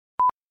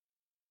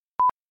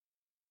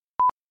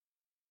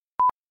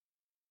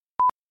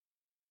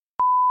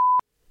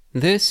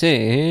This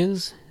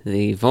is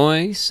the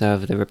voice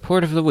of the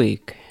Report of the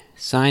Week,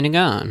 signing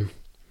on.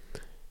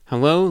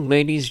 Hello,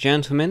 ladies,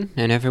 gentlemen,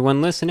 and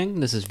everyone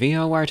listening. This is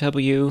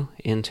VORW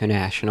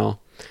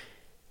International.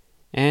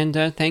 And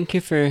thank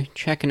you for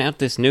checking out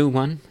this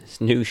new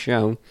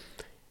show,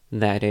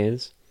 that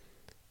is.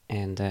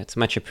 And it's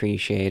much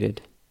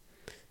appreciated.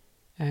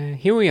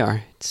 Here we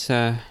are. It's,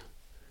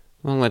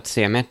 let's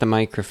see, I'm at the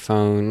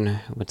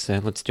microphone.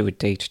 Let's do a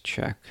date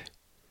check.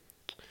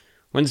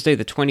 Wednesday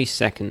the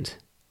 22nd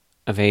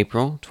of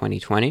April,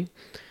 2020.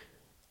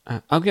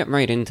 I'll get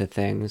right into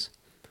things.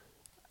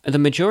 The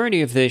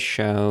majority of this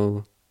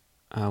show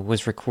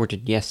was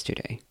recorded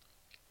yesterday.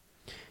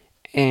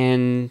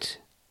 And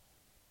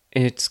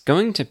it's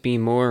going to be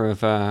more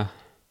of a,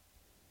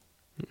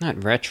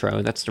 not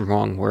retro, that's the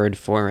wrong word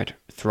for it,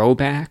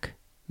 throwback,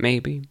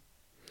 maybe.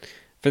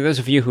 For those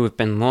of you who have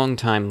been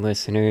long-time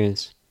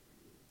listeners,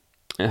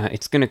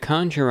 it's going to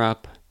conjure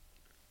up,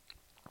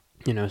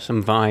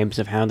 some vibes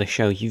of how the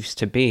show used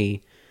to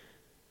be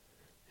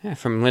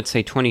from, let's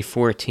say,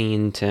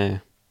 2014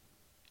 to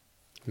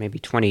maybe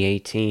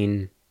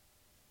 2018,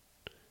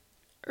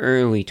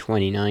 early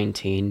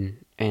 2019,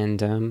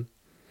 and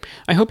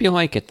I hope you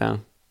like it,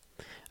 though.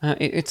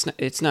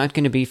 It's not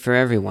going to be for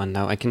everyone,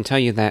 though, I can tell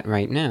you that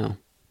right now.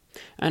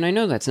 And I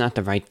know that's not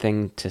the right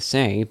thing to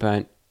say,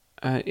 but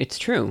it's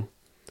true.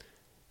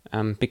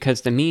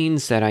 Because the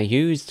means that I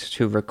used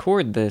to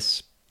record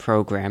this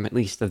program, at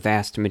least the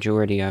vast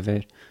majority of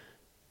it,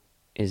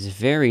 is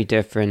very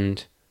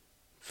different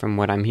from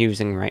what I'm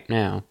using right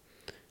now.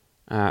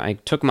 I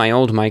took my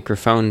old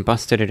microphone,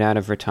 busted it out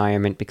of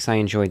retirement because I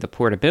enjoyed the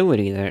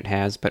portability that it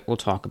has, but we'll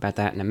talk about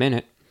that in a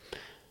minute.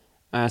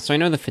 So I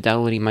know the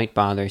fidelity might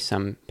bother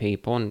some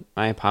people, and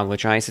I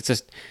apologize. It's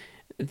just,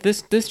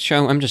 this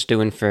show I'm just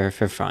doing for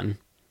fun.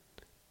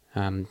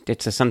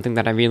 It's something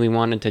that I really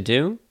wanted to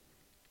do.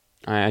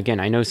 Again,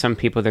 I know some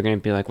people, they're going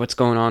to be like, what's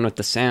going on with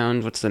the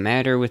sound? What's the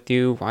matter with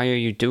you? Why are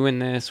you doing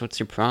this? What's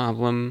your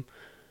problem?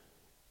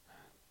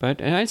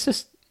 But it's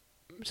just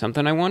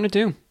something I want to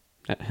do.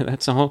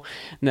 That's all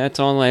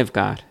I've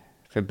got,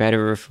 for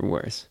better or for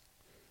worse.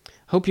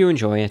 Hope you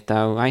enjoy it,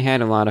 though. I had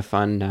a lot of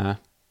fun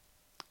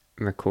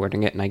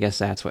recording it, and I guess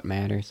that's what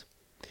matters.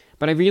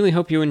 But I really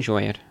hope you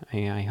enjoy it.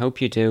 I hope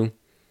you do.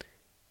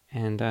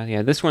 And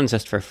this one's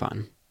just for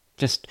fun.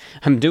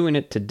 I'm doing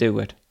it to do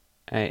it.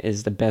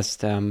 Is the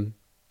best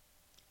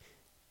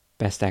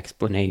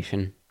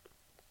explanation.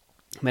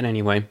 But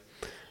anyway,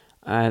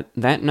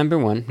 that number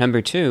one.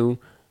 Number two,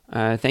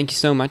 thank you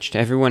so much to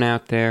everyone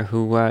out there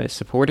who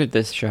supported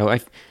this show. I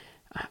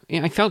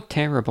felt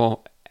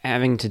terrible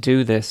having to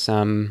do this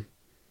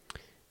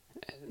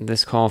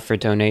this call for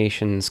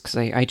donations, because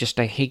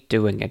I hate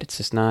doing it. It's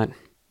just not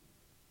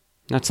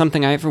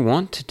something I ever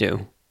want to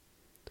do.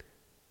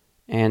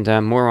 And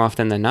more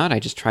often than not, I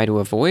just try to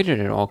avoid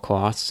it at all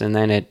costs, and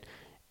then it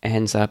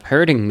ends up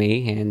hurting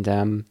me.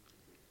 And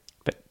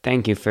but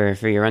thank you for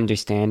your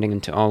understanding,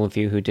 and to all of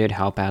you who did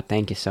help out,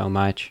 thank you so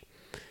much.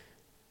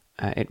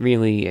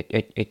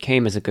 It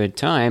came as a good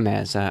time,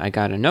 as I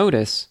got a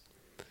notice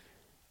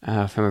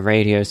from a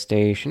radio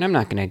station. I'm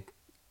not going to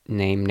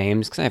name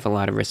names because I have a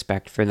lot of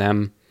respect for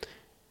them,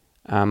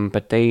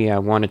 but they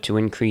wanted to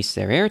increase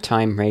their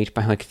airtime rate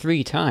by like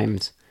 3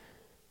 times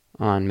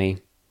on me.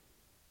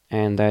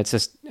 And it's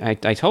just, I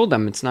told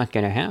them it's not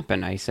going to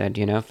happen. I said,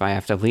 if I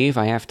have to leave,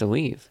 I have to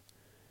leave.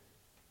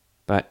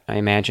 But I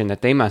imagine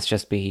that they must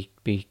just be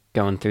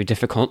going through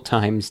difficult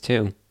times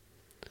too.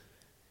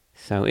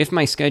 So if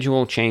my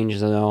schedule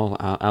changes at all,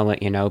 I'll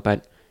let you know.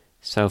 But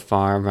so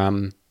far,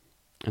 it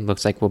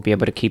looks like we'll be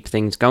able to keep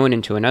things going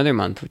into another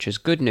month, which is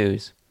good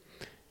news.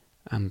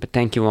 But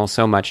thank you all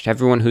so much to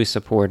everyone who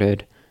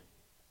supported.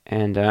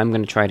 And I'm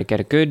going to try to get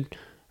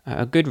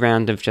a good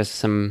round of just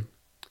some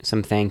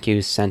thank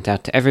yous sent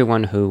out to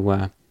everyone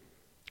who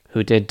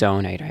did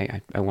donate.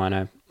 I want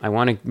to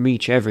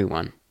reach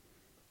everyone,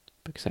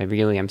 because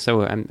I'm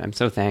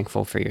so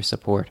thankful for your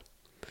support.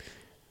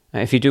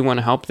 If you do want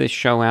to help this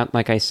show out,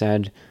 like I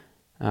said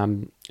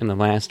in the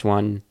last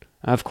one,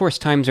 of course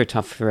times are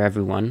tough for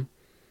everyone,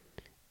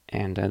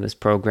 and this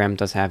program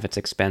does have its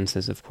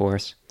expenses, of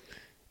course.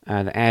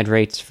 The ad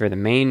rates for the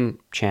main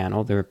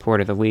channel, the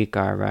Report of the Week,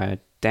 are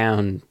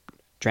down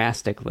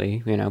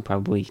drastically,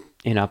 probably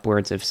in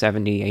upwards of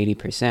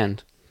 70-80%.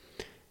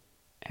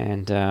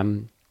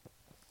 And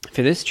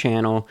for this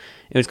channel,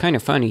 it was kind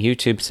of funny.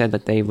 YouTube said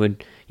that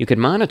you could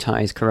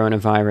monetize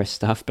coronavirus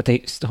stuff, but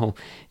they still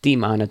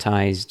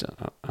demonetized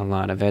a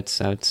lot of it.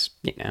 So it's,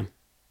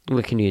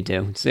 what can you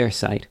do? It's their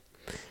site.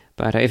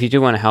 But if you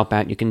do want to help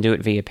out, you can do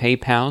it via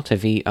PayPal to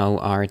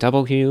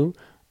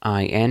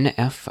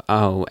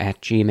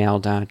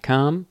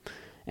VORWINFO@gmail.com.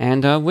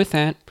 And with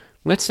that,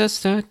 let's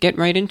just get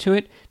right into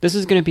it. This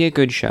is going to be a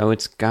good show.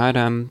 It's got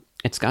some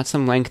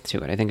length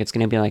to it. I think it's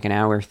going to be like an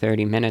hour,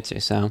 30 minutes or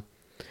so.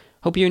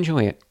 Hope you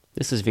enjoy it.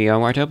 This is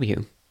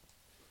VORW.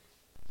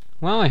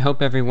 Well, I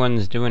hope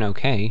everyone's doing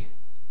okay.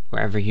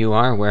 Wherever you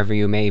are, wherever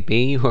you may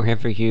be,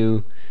 wherever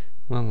you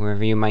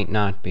might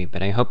not be.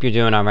 But I hope you're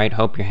doing alright.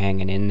 Hope you're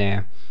hanging in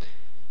there.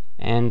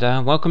 and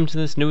welcome to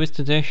this newest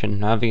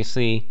edition.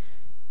 Obviously,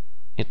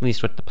 at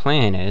least what the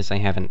plan is, I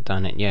haven't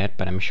done it yet,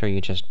 but I'm sure you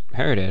just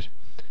heard it.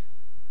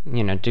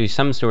 Do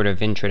some sort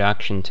of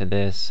introduction to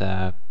this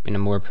in a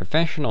more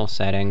professional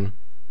setting.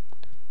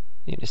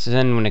 So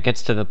then when it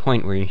gets to the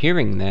point where you're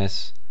hearing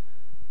this,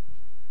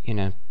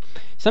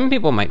 some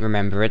people might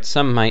remember it,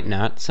 some might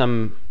not,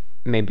 some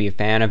may be a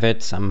fan of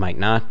it, some might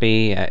not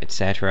be,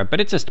 etc. But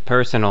it's just a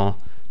personal,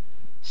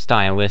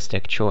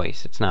 stylistic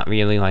choice. It's not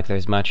really like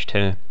there's much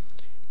to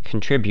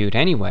contribute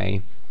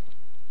anyway.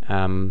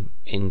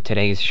 In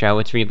today's show,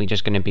 it's really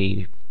just going to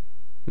be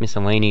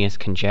miscellaneous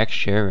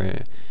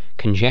conjecture,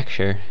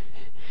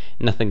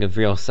 nothing of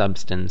real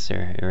substance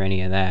or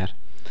any of that.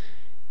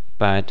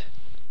 But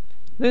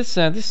this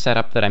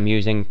setup that I'm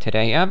using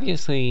today,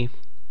 obviously,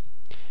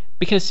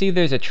 because see,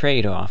 there's a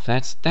trade-off.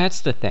 That's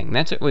the thing.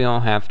 That's what we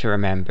all have to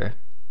remember.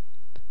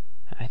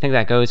 I think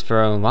that goes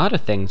for a lot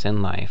of things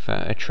in life,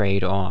 a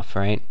trade-off,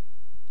 right?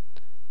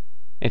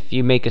 If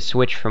you make a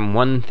switch from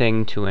one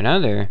thing to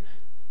another,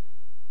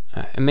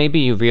 maybe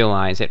you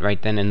realize it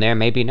right then and there,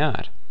 maybe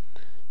not.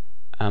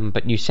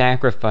 But you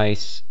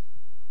sacrifice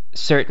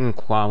certain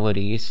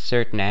qualities,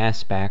 certain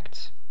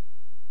aspects,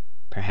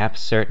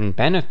 perhaps certain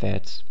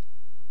benefits,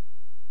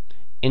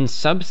 in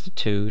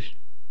substitute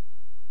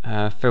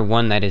for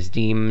one that is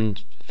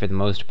deemed, for the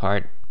most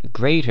part,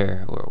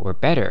 greater or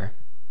better.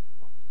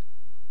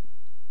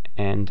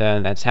 And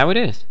that's how it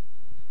is.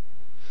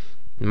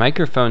 The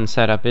microphone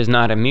setup is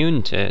not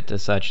immune to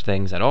such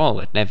things at all.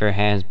 It never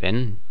has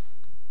been.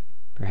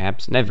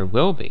 Perhaps never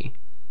will be.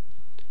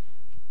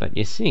 But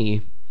you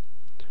see,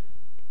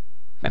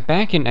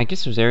 back in, I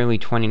guess it was early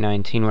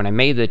 2019 when I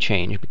made the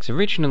change, because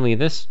originally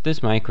this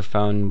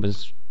microphone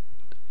was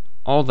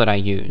all that I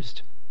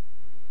used.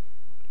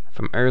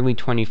 From early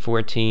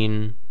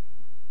 2014,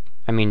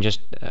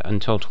 just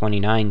until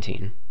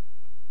 2019.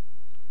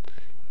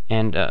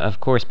 And,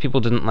 of course,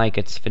 people didn't like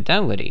its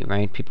fidelity,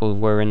 right? People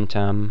weren't,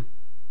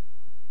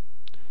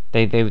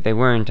 they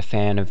weren't a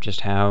fan of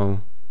just how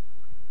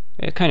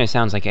it kind of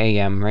sounds like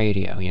AM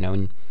radio,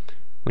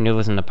 when you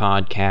listen to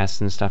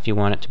podcasts and stuff, you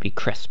want it to be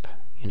crisp,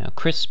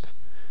 crisp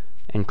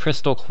and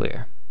crystal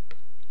clear.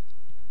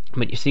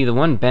 But you see, the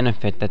one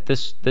benefit that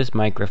this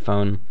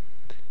microphone,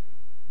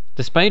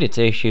 despite its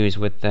issues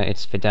with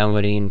its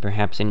fidelity and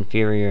perhaps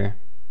inferior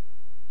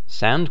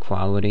sound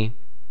quality,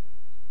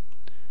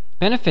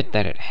 benefit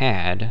that it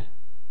had,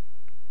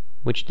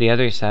 which the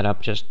other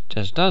setup just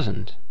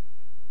doesn't,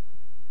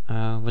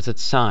 was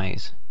its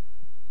size.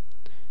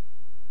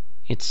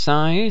 Its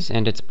size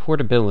and its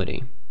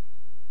portability.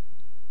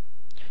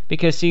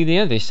 Because, see, the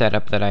other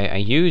setup that I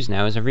use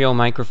now is a real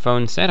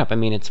microphone setup.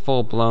 It's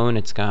full-blown,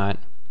 it's got...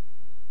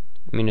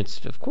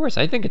 it's, of course,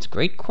 I think it's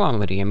great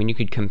quality. You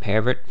could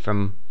compare it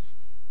from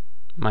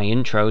my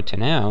intro to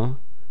now.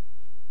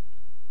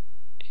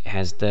 It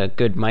has the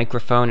good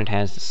microphone, it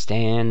has the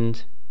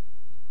stand,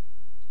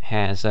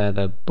 has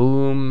the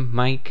boom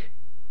mic.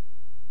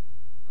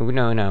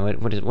 No,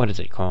 what is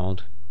it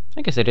called?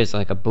 I guess it is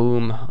like a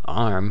boom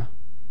arm.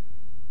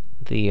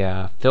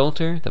 The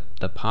filter,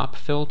 the pop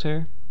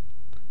filter,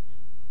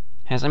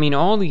 has,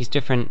 all these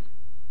different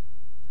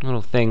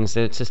little things.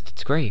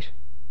 It's great.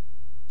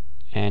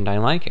 And I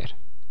like it.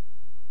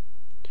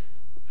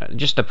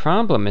 Just the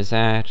problem is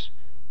that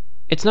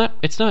it's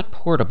not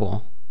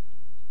portable.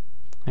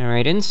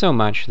 Alright, in so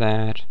much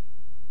that,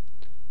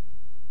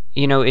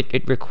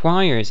 it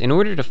requires, in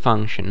order to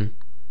function,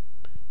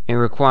 it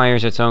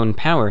requires its own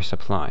power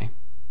supply.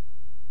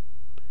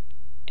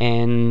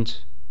 And,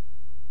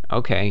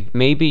 okay,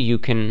 maybe you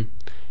can,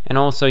 and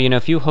also,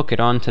 if you hook it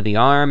onto the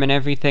arm and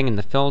everything and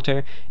the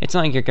filter, it's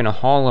not like you're going to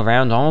haul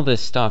around all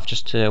this stuff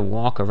just to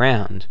walk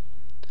around.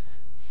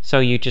 So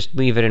you just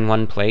leave it in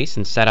one place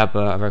and set up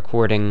a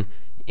recording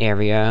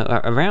area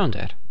around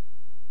it.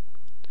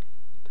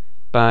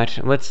 But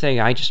let's say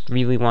I just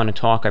really want to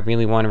talk, I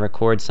really want to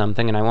record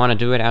something, and I want to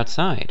do it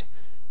outside.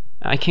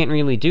 I can't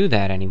really do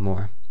that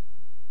anymore.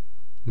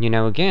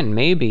 Again,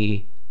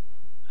 maybe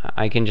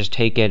I can just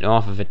take it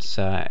off of its,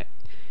 off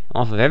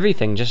of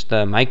everything, just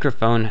the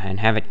microphone, and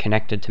have it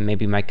connected to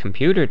maybe my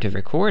computer to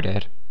record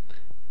it.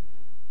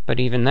 But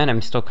even then,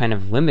 I'm still kind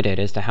of limited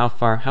as to how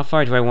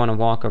far do I want to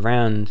walk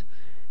around.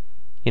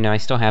 I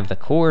still have the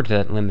cord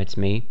that limits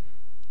me,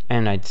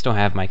 and I'd still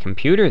have my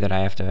computer that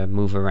I have to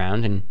move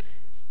around, and,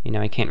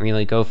 I can't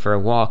really go for a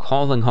walk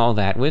hauling all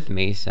that with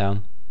me, so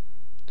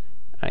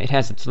it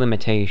has its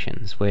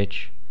limitations,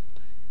 which,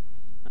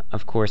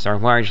 of course, are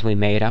largely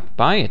made up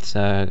by its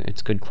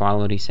good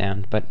quality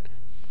sound. But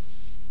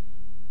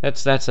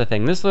that's the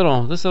thing. This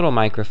little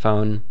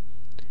microphone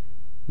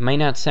might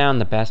not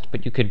sound the best,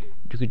 but you could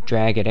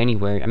drag it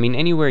anywhere.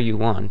 Anywhere you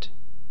want.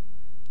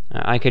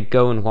 I could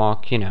go and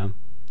walk,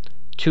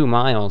 2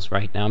 miles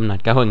right now. I'm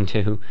not going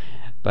to,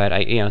 but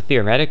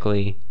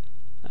theoretically,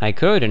 I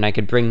could, and I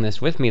could bring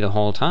this with me the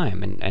whole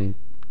time, and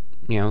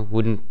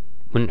wouldn't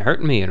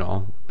hurt me at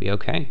all. It'd be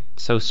okay.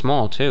 It's so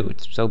small too.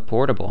 It's so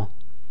portable.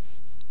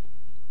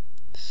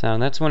 So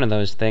that's one of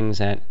those things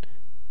that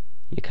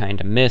you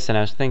kind of miss. And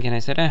I was thinking, I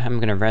said, I'm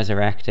going to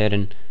resurrect it,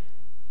 and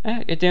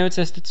It's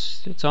just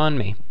it's on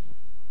me.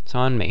 It's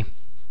on me.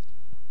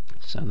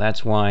 So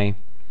that's why,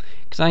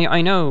 because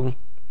I know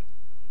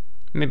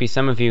maybe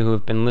some of you who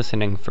have been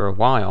listening for a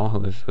while,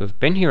 who've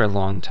been here a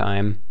long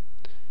time,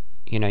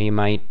 you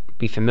might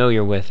be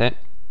familiar with it.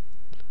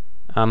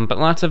 But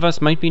lots of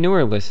us might be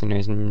newer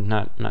listeners and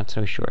not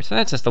so sure. So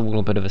that's just a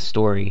little bit of a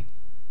story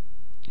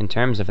in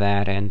terms of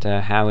that and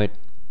how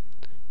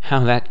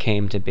that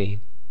came to be.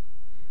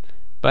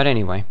 But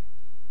anyway,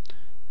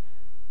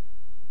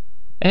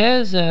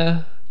 as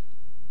this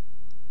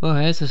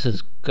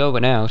is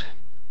going out,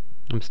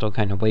 I'm still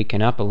kind of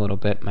waking up a little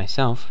bit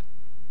myself.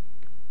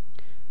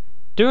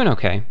 Doing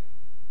okay.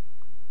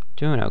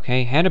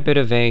 Had a bit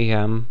of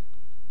a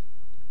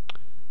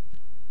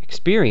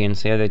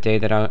experience the other day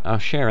that I'll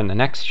share in the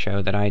next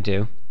show that I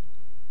do,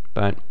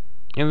 but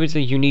it was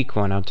a unique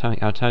one. I'll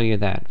tell you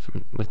that,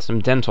 with some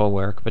dental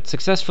work, but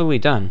successfully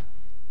done.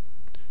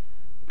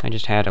 I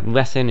just had a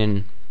lesson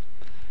in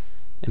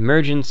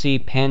emergency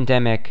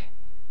pandemic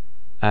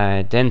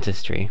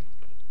dentistry,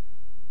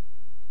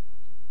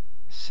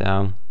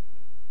 so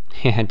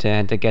I had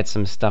to get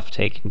some stuff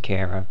taken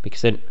care of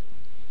because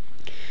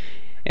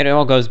it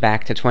all goes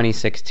back to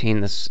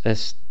 2016. This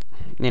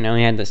he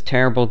had this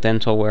terrible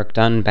dental work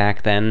done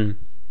back then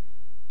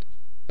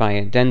by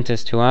a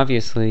dentist who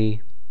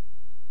obviously,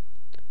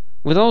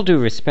 with all due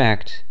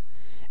respect,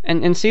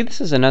 and see,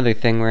 this is another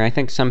thing where I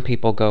think some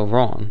people go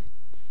wrong.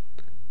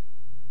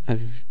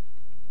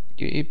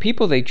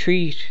 People they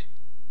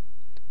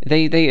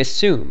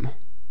assume,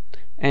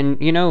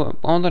 and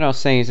all that I'll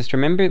say is just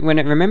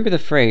remember the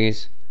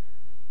phrase,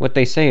 what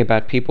they say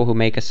about people who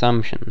make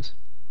assumptions.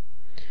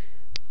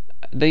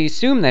 They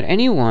assume that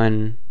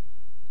anyone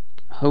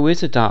who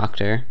is a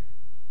doctor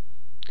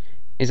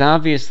is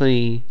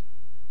obviously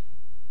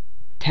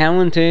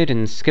talented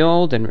and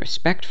skilled and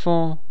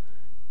respectful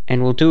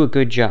and will do a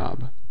good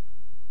job.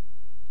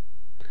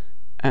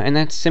 And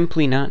that's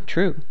simply not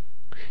true.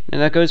 Now,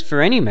 that goes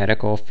for any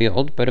medical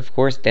field, but of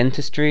course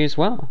dentistry as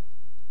well.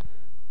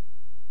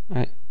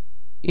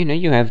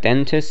 You have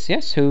dentists,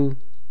 yes, who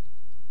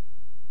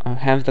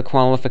have the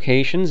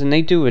qualifications, and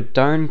they do a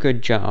darn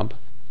good job.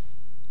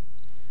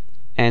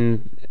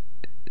 And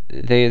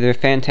they're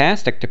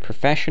fantastic. They're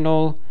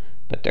professional,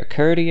 but they're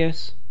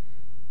courteous.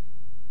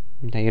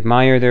 They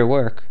admire their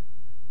work.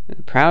 They're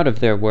proud of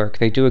their work.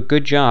 They do a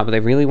good job.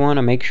 They really want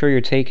to make sure you're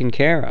taken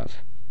care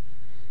of.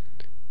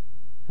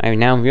 I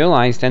now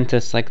realize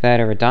dentists like that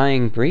are a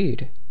dying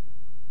breed.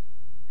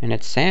 And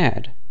it's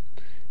sad.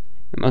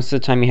 Most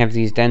of the time you have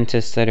these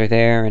dentists that are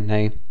there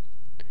and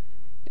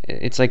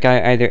it's like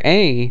either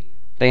A,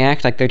 they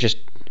act like they're just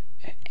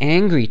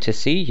angry to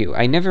see you.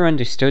 I never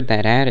understood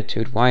that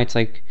attitude. Why it's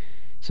like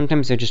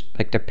sometimes they're just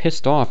like they're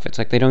pissed off. It's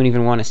like they don't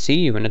even want to see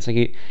you, and it's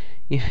like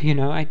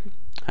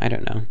I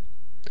don't know.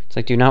 It's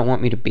like, do you not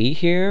want me to be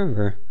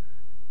here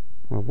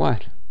or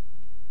what?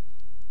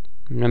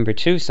 Number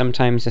two,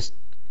 sometimes just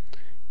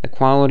the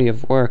quality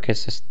of work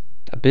is just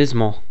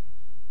abysmal.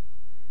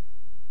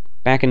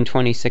 Back in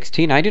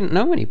 2016, I didn't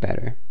know any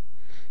better.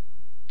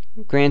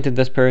 Granted,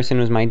 this person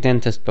was my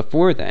dentist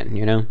before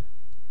then,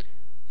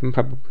 from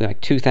probably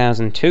like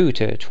 2002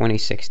 to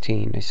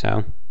 2016 or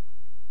so.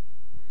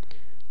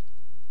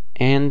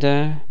 And,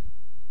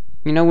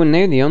 when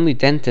they're the only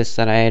dentist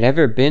that I had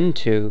ever been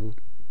to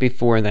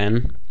before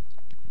then,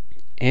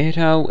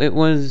 it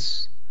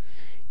was...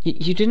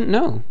 You didn't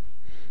know.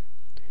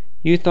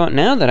 You thought,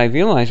 now that I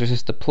realize it was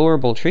just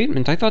deplorable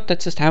treatment, I thought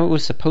that's just how it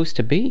was supposed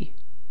to be.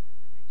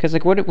 Because,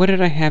 what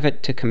did I have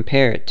it to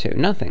compare it to?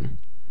 Nothing.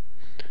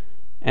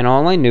 And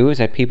all I knew is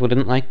that people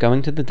didn't like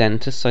going to the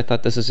dentist, so I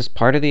thought this is just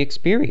part of the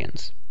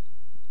experience.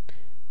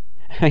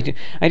 I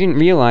didn't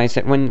realize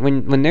that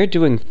when they're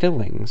doing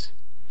fillings,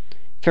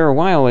 for a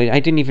while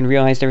I didn't even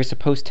realize they were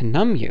supposed to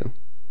numb you.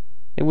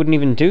 They wouldn't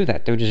even do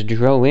that. They would just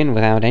drill in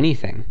without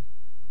anything.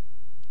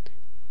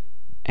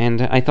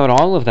 And I thought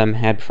all of them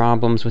had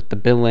problems with the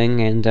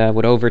billing and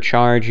would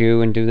overcharge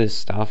you and do this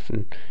stuff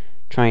and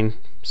try and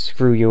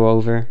screw you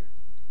over.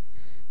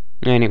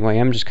 Anyway,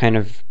 I'm just kind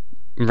of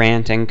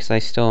ranting because I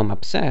still am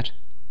upset.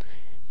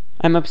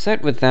 I'm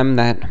upset with them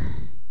that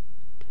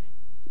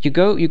you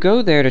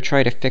go there to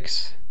try to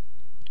fix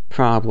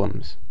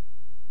problems.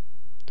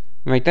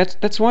 Right?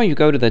 That's why you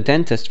go to the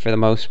dentist for the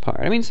most part.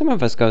 I mean, some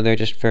of us go there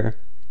just for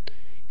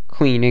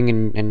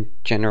cleaning and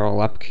general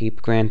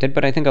upkeep, granted,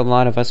 but I think a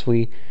lot of us,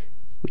 we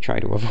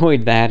try to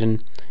avoid that,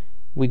 and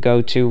we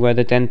go to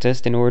the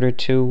dentist in order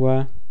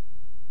to,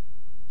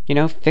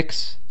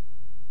 fix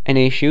an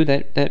issue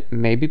that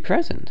may be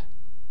present.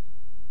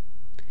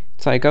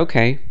 It's like,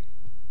 okay,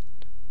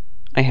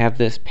 I have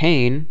this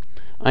pain.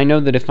 I know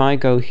that if I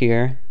go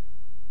here,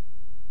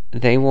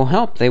 they will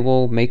help. They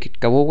will make it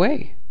go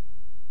away.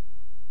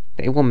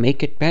 They will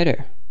make it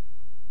better.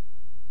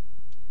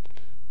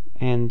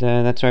 And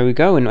that's why we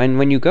go. And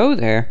when you go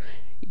there,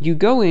 you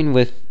go in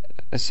with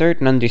a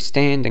certain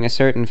understanding, a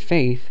certain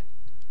faith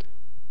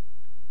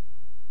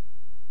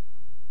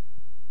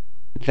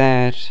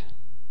that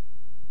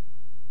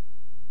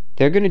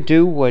they're going to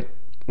do what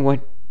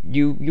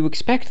you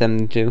expect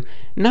them to.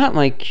 Not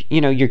like,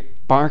 you're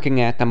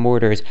barking at them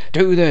orders,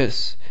 do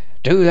this,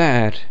 do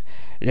that.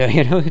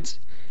 It's...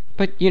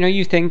 But,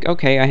 you think,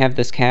 okay, I have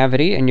this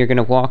cavity, and you're going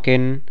to walk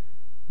in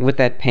with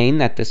that pain,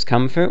 that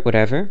discomfort,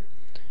 whatever.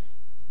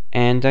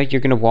 And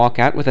you're going to walk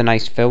out with a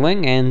nice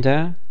filling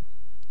and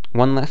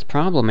one less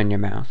problem in your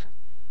mouth.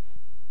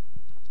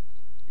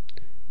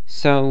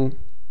 So,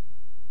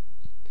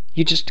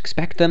 you just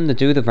expect them to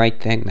do the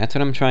right thing. That's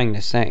what I'm trying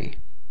to say.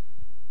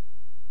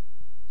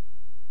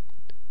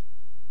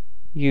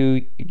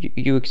 You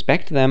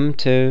expect them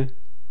to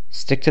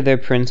stick to their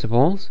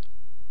principles.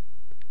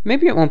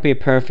 Maybe it won't be a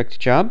perfect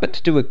job, but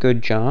to do a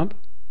good job.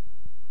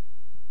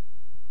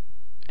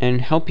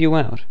 And help you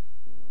out.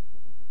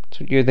 That's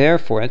what you're there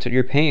for. That's what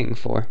you're paying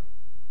for.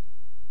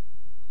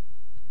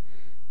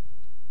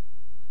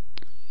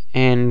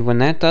 And when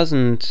that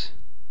doesn't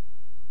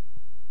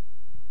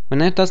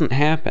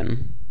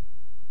happen,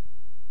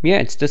 yeah,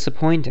 it's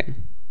disappointing.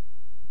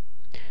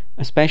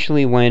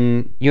 Especially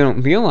when you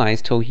don't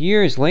realize till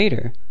years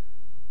later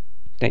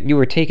that you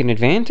were taken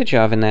advantage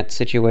of in that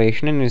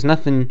situation, and there's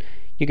nothing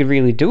you could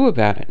really do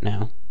about it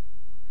now.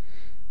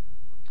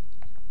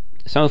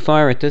 So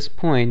far at this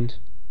point,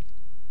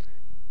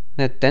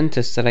 that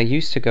dentist that I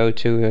used to go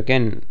to,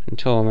 again,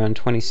 until around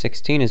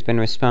 2016, has been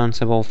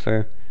responsible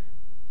for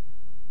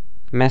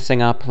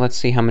messing up, let's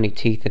see how many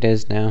teeth it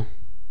is now.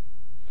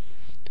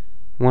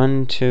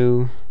 1,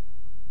 2,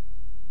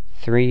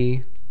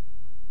 3,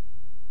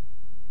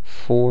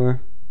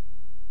 4,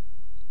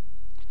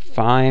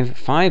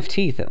 5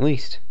 teeth at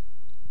least.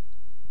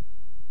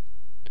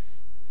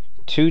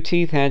 2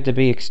 teeth had to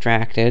be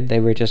extracted. They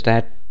were just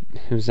it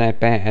was that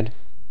bad.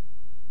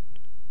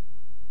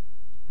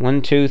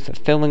 1 tooth, a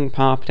filling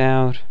popped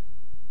out.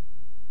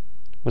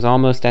 Was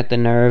almost at the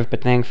nerve,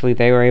 but thankfully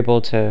they were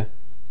able to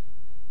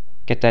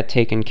get that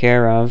taken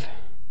care of.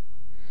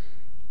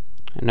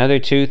 Another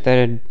tooth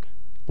they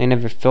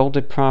never filled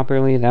it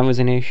properly. That was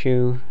an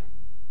issue.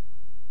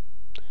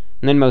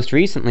 And then most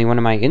recently, one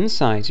of my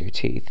incisor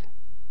teeth,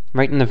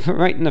 right in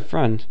the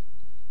front.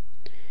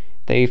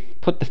 They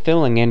put the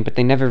filling in, but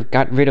they never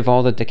got rid of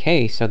all the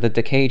decay, so the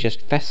decay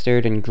just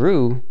festered and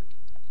grew,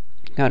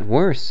 got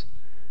worse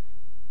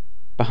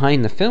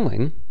behind the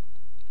filling.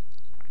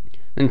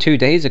 Then 2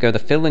 days ago, the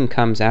filling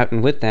comes out,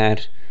 and with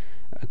that,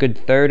 a good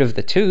third of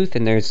the tooth,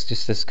 and there's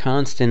just this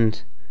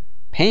constant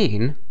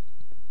pain.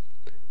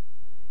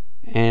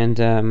 And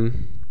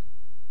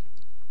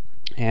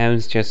I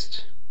was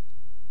just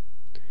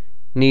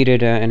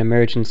needed an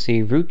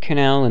emergency root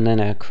canal and then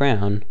a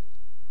crown.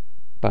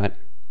 But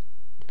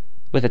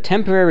with a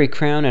temporary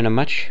crown and a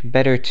much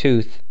better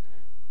tooth,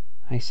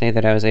 I say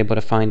that I was able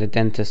to find a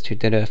dentist who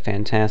did a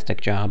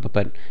fantastic job,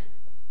 but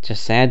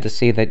just sad to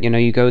see that,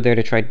 you go there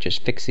to try to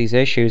just fix these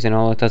issues and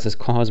all it does is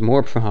cause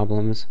more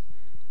problems.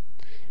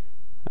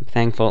 I'm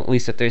thankful at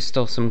least that there's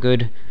still some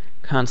good,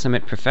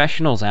 consummate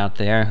professionals out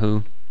there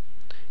who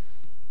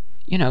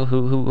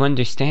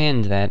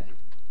understand that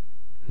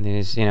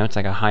there's, it's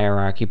like a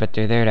hierarchy, but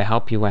they're there to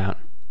help you out.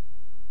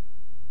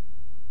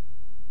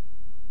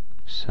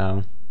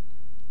 So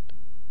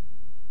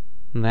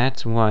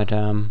that's what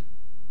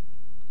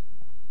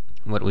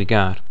we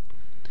got.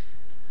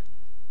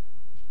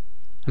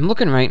 I'm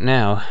looking right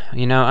now.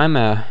 I'm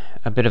a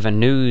bit of a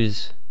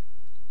news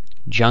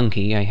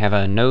junkie. I have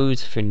a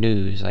nose for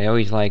news. I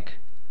always like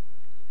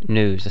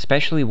news,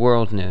 especially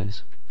world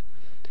news.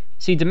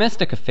 See,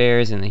 domestic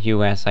affairs in the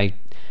U.S.,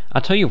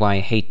 I'll tell you why I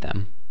hate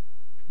them.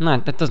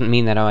 That doesn't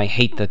mean that I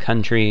hate the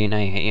country and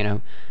I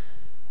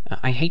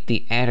hate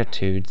the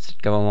attitudes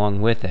that go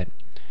along with it.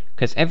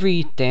 Because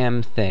every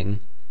damn thing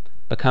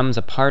becomes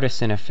a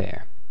partisan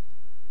affair.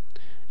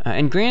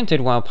 And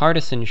granted, while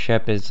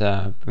partisanship is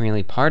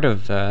really part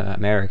of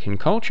American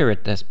culture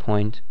at this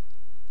point,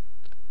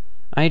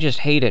 I just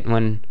hate it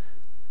when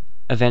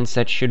events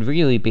that should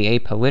really be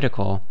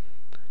apolitical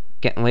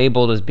get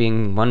labeled as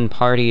being one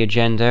party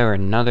agenda or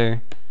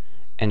another,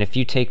 and if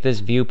you take this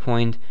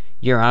viewpoint,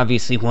 you're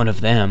obviously one of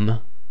them,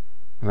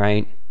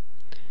 right?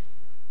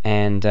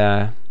 And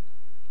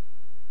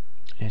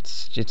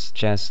it's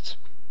just...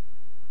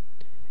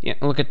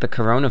 look at the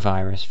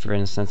coronavirus, for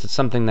instance. It's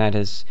something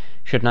that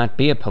should not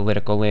be a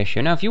political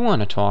issue. Now, if you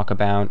want to talk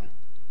about,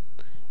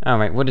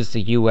 alright, what does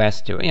the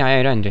U.S. do? Yeah,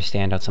 I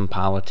understand how some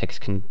politics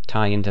can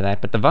tie into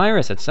that, but the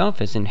virus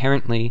itself is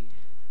inherently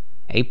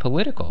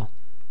apolitical.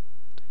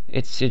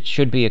 It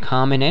should be a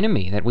common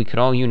enemy that we could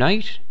all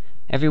unite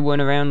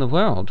everyone around the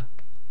world.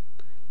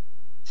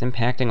 It's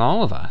impacting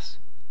all of us.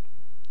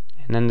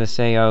 And then to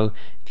say,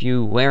 if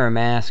you wear a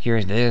mask,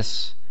 you're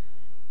this.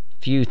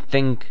 If you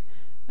think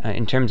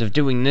in terms of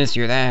doing this,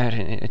 you're that.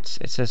 It's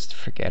just,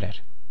 forget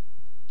it.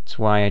 That's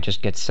why I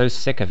just get so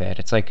sick of it.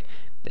 It's like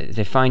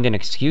they find an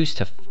excuse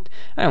to...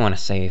 I don't want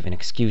to say an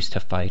excuse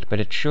to fight, but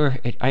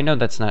I know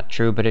that's not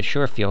true, but it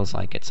sure feels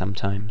like it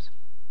sometimes.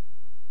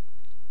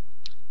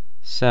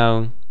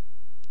 So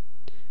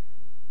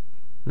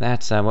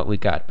that's what we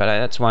got. But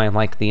that's why I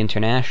like the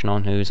international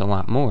news a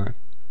lot more.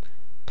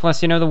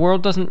 Plus, the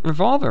world doesn't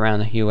revolve around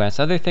the U.S.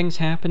 Other things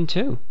happen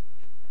too.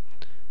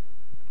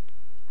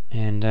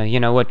 And,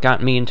 what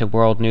got me into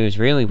world news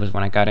really was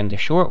when I got into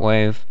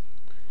shortwave,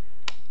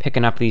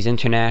 picking up these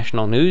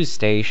international news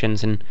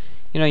stations, and,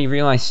 you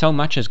realize so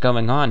much is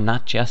going on,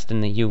 not just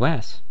in the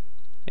U.S.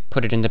 It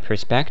put it into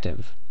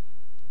perspective.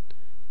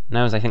 And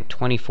that was, I think,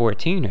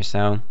 2014 or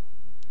so.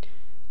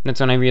 That's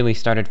when I really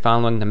started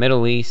following the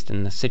Middle East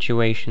and the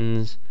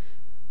situations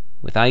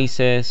with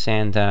ISIS,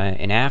 and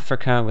in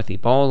Africa with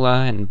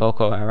Ebola and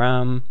Boko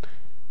Haram,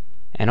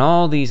 and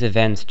all these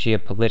events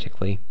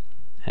geopolitically.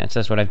 That's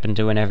just what I've been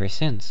doing ever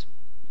since.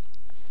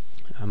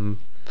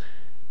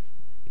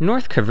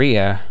 North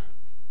Korea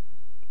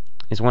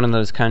is one of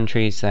those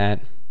countries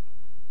that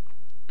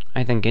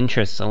I think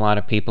interests a lot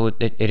of people.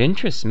 It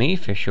interests me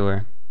for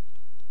sure.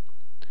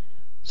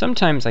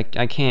 Sometimes I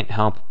can't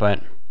help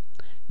but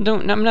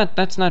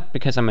that's not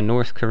because I'm a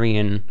North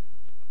Korean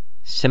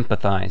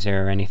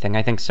sympathizer or anything.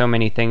 I think so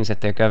many things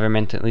that their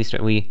government, at least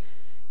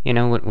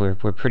what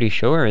we're pretty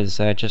sure is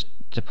just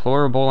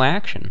deplorable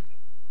action.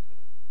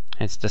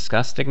 It's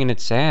disgusting and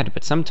it's sad,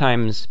 but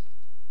sometimes,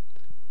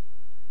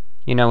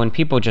 when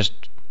people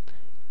just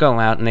go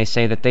out and they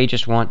say that they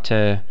just want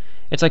to,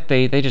 it's like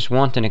they just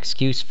want an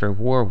excuse for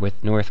war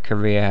with North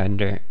Korea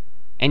under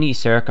any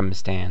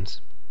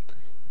circumstance.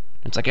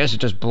 It's like, yes,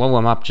 just blow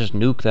them up, just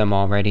nuke them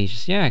already,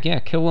 just, yeah,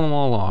 kill them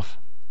all off.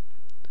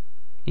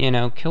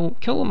 Kill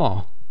them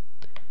all.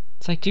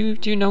 It's like, do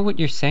you know what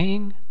you're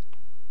saying?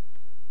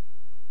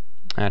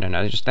 I don't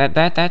know, just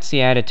that's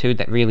the attitude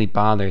that really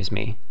bothers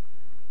me.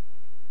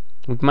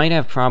 We might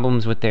have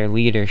problems with their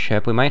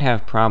leadership, we might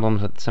have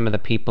problems with some of the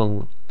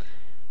people,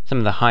 some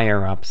of the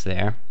higher-ups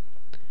there,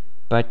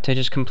 but to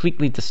just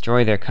completely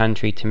destroy their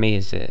country, to me,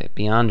 is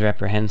beyond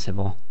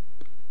reprehensible.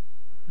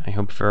 I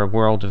hope for a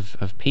world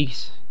of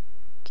peace,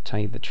 to tell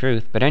you the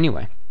truth. But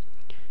anyway,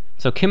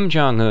 so Kim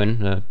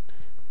Jong-un,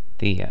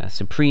 the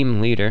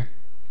supreme leader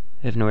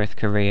of North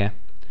Korea,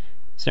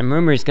 some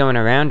rumors going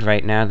around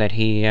right now that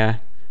he,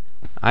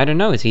 I don't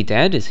know, is he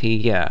dead? Is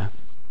he,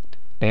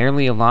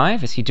 barely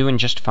alive? Is he doing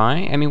just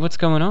fine? I mean, what's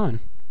going on?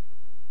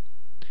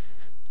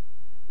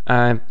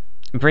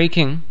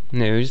 Breaking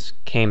news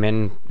came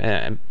in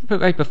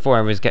right before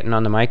I was getting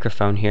on the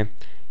microphone here.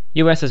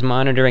 U.S. is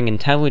monitoring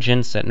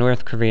intelligence that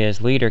North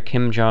Korea's leader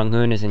Kim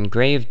Jong-un is in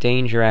grave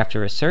danger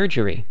after a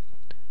surgery,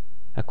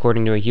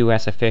 according to a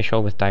U.S.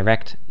 official with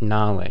direct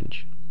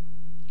knowledge.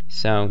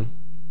 So,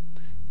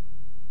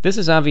 this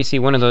is obviously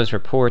one of those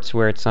reports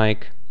where it's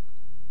like,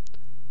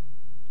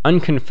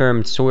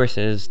 unconfirmed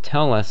sources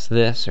tell us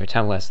this or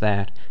tell us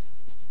that.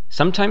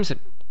 Sometimes it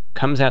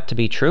comes out to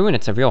be true and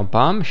it's a real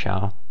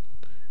bombshell.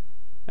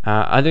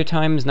 Other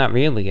times not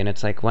really, and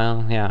it's like,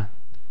 well, yeah,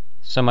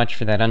 so much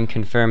for that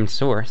unconfirmed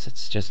source.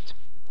 It's just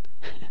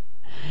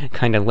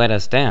kind of let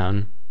us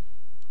down.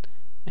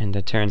 And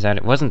it turns out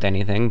it wasn't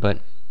anything, but...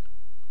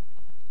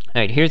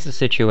 Alright, here's the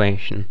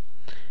situation.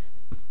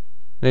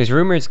 There's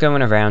rumors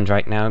going around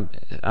right now,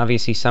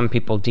 obviously some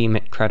people deem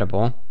it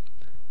credible,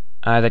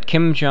 that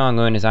Kim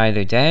Jong-un is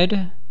either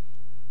dead,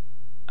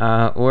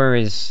 or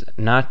is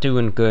not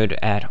doing good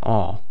at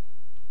all.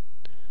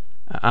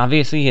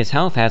 Obviously his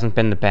health hasn't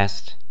been the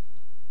best,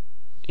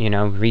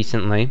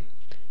 recently.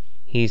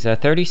 He's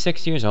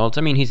 36 years old,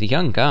 I mean, he's a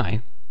young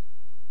guy.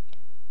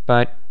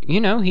 But,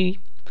 he,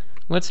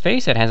 let's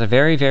face it, has a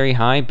very, very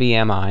high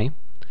BMI.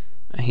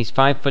 He's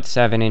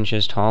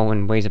 5'7" tall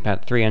and weighs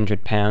about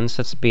 300 pounds.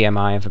 That's a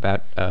BMI of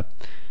about, at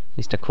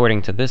least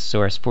according to this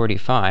source,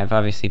 45.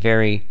 Obviously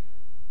very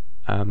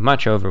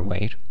much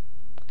overweight.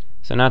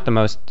 So not the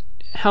most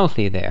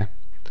healthy there.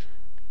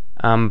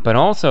 But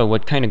also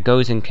what kind of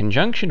goes in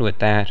conjunction with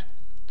that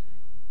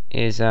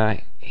is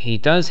he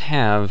does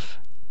have,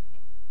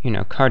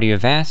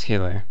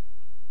 cardiovascular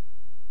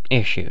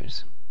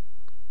issues.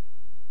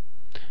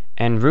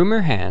 And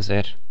rumor has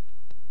it,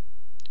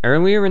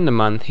 earlier in the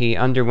month he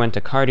underwent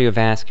a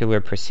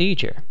cardiovascular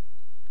procedure.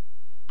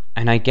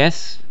 And I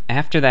guess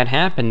after that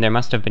happened there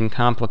must have been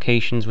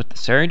complications with the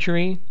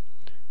surgery,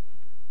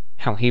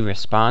 how he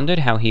responded,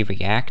 how he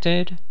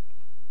reacted.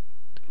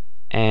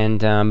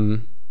 And,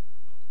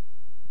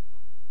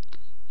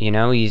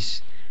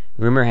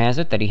 rumor has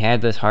it that he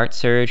had this heart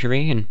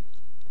surgery, and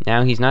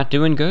now he's not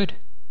doing good.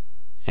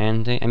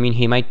 And,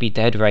 he might be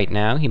dead right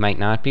now, he might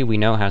not be. We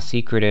know how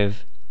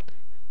secretive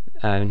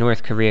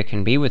North Korea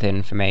can be with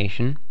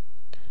information.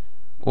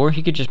 Or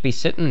he could just be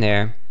sitting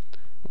there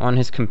on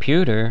his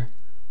computer,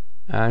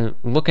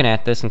 looking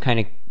at this and kind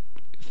of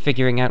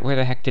figuring out where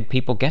the heck did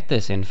people get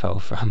this info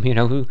from,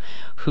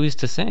 who's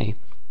to say?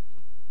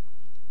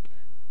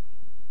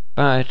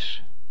 But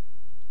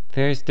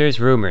there's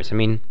rumors.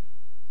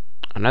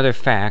 Another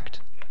fact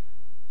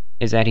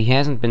is that he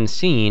hasn't been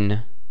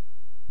seen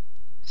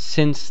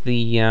since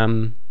the,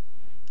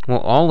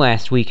 all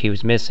last week he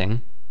was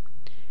missing.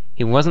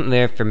 He wasn't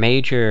there for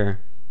major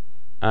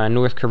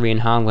North Korean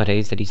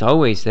holidays that he's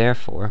always there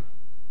for.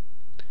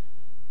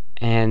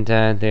 And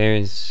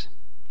there's,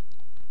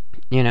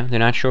 they're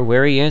not sure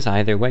where he is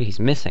either way. He's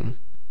missing.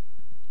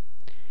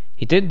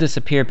 He did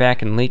disappear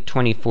back in late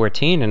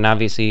 2014, and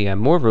obviously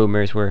more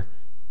rumors were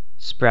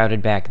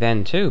sprouted back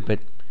then too, but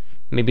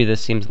Maybe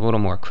this seems a little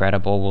more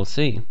credible, we'll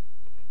see.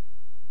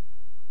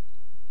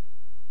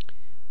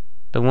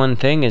 The one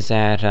thing is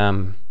that,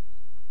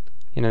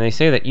 they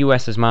say that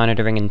U.S. is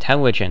monitoring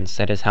intelligence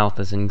that his health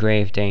is in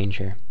grave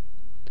danger.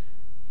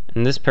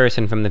 And this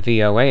person from the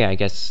VOA, I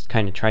guess,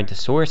 kind of tried to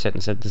source it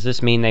and said, does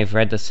this mean they've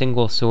read the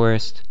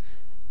single-sourced,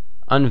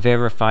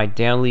 unverified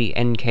daily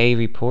NK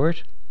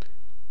report?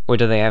 Or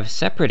do they have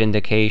separate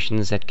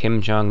indications that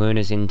Kim Jong-un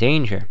is in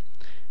danger?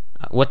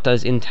 What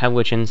does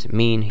intelligence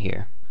mean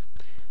here?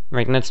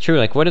 Right, and that's true.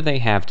 Like, what do they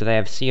have? Do they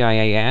have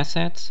CIA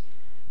assets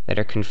that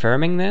are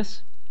confirming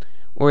this?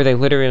 Or are they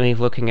literally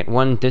looking at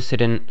one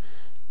dissident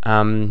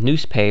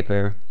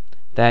newspaper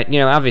that,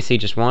 obviously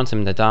just wants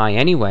him to die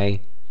anyway,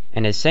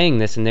 and is saying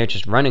this, and they're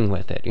just running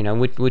with it?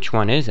 Which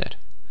one is it?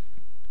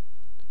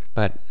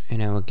 But,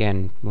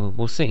 again,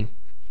 we'll see.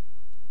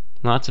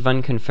 Lots of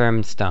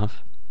unconfirmed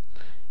stuff.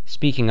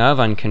 Speaking of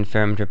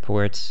unconfirmed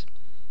reports,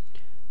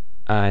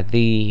 I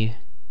believe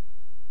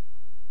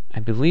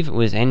it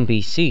was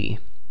NBC,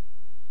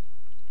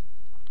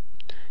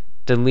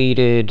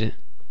 deleted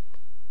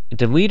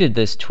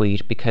this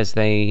tweet because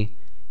they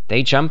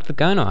jumped the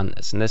gun on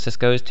this, and this just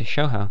goes to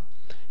show how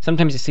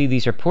sometimes you see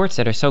these reports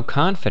that are so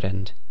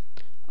confident,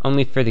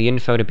 only for the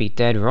info to be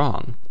dead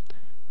wrong.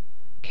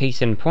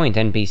 Case in point,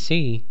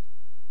 NBC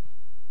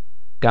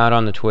got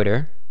on the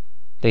Twitter.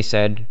 They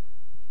said,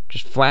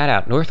 just flat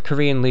out, North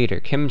Korean leader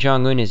Kim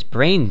Jong-un is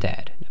brain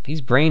dead. If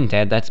he's brain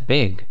dead, that's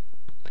big.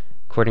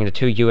 According to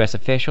 2 U.S.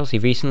 officials, he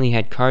recently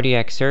had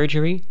cardiac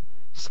surgery,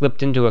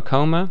 slipped into a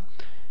coma.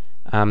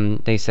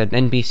 They said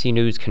NBC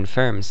News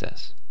confirms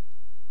this.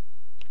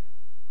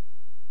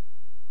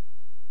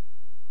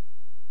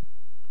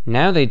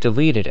 Now they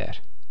deleted it.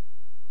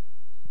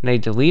 They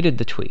deleted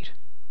the tweet.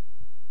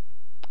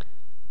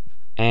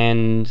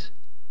 And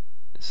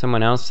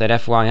someone else said,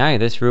 FYI,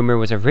 this rumor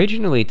was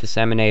originally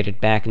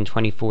disseminated back in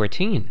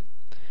 2014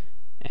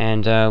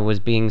 and was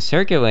being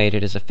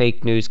circulated as a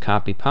fake news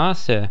copy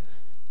pasta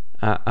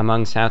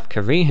among South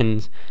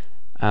Koreans,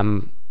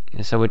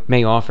 so it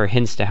may offer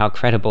hints to how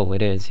credible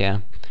it is, yeah.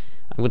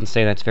 I wouldn't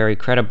say that's very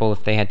credible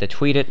if they had to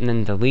tweet it and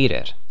then delete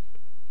it.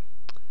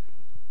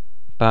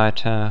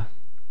 But,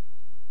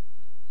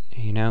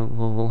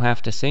 we'll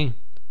have to see.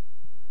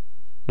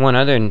 One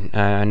other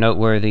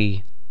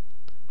noteworthy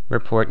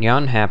report,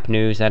 Yonhap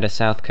News out of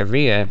South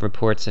Korea,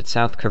 reports that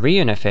South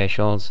Korean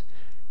officials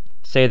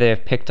say they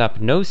have picked up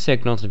no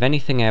signals of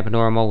anything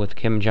abnormal with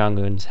Kim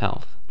Jong-un's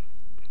health.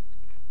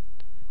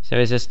 So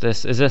is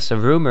this a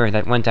rumor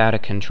that went out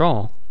of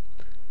control?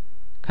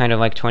 Kind of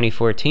like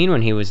 2014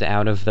 when he was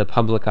out of the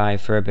public eye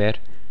for a bit.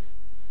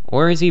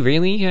 Or is he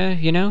really,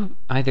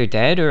 either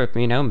dead or,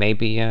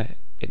 maybe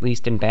at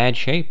least in bad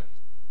shape?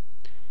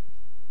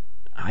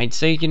 I'd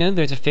say,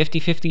 there's a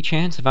 50-50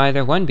 chance of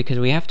either one, because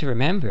we have to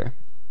remember,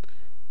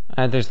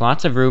 there's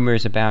lots of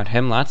rumors about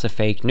him, lots of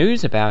fake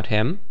news about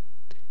him,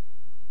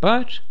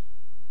 but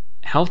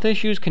health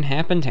issues can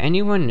happen to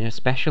anyone,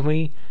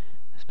 especially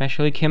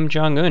Kim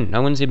Jong-un.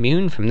 No one's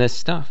immune from this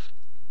stuff.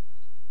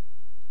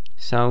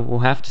 So we'll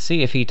have to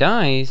see. If he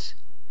dies,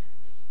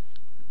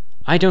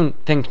 I don't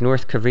think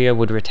North Korea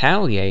would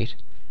retaliate.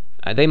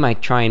 They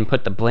might try and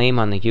put the blame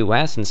on the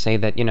U.S. and say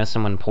that,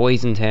 someone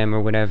poisoned him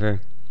or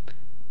whatever.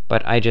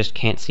 But I just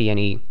can't see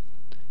any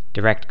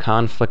direct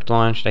conflict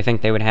launched. I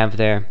think they would have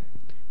their...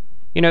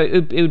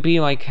 it would be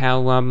like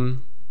how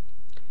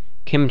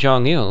Kim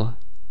Jong-il,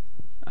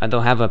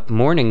 they'll have a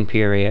mourning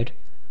period,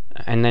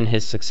 and then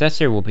his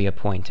successor will be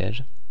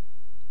appointed.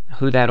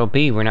 Who that'll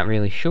be, we're not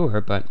really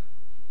sure, but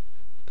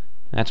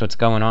that's what's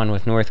going on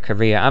with North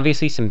Korea.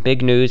 Obviously some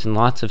big news and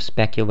lots of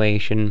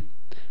speculation,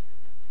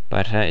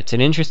 but it's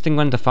an interesting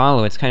one to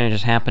follow. It's kind of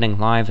just happening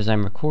live as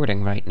I'm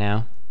recording right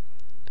now.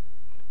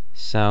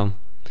 So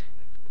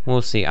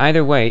we'll see.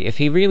 Either way, if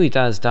he really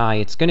does die,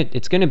 it's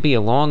gonna be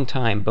a long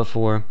time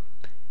before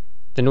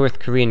the North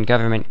Korean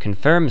government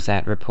confirms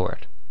that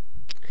report.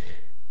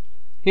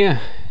 Yeah,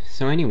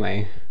 so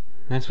anyway,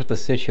 that's what the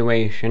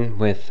situation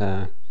with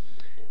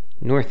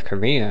North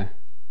Korea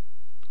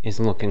is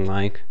looking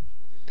like.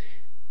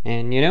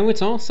 And,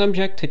 it's all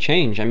subject to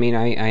change. I mean,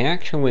 I know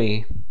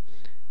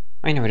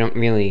I don't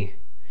really,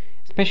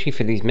 especially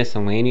for these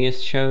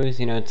miscellaneous shows,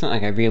 it's not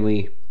like I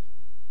really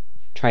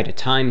try to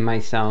time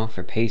myself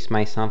or pace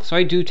myself. So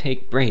I do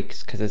take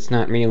breaks, because it's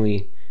not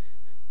really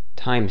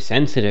time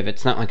sensitive.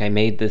 It's not like I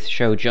made this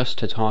show just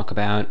to talk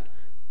about,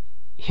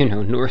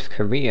 North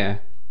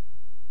Korea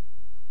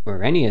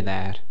or any of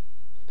that.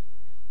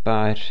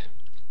 But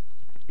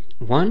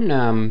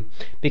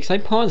because I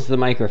paused the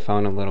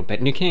microphone a little bit,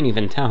 and you can't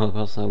even tell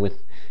also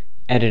with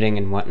editing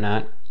and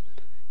whatnot,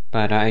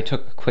 but I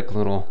took a quick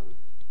little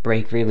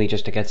break really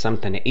just to get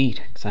something to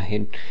eat, because I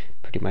had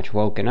pretty much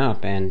woken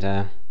up.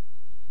 And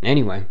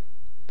anyway,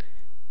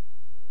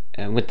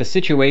 with the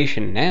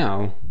situation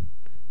now,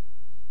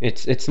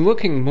 it's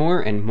looking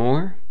more and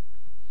more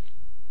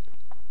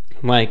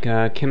like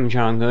Kim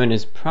Jong-un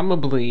is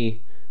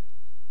probably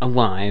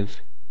alive.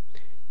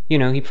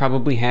 He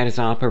probably had his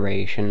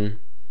operation,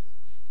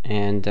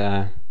 and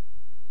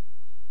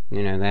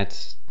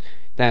that's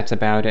that's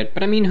about it.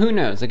 But I mean, who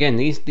knows? Again,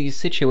 these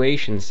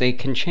situations, they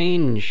can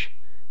change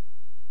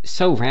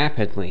so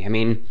rapidly. I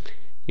mean,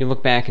 you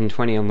look back in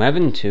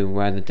 2011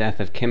 to the death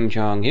of Kim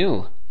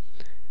Jong-il,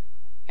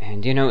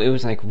 and it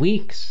was like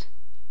weeks,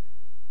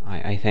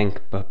 I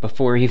think, but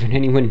before even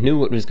anyone knew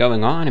what was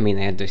going on. I mean,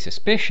 they had their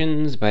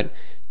suspicions, but at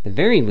the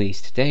very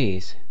least,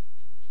 days.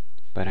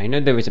 But I know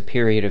there was a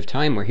period of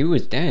time where he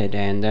was dead,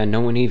 and no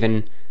one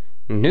even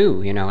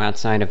knew,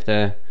 outside of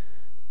the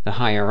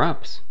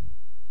higher-ups.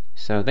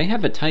 So they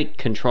have a tight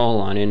control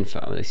on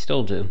info. They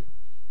still do.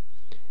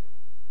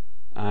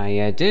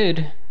 I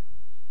did,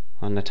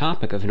 on the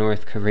topic of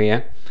North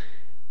Korea,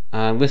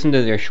 listen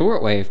to their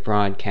shortwave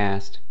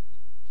broadcast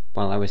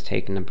while I was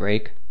taking a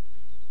break.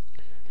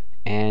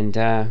 And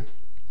they're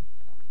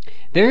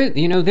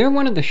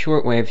one of the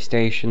shortwave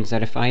stations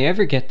that if I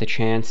ever get the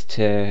chance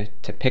to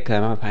pick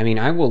them up, I mean,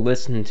 I will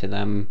listen to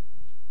them.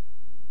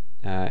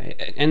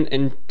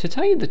 And to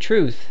tell you the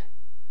truth,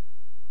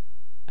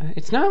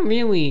 it's not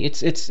really.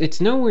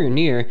 It's nowhere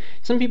near.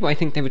 Some people, I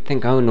think, they would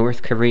think, oh,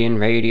 North Korean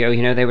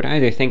radio. They would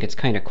either think it's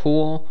kind of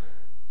cool,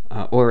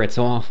 or it's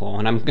awful.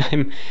 And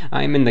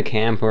I'm in the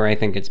camp where I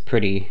think it's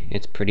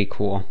pretty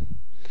cool.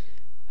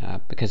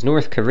 Because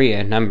North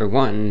Korea, number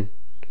one,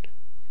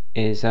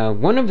 is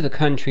one of the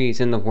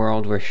countries in the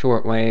world where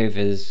shortwave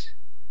is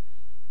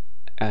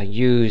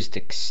used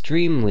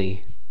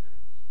extremely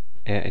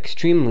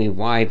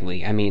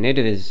widely. I mean, it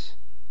is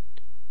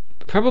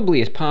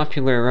probably as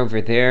popular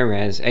over there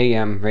as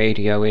AM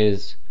radio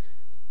is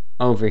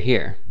over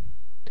here.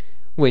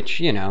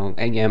 Which,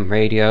 AM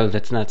radio,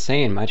 that's not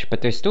saying much,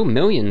 but there's still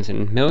millions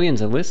and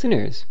millions of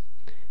listeners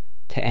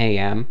to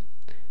AM.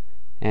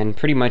 And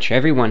pretty much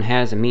everyone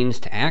has a means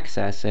to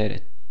access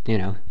it,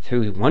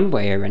 through one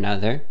way or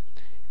another.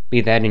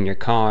 Be that in your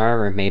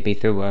car, or maybe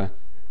through a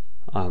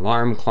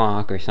alarm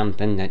clock or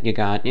something that you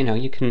got.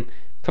 You can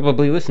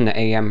probably listen to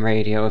AM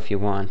radio if you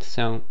want.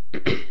 So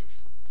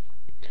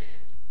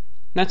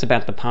that's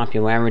about the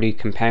popularity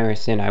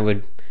comparison I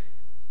would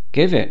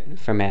give it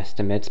from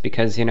estimates,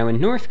 because, in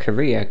North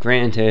Korea,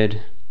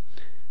 granted,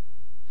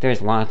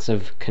 there's lots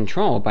of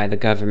control by the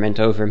government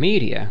over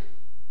media.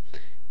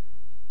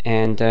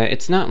 And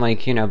it's not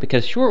like,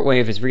 because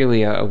shortwave is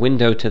really a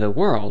window to the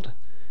world.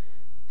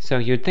 So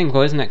you'd think,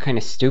 well, isn't that kind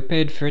of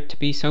stupid for it to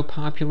be so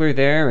popular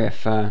there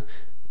if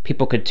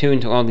people could tune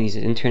to all these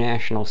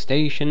international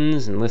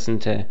stations and listen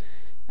to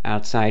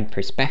outside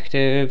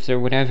perspectives or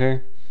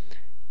whatever?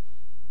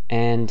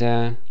 And,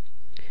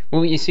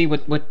 well, you see,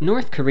 what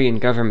North Korean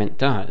government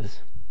does,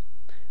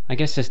 I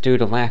guess it's due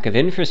to lack of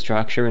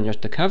infrastructure and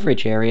just the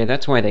coverage area.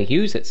 That's why they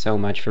use it so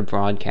much for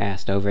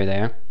broadcast over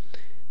there.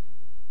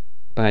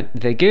 But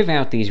they give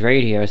out these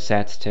radio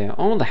sets to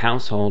all the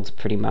households,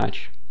 pretty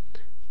much,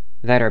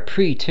 that are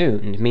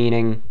pre-tuned,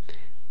 meaning,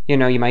 you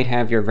might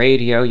have your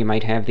radio, you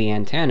might have the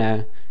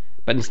antenna,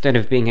 but instead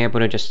of being able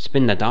to just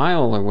spin the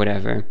dial or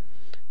whatever,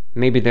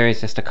 maybe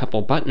there's just a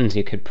couple buttons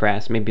you could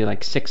press, maybe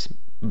like 6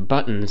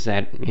 buttons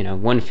that,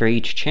 one for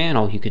each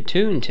channel you could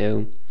tune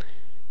to,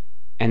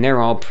 and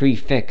they're all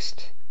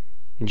prefixed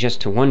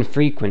just to one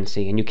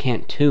frequency, and you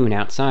can't tune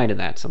outside of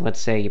that. So let's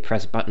say you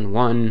press button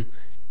 1,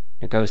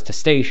 it goes to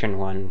station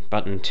 1,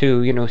 button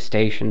 2,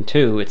 station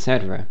 2,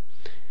 etc.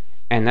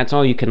 And that's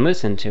all you can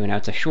listen to. Now,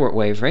 it's a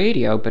shortwave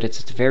radio, but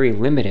it's very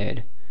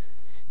limited.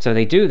 So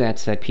they do that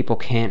so that people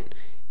can't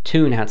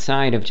tune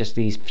outside of just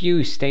these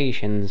few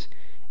stations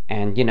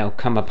and,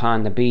 come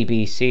upon the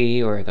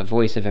BBC or the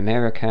Voice of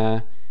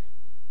America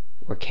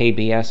or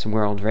KBS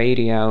World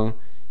Radio,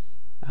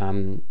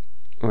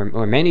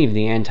 or many of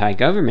the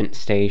anti-government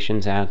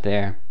stations out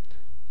there,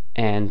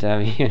 and,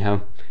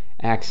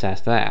 access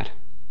that.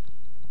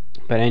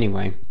 But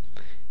anyway,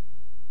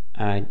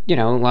 a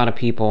lot of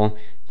people,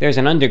 there's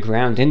an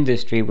underground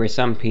industry where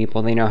some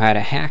people, they know how to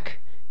hack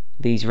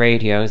these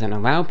radios and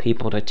allow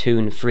people to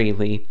tune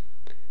freely.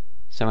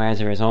 So as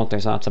a result,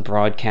 there's lots of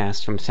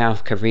broadcasts from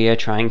South Korea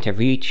trying to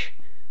reach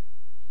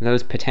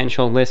those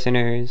potential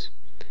listeners.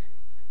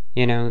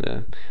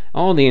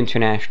 All the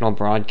international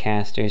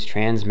broadcasters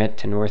transmit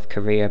to North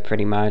Korea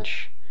pretty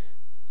much.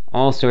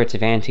 All sorts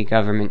of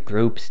anti-government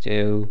groups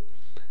do.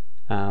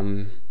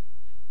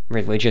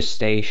 Religious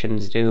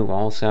stations do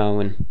also,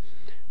 and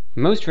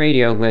most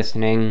radio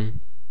listening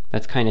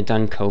that's kind of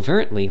done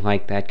covertly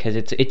like that, because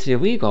it's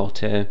illegal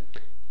to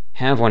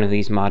have one of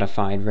these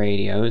modified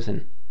radios,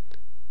 and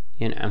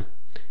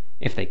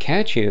if they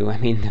catch you, I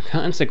mean, the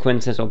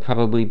consequences will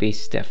probably be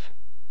stiff.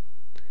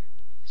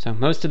 So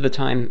most of the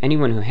time,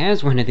 anyone who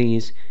has one of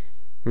these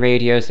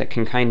radios that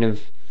can kind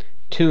of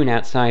tune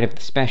outside of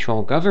the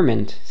special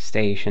government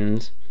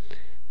stations,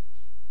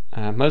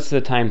 most of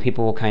the time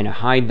people will kind of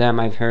hide them,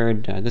 I've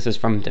heard. This is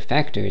from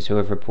defectors who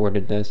have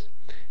reported this.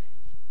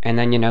 And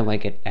then,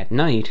 like at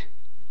night,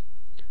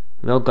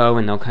 they'll go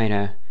and they'll kind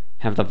of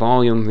have the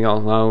volume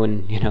real low,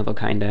 and, they'll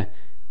kind of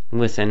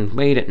listen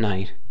late at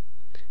night.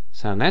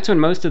 So that's when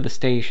most of the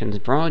stations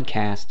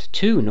broadcast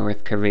to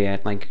North Korea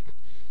at,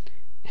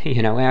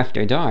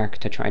 after dark,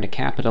 to try to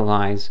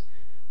capitalize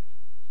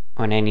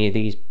on any of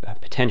these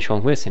potential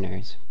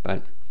listeners.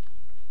 But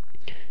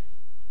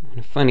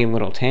a funny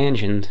little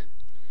tangent.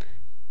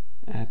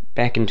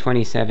 Back in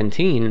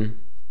 2017,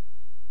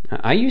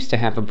 I used to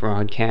have a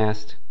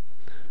broadcast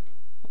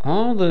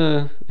all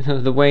the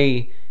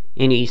way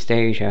in East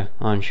Asia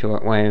on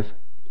shortwave.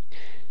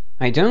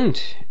 I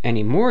don't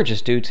anymore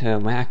just due to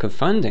lack of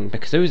funding,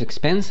 because it was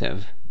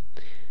expensive.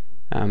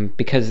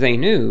 Because they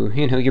knew,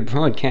 you're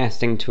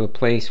broadcasting to a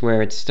place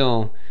where it's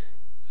still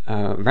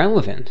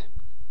relevant,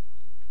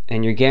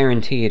 and you're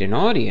guaranteed an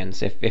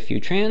audience if you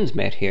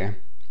transmit here.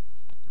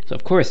 So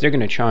of course they're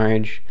going to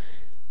charge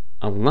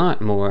a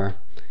lot more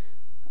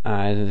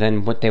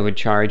than what they would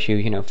charge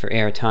you, for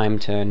airtime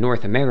to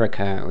North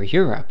America or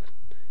Europe.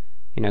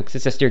 Because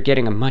it's just you're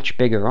getting a much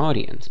bigger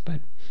audience.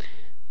 But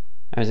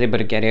I was able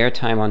to get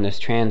airtime on this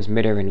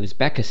transmitter in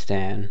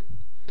Uzbekistan,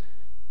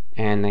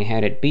 and they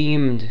had it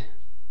beamed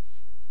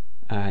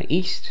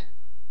east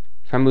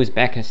from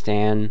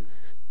Uzbekistan,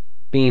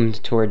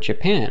 beamed toward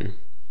Japan.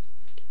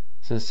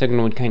 So the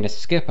signal would kind of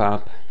skip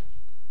up,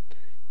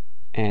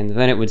 and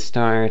then it would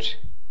start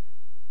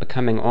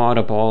becoming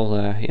audible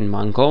in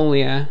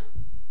Mongolia,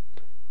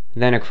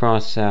 then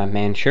across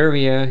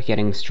Manchuria,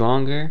 getting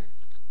stronger.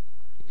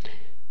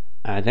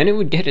 Then it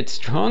would get its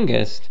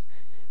strongest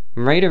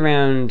right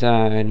around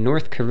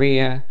North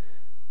Korea,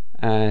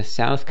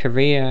 South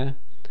Korea,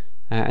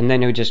 and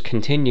then it would just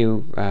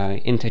continue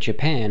into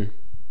Japan.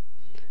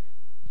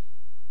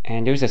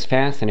 And it was just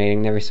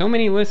fascinating. There were so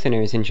many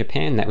listeners in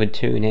Japan that would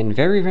tune in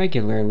very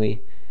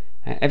regularly.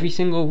 Every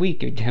single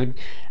week,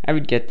 I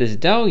would get this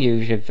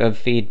deluge of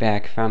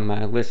feedback from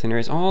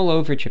listeners all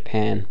over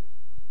Japan.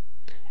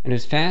 And it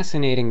was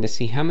fascinating to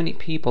see how many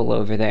people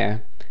over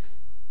there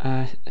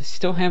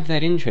still have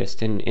that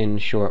interest in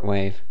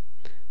shortwave.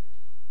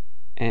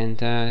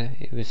 And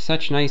it was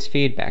such nice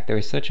feedback. There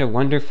was such a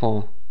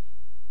wonderful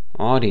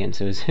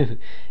audience. It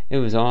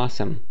was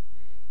awesome.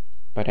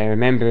 But I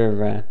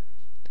remember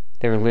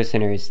there were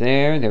listeners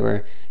there. There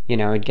were,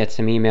 I'd get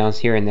some emails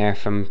here and there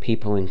from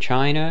people in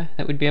China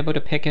that would be able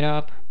to pick it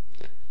up.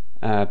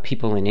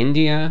 People in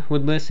India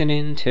would listen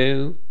in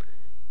too.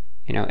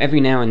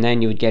 Every now and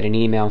then you would get an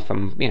email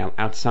from,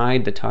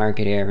 outside the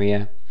target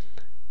area,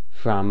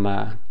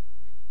 from,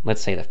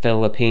 let's say, the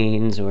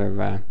Philippines,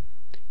 or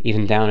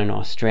even down in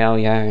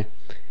Australia.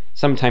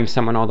 Sometimes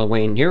someone all the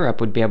way in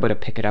Europe would be able to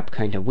pick it up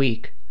kind of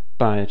weak.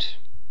 But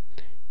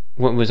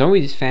what was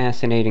always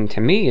fascinating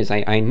to me is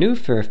I knew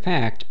for a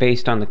fact,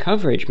 based on the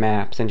coverage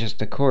maps and just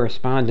the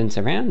correspondence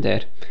around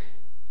it,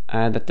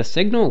 that the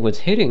signal was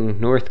hitting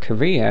North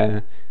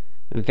Korea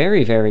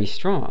very, very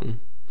strong.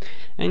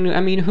 And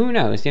who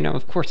knows?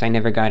 Of course I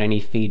never got any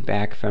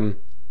feedback from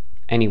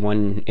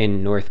anyone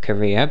in North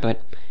Korea,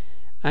 but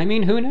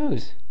who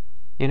knows?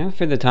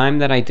 For the time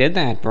that I did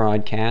that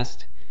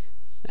broadcast,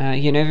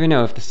 you never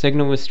know. If the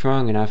signal was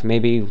strong enough,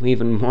 maybe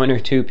even one or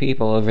two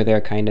people over there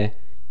kind of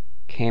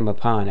came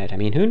upon it.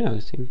 Who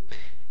knows?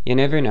 You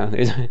never know.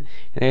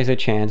 There's a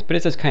chance, but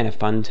it's just kind of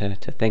fun to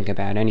think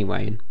about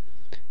anyway.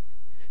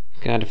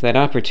 God, if that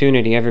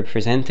opportunity ever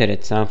presented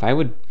itself, I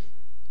would,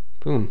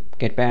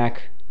 get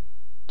back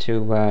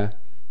to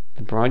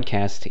the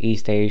broadcast to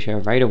East Asia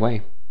right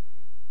away,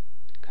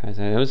 because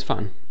it was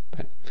fun.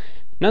 But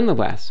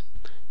nonetheless,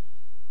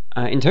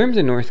 in terms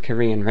of North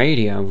Korean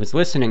radio, I was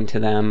listening to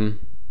them,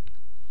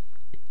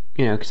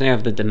 because they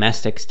have the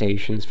domestic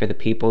stations for the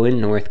people in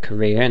North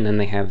Korea, and then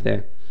they have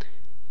their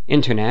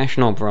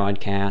international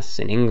broadcasts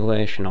in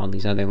English and all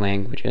these other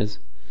languages.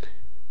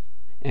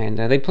 And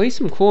they play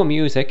some cool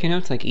music,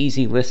 it's like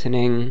easy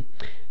listening.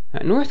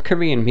 North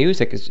Korean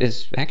music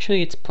is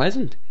actually, it's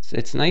pleasant.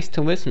 It's nice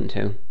to listen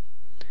to.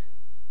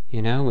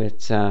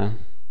 It's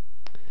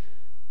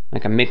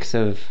like a mix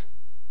of,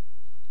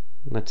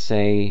 let's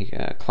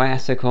say,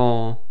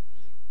 classical,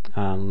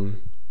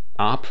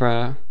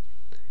 opera,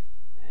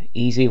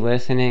 easy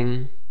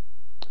listening,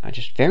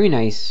 just very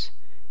nice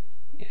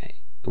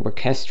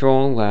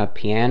orchestral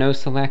piano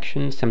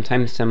selections,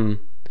 sometimes some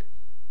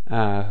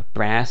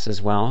brass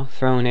as well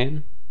thrown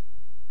in.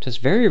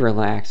 Just very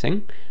relaxing.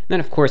 And then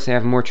of course they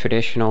have more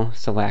traditional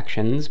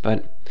selections,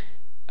 but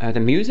the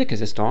music is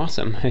just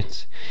awesome.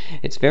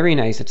 It's very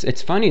nice.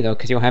 It's funny though,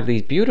 because you'll have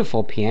these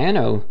beautiful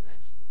piano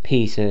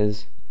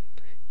pieces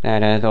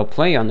that they'll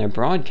play on their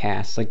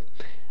broadcasts. Like,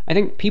 I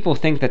think people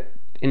think that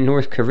in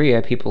North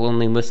Korea people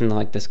only listen to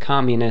like this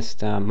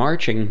communist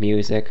marching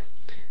music,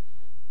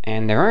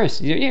 and there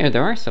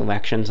are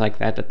selections like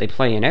that they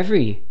play in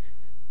every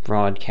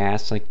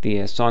broadcast, like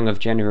the Song of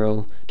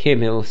General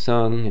Kim Il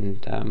Sung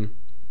and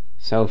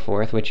so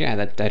forth, which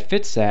that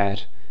fits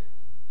that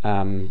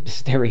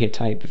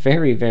stereotype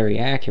very, very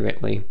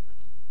accurately.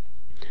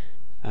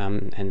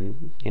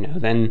 And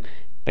then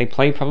they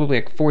play probably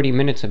like 40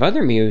 minutes of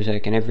other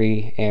music in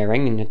every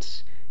airing, and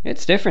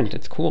it's different.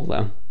 It's cool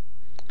though.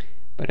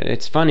 But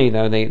it's funny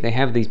though, they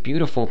have these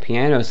beautiful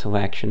piano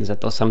selections that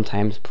they'll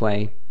sometimes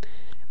play,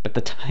 but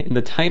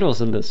the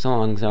titles of the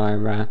songs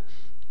are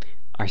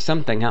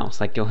something else.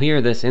 Like, you'll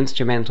hear this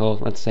instrumental,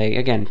 let's say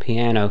again,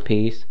 piano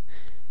piece,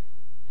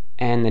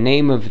 and the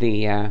name of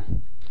the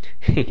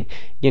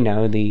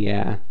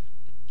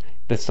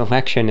the the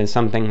selection is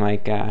something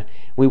like,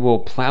 we will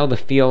plow the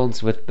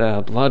fields with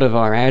the blood of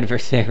our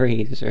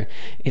adversaries, or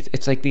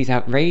it's like these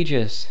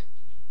outrageous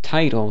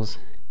titles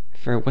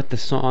for what the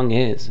song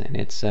is, and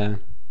it's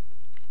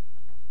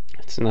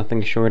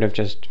nothing short of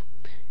just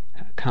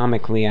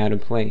comically out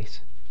of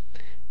place.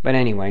 But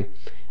anyway,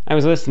 I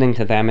was listening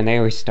to them, and they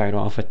always start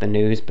off with the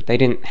news, but they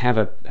didn't have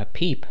a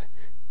peep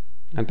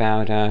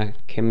about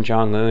Kim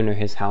Jong-un or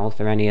his health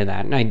or any of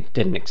that, and I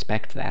didn't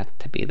expect that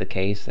to be the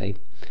case.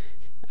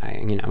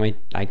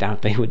 I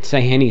doubt they would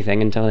say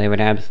anything until they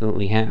would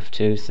absolutely have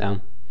to, so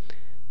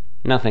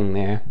nothing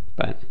there.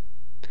 But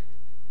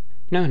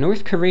no,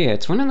 North Korea,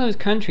 it's one of those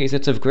countries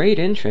that's of great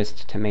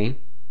interest to me.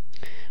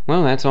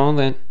 Well, that's all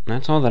that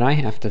I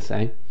have to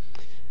say.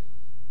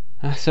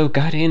 So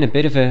got in a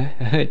bit of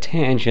a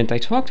tangent. I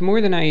talked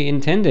more than I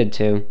intended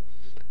to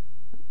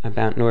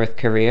about North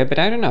Korea, but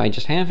I don't know, I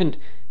just haven't.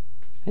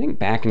 I think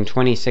back in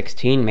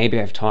 2016 maybe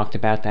I've talked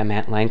about them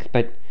at length,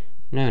 but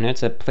no,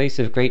 it's a place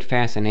of great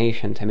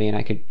fascination to me, and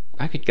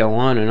I could go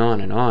on and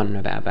on and on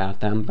about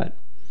them, but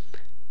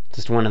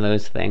just one of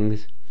those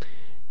things.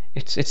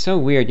 It's so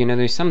weird,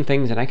 there's some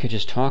things that I could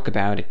just talk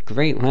about at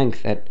great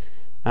length that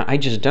I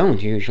just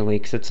don't usually,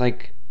 because it's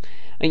like,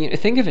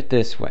 think of it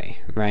this way,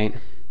 right?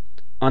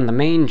 On the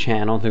main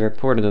channel, the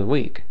Report of the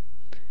Week,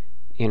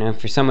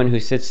 for someone who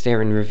sits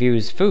there and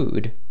reviews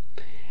food,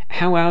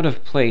 how out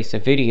of place a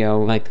video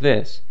like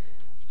this,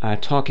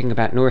 talking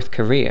about North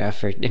Korea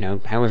for,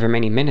 however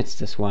many minutes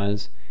this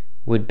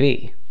would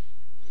be.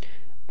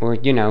 Or,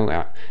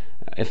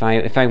 if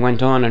I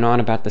went on and on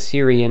about the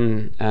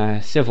Syrian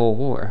civil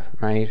war,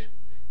 right?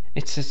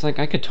 It's just like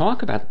I could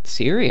talk about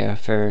Syria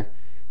for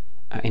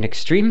an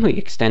extremely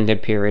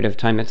extended period of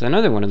time. It's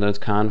another one of those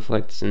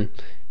conflicts and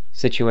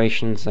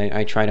situations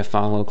I try to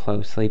follow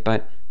closely,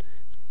 but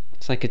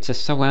it's like it's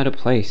just so out of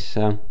place.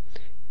 So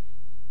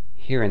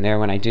here and there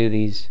when I do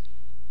these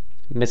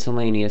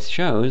miscellaneous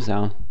shows,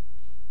 I'll,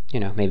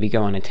 maybe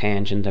go on a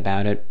tangent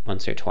about it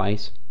once or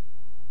twice.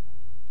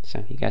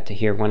 So you got to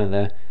hear one of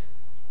the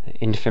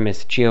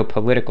infamous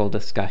geopolitical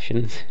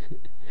discussions.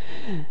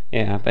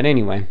 Yeah, but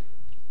anyway.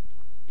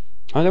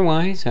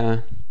 Otherwise,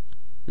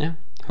 yeah,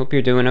 hope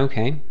you're doing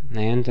okay.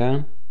 And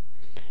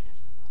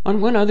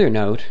on one other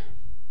note,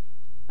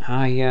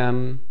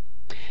 I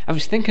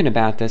was thinking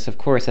about this, of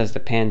course, as the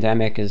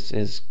pandemic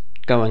is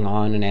going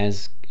on and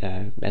as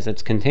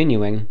it's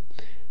continuing.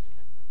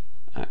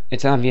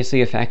 It's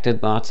obviously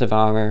affected lots of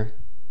our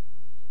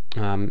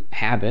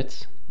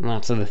habits,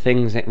 lots of the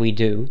things that we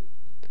do,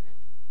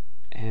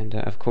 and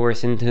of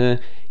course in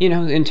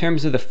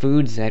terms of the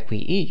foods that we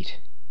eat.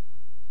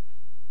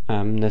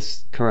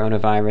 This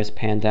coronavirus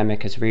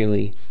pandemic has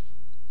really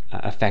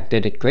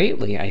affected it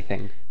greatly, I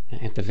think.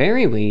 At the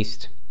very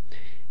least,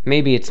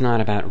 maybe it's not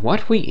about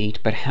what we eat,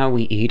 but how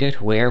we eat it,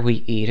 where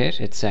we eat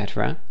it,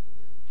 etc.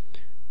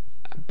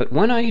 But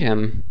one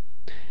item,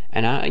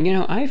 and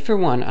I for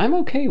one, I'm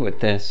okay with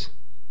this,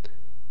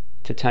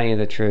 to tell you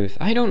the truth.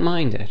 I don't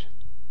mind it.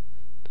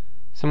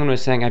 Someone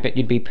was saying, I bet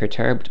you'd be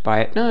perturbed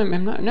by it. No,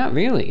 I'm not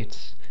really.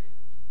 It's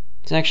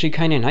actually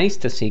kind of nice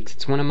to see, 'cause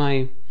it's one of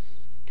my,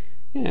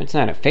 it's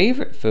not a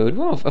favorite food.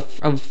 Well,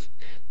 of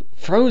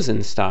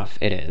frozen stuff,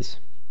 it is.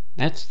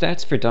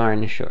 That's for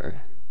darn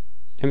sure.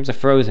 In terms of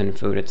frozen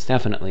food, it's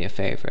definitely a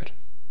favorite.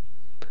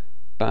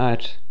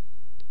 But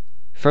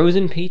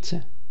frozen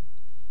pizza.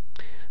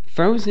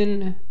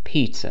 Frozen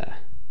pizza.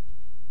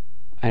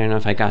 I don't know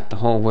if I got the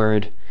whole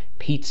word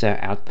pizza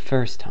out the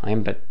first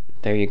time, but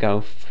there you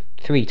go.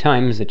 3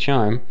 times the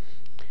charm.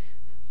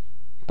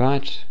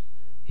 But,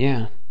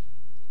 yeah.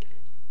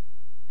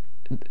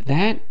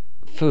 That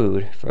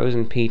food,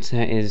 frozen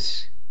pizza,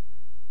 is...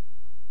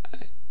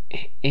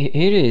 It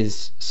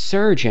is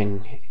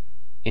surging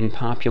in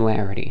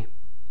popularity.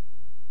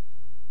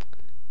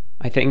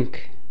 I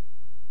think...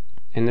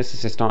 And this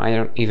is just... I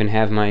don't even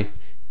have my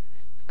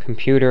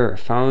computer or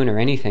phone or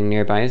anything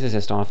nearby. This is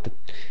just off the...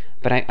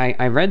 But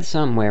I read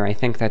somewhere, I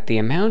think, that the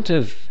amount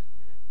of...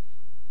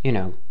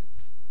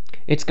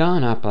 it's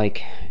gone up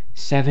like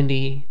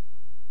 70,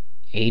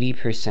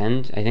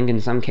 80%. I think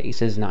in some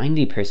cases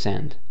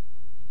 90%.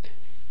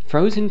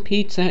 Frozen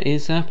pizza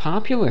is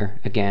popular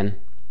again.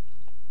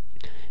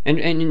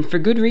 And for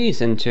good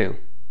reason, too.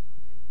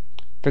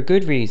 For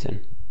good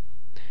reason.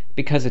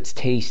 Because it's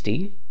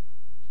tasty.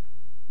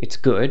 It's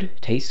good.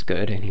 Tastes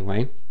good,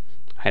 anyway.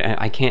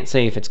 I can't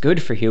say if it's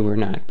good for you or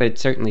not, but it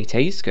certainly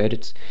tastes good.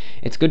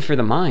 It's good for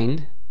the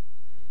mind,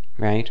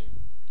 right?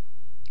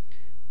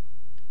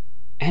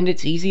 And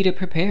it's easy to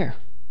prepare.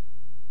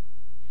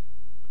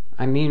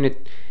 I mean,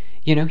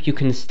 you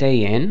can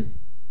stay in.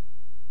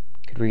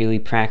 You could really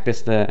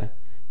practice the,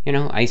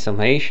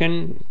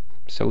 isolation,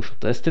 social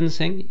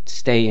distancing.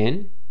 Stay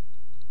in.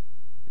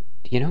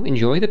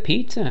 Enjoy the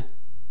pizza.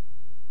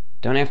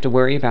 Don't have to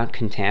worry about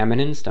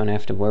contaminants. Don't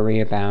have to worry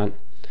about,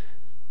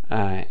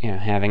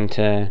 having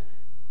to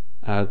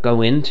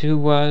go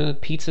into a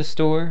pizza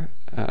store,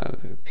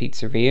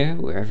 pizzeria,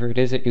 wherever it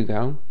is that you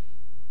go.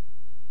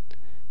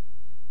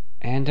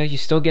 And you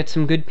still get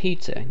some good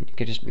pizza. You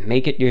can just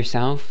make it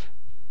yourself,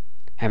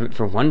 Have it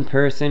for one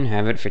person,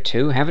 have it for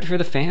two, have it for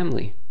the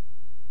family.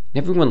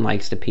 Everyone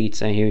likes the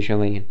pizza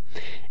usually.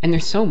 And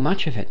there's so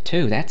much of it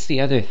too. That's the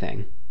other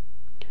thing.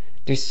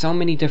 There's so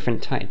many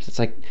different types. It's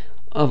like,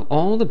 of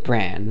all the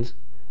brands,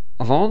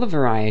 of all the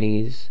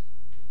varieties,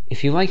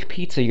 if you like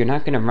pizza, you're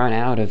not going to run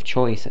out of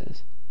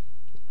choices.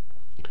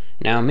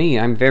 Now me,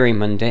 I'm very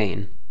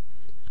mundane.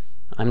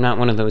 I'm not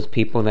one of those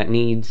people that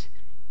needs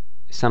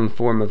some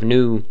form of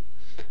new,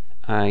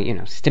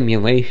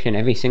 stimulation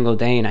every single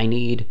day, and I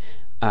need,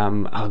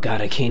 oh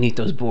god, I can't eat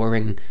those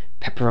boring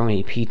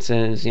pepperoni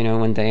pizzas,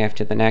 one day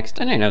after the next.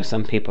 And I know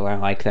some people are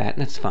like that,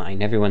 and that's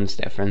fine. Everyone's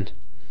different.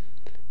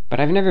 But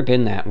I've never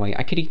been that way.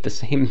 I could eat the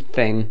same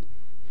thing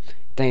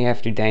day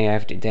after day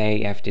after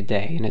day after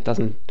day, and it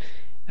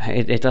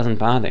doesn't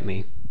bother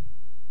me.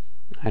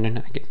 I don't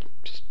know.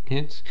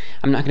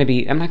 I'm not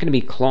gonna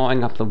be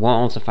clawing up the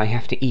walls if I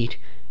have to eat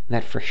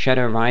that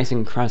freschetta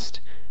rising crust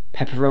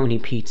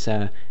pepperoni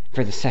pizza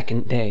for the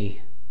second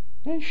day.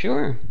 Yeah,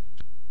 sure.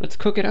 Let's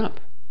cook it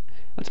up.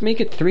 Let's make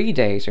it 3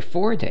 days or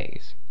 4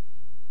 days.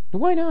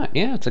 Why not?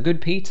 Yeah, it's a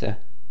good pizza.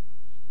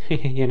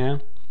 But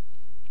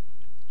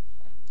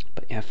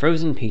yeah,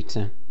 frozen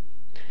pizza.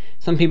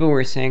 Some people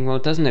were saying, well,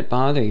 doesn't it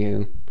bother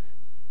you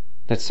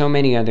that so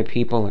many other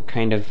people are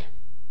kind of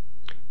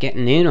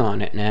getting in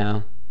on it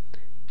now,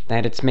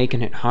 that it's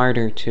making it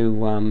harder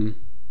to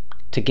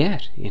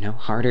get,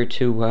 harder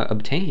to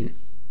obtain?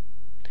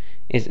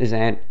 Is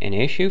that an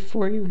issue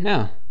for you?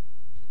 No,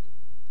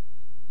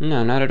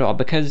 not at all.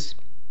 Because,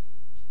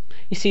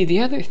 you see, the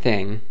other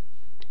thing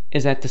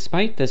is that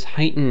despite this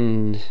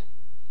heightened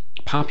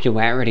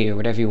popularity, or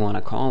whatever you want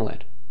to call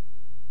it,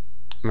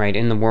 right,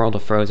 in the world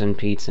of frozen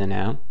pizza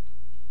now,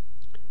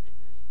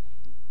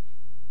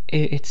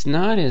 it's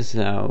not as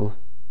though,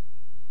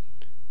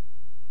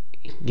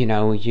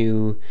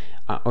 you,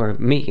 or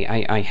me,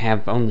 I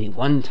have only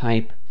one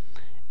type,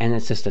 and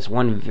it's just this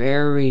one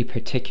very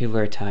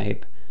particular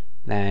type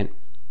that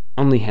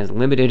only has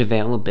limited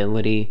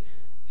availability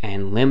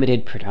and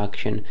limited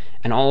production,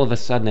 and all of a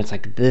sudden it's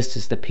like, this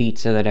is the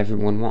pizza that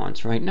everyone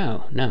wants, right?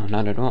 No,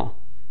 not at all.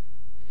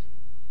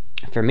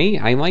 For me,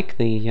 I like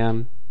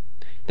the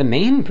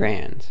main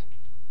brands.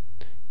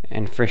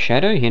 And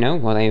freschetta,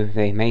 while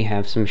they may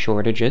have some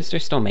shortages, they're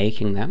still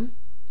making them.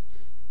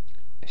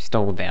 They're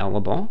still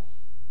available.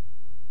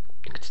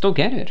 You could still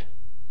get it.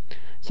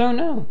 So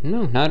no,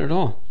 not at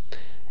all.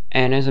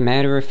 And as a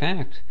matter of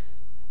fact,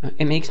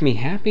 it makes me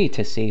happy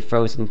to see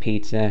frozen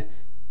pizza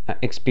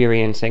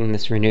experiencing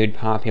this renewed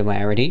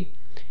popularity,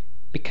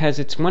 because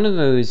it's one of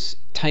those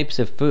types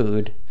of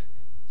food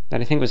that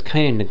I think was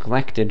kind of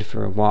neglected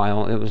for a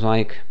while. It was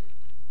like,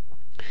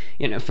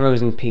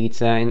 frozen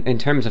pizza, in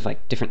terms of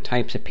like different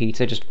types of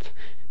pizza, just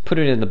put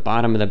it at the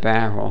bottom of the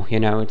barrel.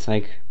 It's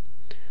like,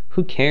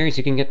 who cares?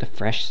 You can get the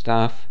fresh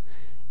stuff,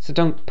 so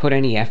don't put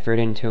any effort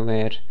into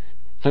it,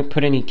 don't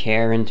put any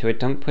care into it,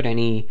 don't put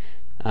any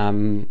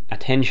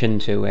attention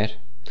to it.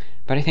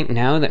 But I think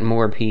now that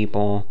more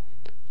people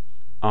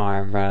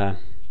are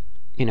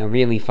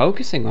really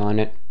focusing on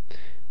it,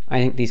 I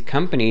think these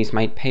companies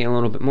might pay a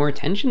little bit more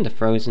attention to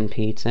frozen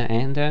pizza,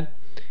 and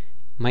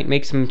might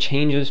make some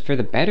changes for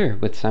the better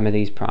with some of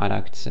these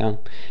products. So,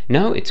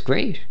 no, it's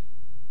great.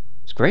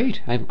 It's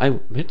great.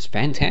 It's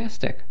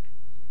fantastic.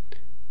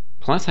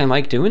 Plus, I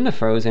like doing the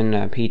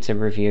frozen pizza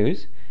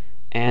reviews,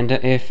 and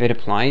if it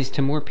applies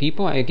to more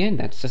people, again,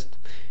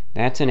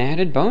 that's an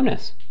added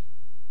bonus.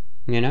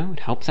 It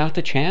helps out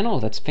the channel.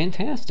 That's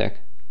fantastic.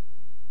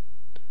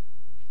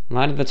 A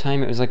lot of the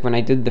time, it was like when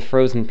I did the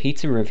frozen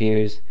pizza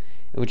reviews,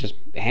 it would just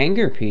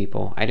anger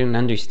people. I didn't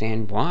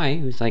understand why.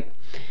 It was like,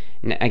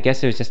 I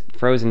guess it was just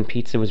frozen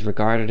pizza was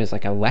regarded as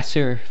like a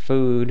lesser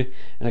food.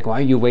 Like, why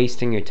are you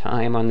wasting your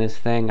time on this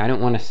thing? I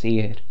don't want to see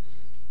it.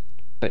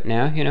 But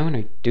now, when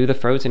I do the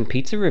frozen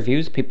pizza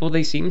reviews, people,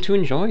 they seem to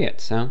enjoy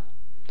it. So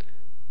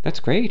that's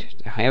great.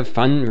 I have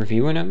fun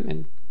reviewing them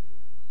and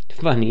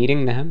fun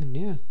eating them. And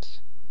yeah,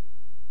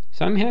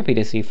 so I'm happy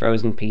to see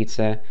frozen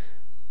pizza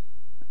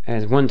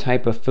as one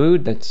type of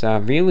food that's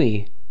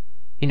really,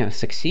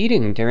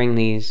 succeeding during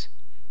these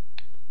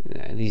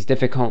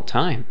difficult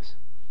times.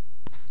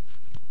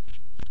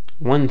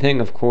 One thing,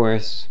 of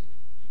course,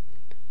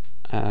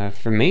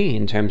 for me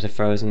in terms of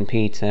frozen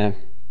pizza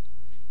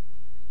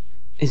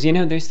is,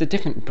 there's the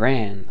different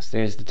brands,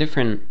 there's the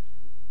different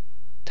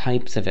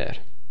types of it.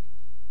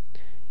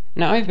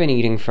 Now, I've been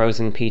eating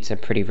frozen pizza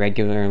pretty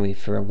regularly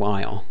for a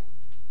while.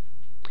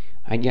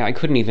 I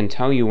couldn't even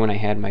tell you when I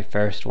had my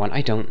first one.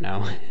 I don't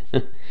know.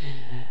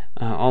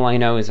 All I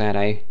know is that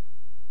I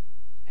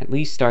at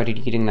least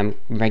started eating them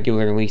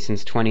regularly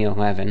since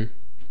 2011.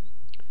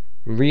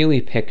 Really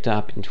picked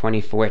up in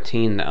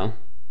 2014, though.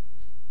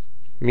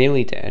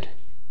 Really did.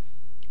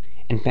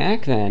 And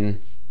back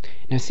then,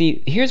 now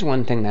see, here's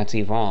one thing that's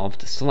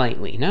evolved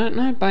slightly.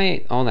 Not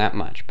by all that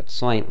much, but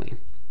slightly.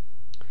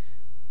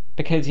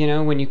 Because,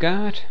 when you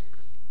got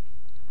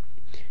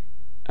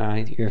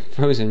your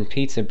frozen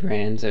pizza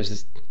brands, I was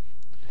just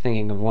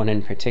thinking of one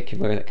in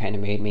particular that kind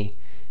of made me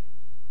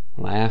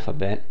laugh a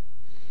bit.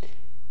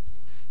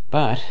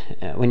 But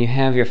when you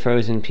have your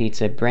frozen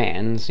pizza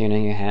brands,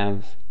 you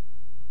have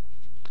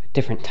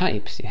different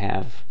types. You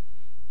have,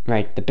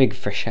 right, the big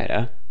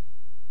Freschetta,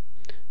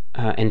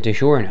 and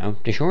DiGiorno.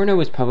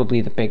 DiGiorno is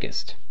probably the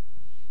biggest.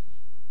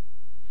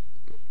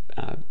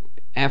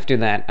 After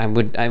that, I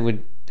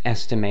would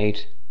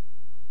estimate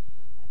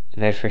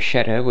that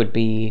Freschetta would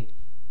be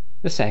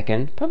the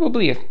second,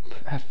 probably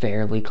a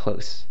fairly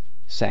close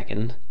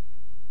second.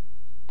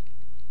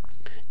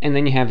 And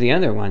then you have the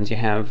other ones. You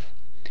have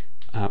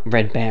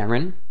Red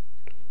Baron,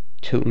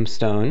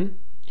 Tombstone.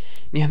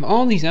 And you have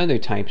all these other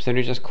types that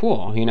are just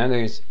cool.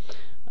 There's,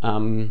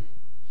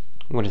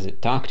 what is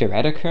it, Dr.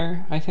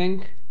 Edekar, I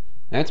think?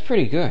 That's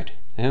pretty good.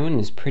 That one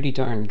is pretty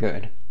darn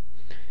good.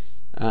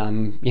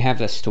 You have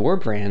the store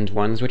brand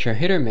ones, which are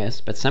hit or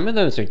miss, but some of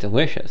those are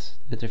delicious.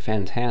 Those are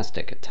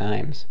fantastic at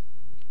times.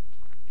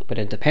 But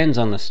it depends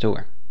on the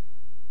store.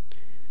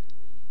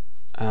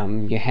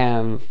 You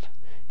have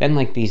then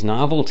like these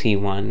novelty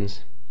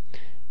ones.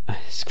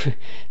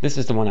 This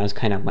is the one I was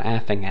kind of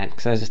laughing at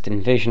because I was just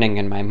envisioning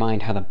in my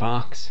mind how the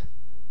box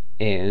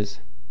is.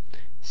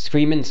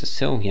 Screamin'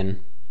 Sicilian.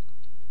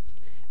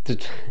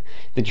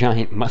 The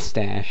giant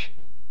mustache.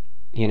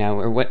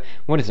 Or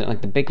what is it,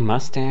 like the big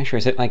mustache, or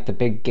is it like the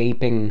big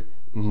gaping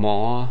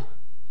maw?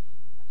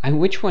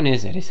 Which one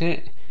is it? Is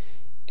it,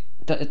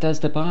 does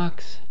the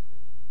box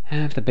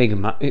have the big,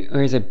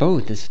 or is it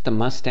both? Is it the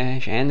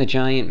mustache and the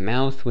giant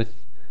mouth with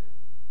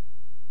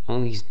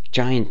all these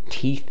giant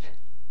teeth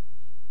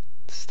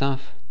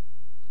stuff?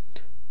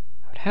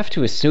 I would have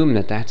to assume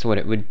that that's what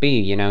it would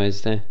be,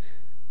 as the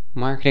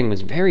marketing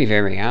was very,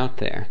 very out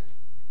there.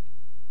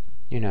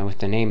 With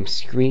the name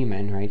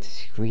Screamin', right?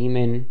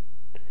 Screamin'.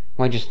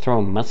 Why just throw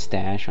a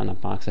mustache on the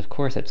box? Of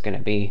course it's going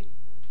to be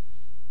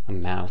a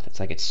mouth. It's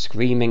like it's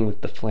screaming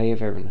with the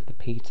flavor and with the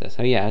pizza.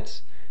 So yeah,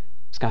 it's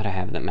got to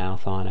have the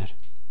mouth on it.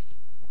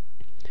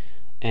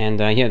 And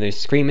yeah, there's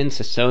Screamin'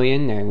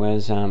 Sicilian. There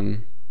was, I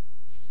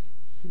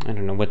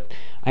don't know what...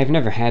 I've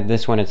never had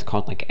this one. It's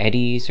called like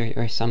Eddie's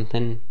or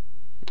something.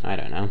 I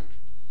don't know.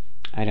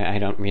 I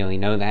don't really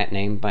know that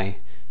name by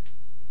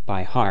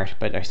heart,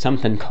 but there's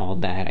something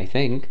called that, I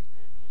think.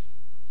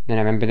 Then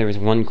I remember there was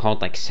one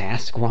called like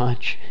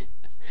Sasquatch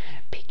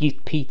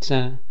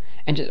Pizza,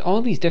 and just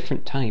all these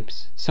different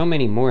types. So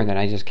many more that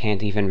I just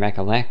can't even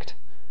recollect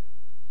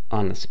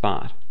on the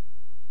spot.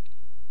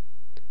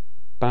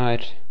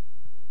 But,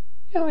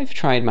 I've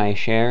tried my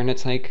share, and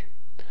it's like,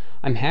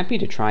 I'm happy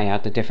to try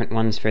out the different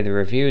ones for the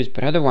reviews,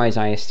 but otherwise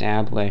I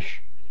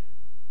establish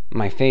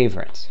my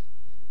favorites.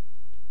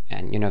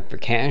 And, for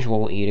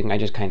casual eating, I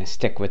just kind of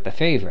stick with the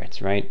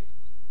favorites, right?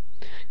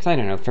 Because I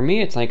don't know, for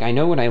me it's like I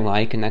know what I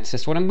like, and that's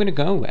just what I'm going to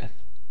go with.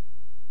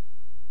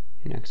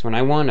 Because when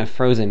I want a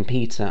frozen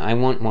pizza, I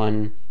want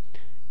one,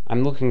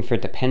 I'm looking for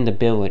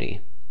dependability.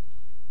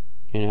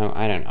 I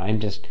don't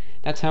know,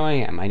 that's how I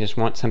am. I just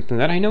want something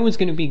that I know is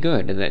going to be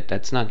good,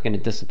 that's not going to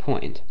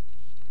disappoint.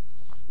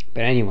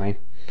 But anyway,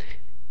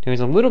 there's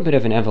a little bit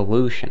of an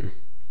evolution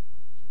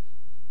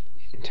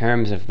in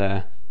terms of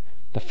the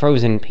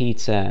frozen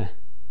pizza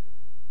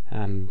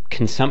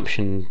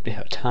consumption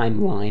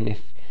timeline,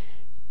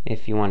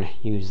 if you want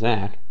to use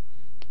that.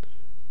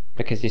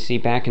 Because you see,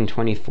 back in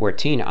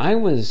 2014, I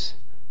was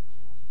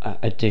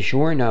a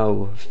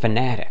DiGiorno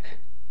fanatic.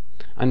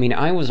 I mean,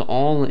 I was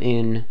all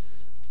in,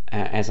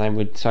 as I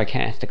would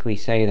sarcastically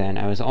say then,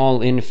 I was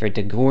all in for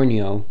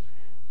DiGiorno,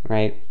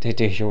 right,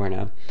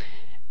 DiGiorno.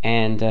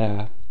 And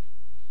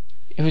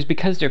it was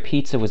because their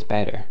pizza was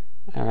better.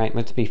 Alright,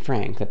 let's be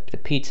frank, the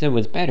pizza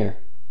was better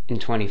in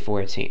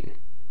 2014.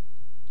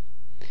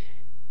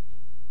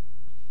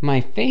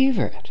 My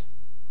favorite,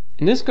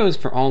 and this goes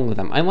for all of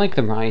them, I like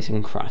the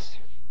rising crust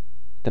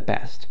the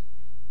best.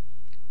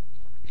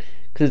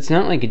 Because it's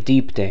not like a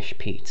deep dish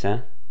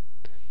pizza,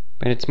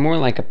 but it's more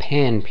like a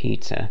pan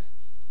pizza,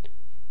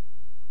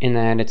 in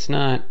that it's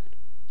not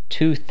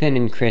too thin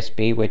and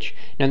crispy, which,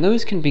 now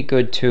those can be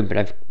good too, but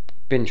I've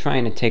been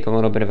trying to take a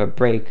little bit of a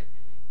break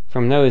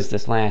from those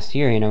this last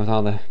year, with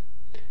all the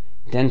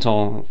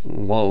dental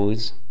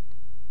woes,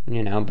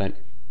 but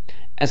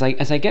as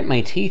I get my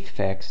teeth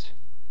fixed,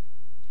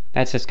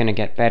 that's just going to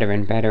get better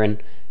and better,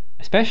 and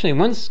especially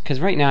once, because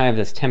right now I have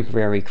this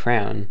temporary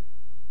crown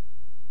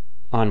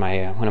on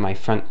my one of my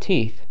front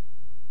teeth,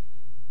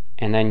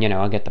 and then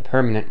I'll get the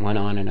permanent one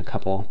on in a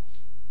couple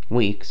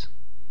weeks,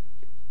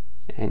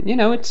 and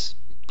it's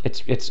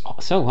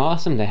so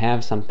awesome to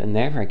have something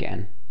there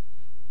again.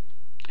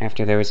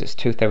 After there was this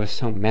tooth that was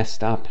so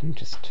messed up, and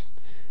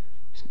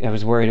I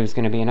was worried it was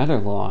going to be another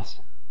loss,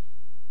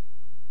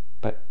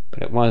 but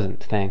it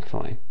wasn't,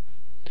 thankfully.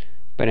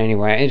 But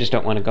anyway, I just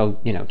don't want to go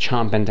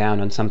chomping down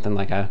on something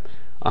like a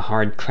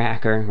hard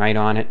cracker right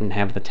on it and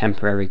have the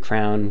temporary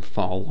crown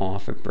fall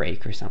off or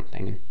break or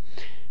something.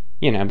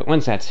 But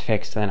once that's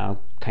fixed, then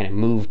I'll kind of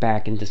move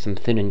back into some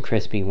thin and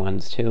crispy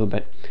ones too.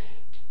 But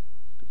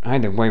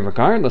either way,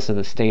 regardless of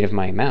the state of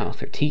my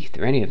mouth or teeth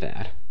or any of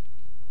that,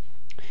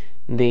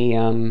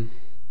 the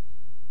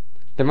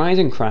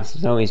rising crust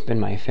has always been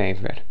my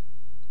favorite.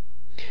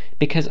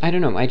 Because, I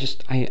don't know,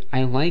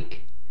 I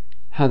like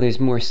how there's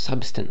more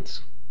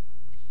substance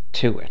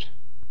to it.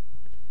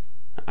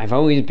 I've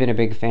always been a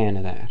big fan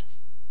of that.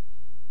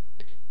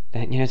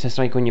 That, it's just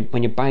like when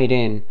you bite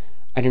in,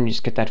 I don't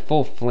just get that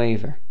full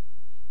flavor.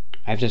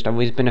 I've just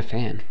always been a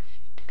fan.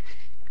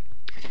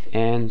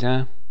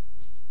 And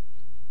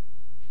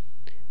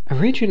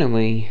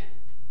originally,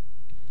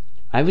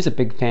 I was a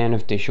big fan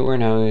of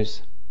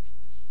DiGiorno's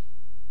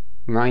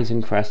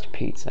Raisin Crust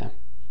Pizza.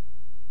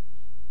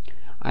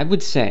 I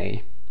would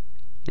say,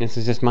 this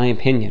is just my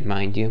opinion,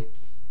 mind you,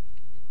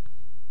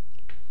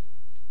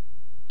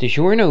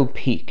 DiGiorno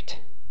peaked.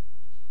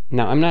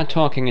 Now, I'm not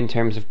talking in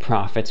terms of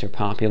profits or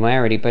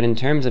popularity, but in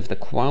terms of the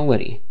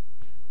quality.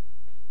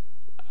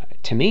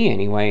 To me,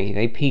 anyway,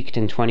 they peaked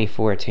in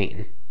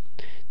 2014.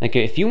 Like,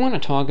 if you want to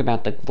talk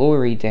about the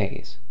glory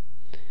days,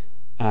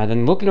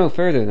 then look no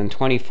further than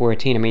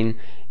 2014. I mean,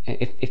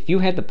 if you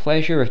had the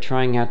pleasure of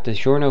trying out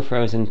DiGiorno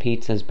frozen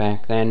pizzas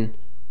back then,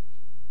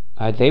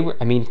 they were,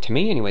 to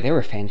me anyway, they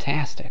were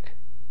fantastic.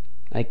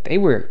 Like, they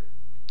were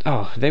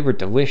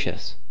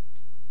delicious.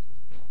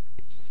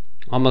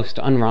 Almost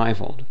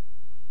unrivaled.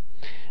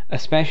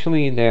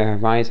 Especially their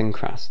Raisin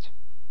Crust.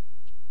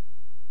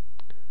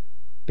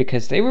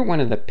 Because they were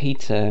one of the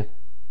pizza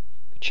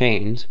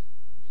chains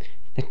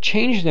that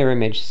changed their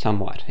image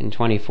somewhat in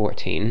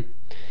 2014,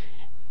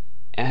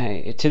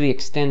 to the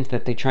extent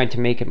that they tried to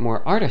make it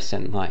more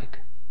artisan-like.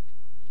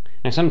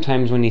 Now,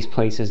 sometimes when these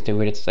places do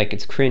it, it's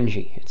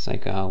cringy. It's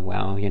like, oh,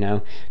 well,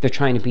 they're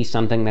trying to be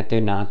something that they're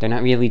not. They're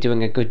not really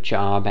doing a good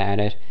job at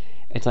it.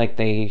 It's like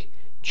they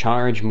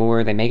charge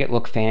more, they make it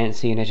look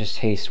fancy, and it just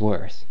tastes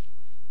worse.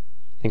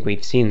 I think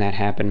we've seen that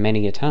happen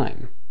many a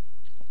time.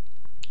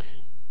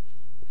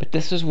 But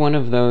this is one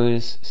of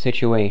those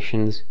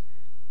situations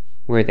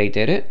where they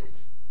did it,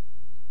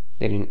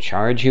 they didn't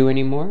charge you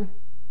anymore,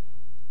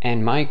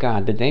 and my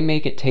God, did they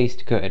make it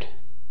taste good.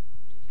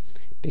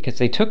 Because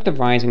they took the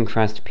Raisin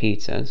Crust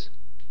pizzas,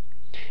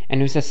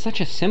 and it was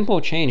such a simple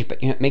change, but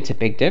it makes a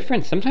big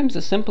difference. Sometimes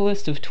the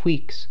simplest of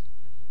tweaks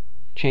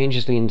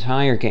changes the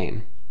entire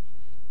game.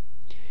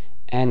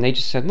 And they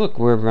just said, look,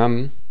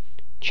 we're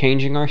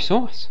changing our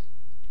sauce.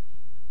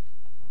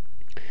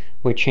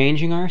 We're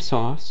changing our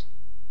sauce,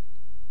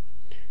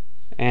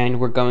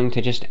 and we're going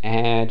to just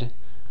add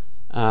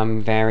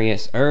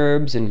various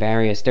herbs and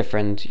various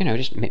different,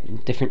 just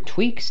different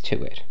tweaks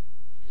to it.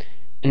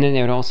 And then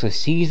they would also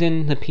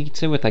season the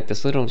pizza with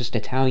this little just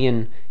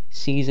Italian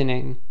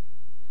seasoning.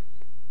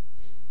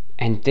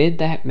 And did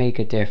that make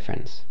a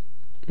difference?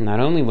 Not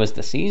only was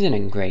the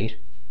seasoning great,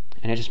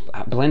 and it just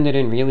blended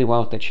in really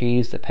well with the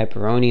cheese, the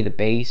pepperoni, the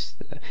base,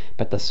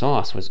 but the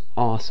sauce was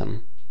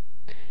awesome.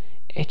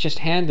 It just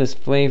had this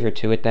flavor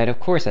to it that, of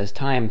course, as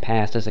time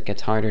passed, as it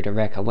gets harder to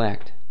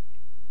recollect.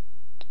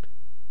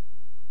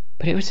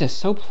 But it was just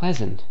so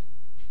pleasant.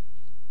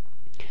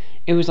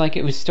 It was like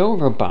it was still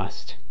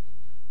robust.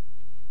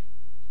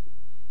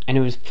 And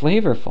it was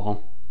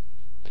flavorful.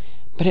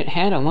 But it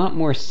had a lot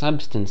more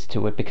substance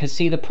to it. Because,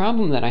 see, the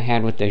problem that I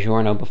had with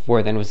DiGiorno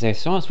before then was their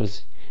sauce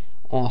was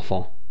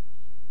awful.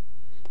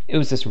 It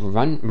was this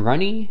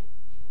runny,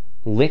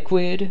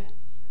 liquid,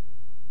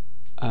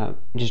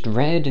 just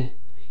red,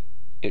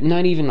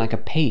 not even like a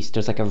paste, it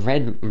was like a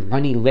red,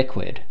 runny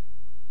liquid.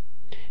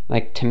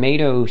 Like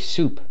tomato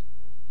soup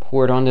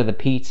poured onto the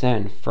pizza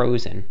and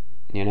frozen,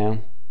 It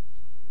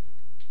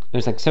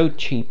was so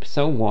cheap,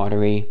 so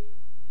watery.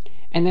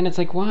 And then it's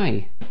like,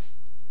 why?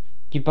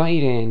 You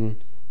bite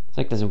in, it's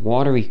like this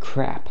watery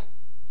crap.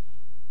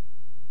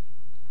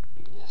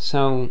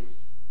 So,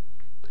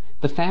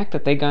 the fact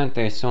that they got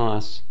their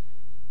sauce,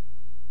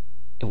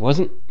 it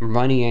wasn't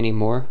runny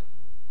anymore,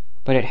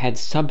 but it had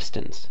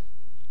substance.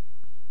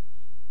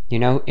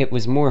 It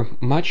was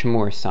much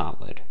more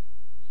solid.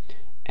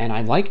 And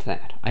I liked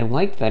that. I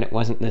liked that it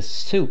wasn't this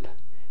soup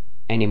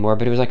anymore,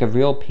 but it was like a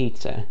real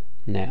pizza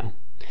now.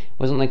 It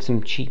wasn't like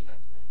some cheap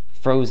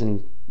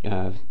frozen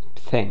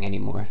thing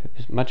anymore. It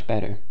was much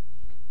better.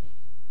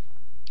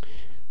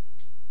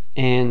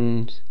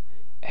 And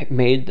it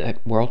made a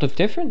world of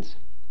difference.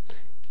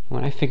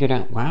 When I figured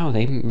out, wow,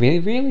 they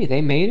really,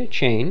 they made a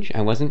change.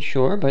 I wasn't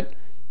sure, but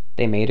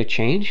they made a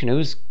change, and it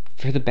was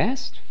for the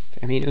best.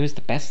 It was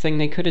the best thing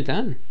they could have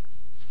done.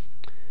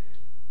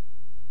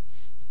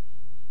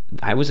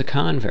 I was a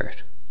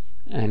convert.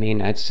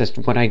 That's just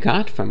what I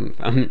got from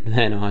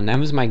then on. That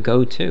was my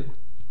go-to.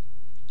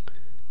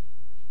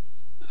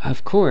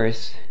 Of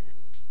course,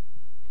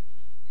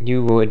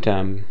 you would,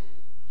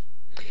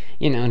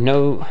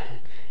 no,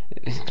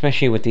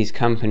 especially with these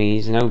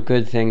companies, no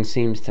good thing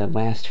seems to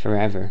last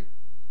forever.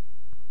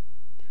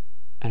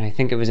 And I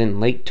think it was in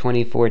late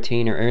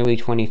 2014 or early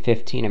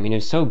 2015. It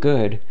was so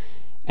good.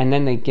 And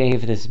then they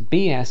gave this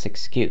BS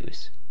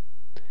excuse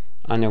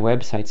on their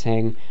website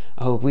saying,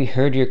 oh, we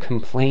heard your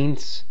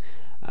complaints,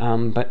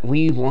 but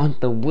we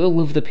want the will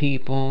of the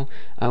people.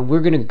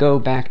 We're going to go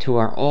back to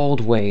our old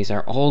ways,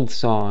 our old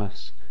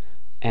sauce,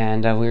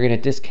 and we're going to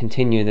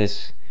discontinue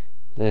this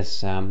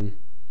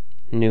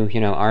new,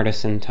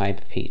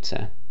 artisan-type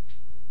pizza.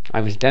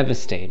 I was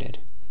devastated.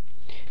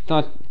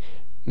 Thought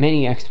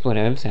many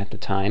expletives at the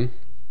time.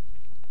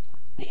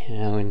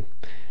 And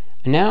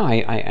now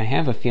I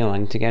have a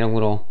feeling, to get a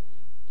little,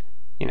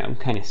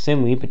 kind of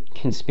silly but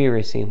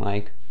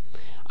conspiracy-like,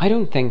 I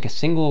don't think a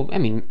single,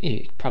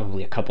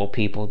 probably a couple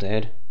people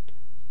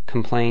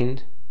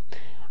complained.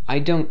 I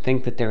don't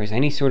think that there was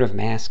any sort of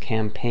mass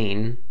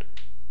campaign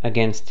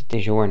against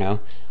DiGiorno.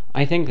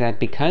 I think that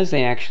because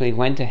they actually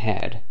went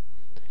ahead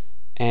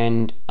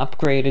and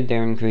upgraded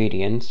their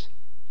ingredients,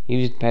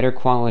 used better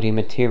quality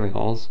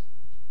materials,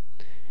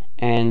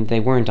 and they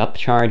weren't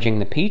upcharging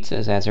the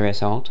pizzas as a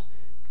result,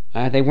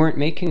 they weren't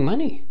making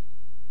money.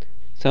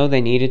 So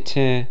they needed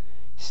to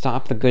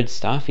stop the good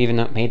stuff, even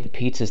though it made the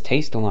pizzas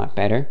taste a lot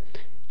better,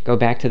 go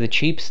back to the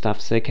cheap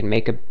stuff so they can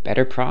make a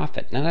better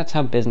profit. Now that's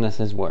how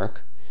businesses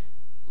work,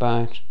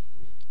 but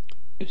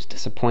it was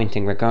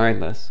disappointing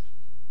regardless.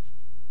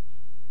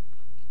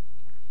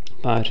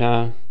 But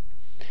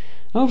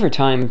over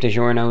time,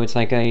 DiGiorno, it's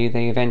like they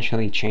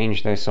eventually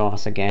changed their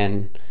sauce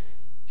again,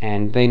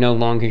 and they no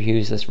longer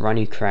use this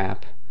runny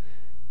crap.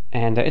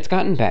 And it's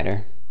gotten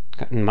better,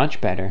 gotten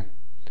much better.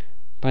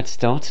 But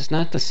still, it's just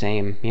not the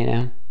same,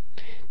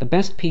 The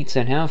best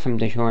pizza now from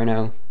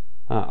DiGiorno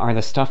are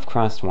the stuffed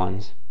crust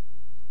ones.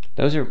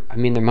 Those are,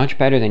 they're much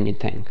better than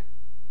you'd think.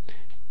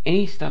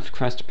 Any stuffed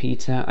crust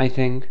pizza, I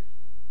think,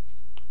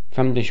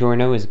 from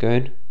DiGiorno is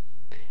good.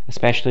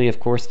 Especially, of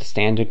course, the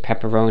standard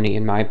pepperoni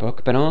in my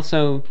book, but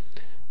also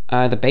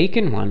the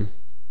bacon one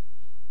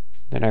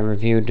that I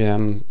reviewed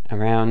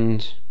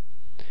around,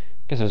 I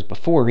guess it was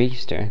before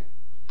Easter.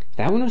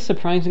 That one was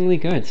surprisingly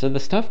good. So the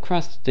stuffed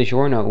crust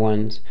DiGiorno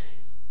ones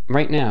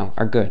right now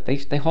are good.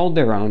 They hold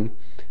their own,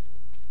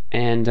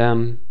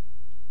 and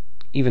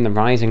even the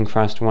rising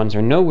crust ones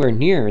are nowhere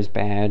near as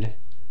bad,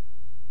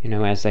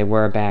 as they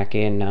were back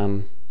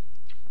in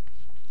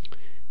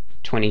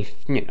 20,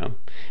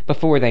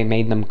 before they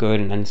made them good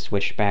and then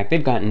switched back.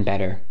 They've gotten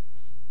better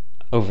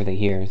over the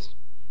years.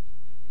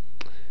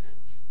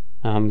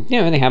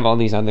 They have all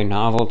these other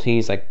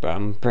novelties like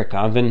brick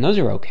oven. Those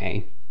are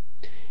okay.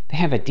 They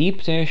have a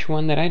deep dish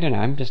one that I don't know,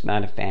 I'm just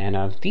not a fan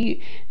of.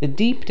 The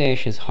deep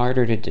dish is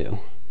harder to do.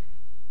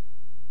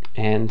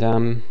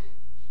 And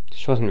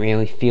just wasn't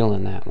really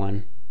feeling that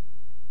one.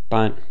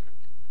 But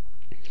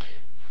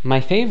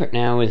my favorite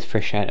now is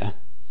Freschetta.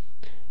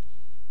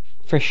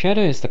 Freschetta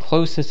is the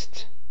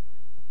closest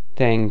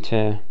thing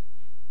to,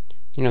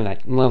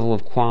 that level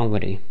of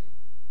quality.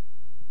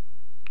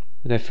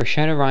 The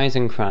Freschetta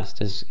Rising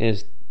Crust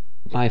is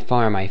by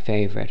far my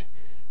favorite.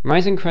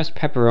 Rising Crust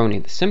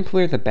pepperoni, the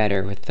simpler the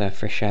better with the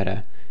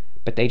Freschetta,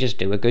 but they just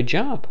do a good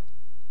job.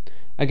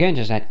 Again,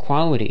 just that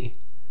quality,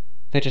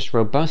 that just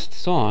robust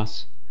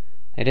sauce.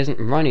 It isn't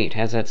runny, it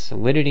has that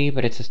solidity,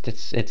 but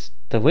it's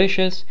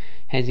delicious,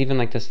 has even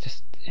like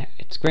this,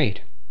 it's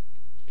great.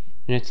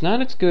 And it's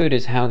not as good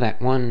as how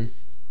that one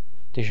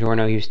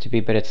DiGiorno used to be,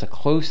 but it's the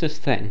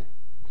closest thing.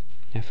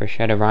 Now,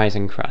 Freschetta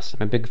Rising Crust,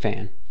 I'm a big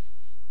fan.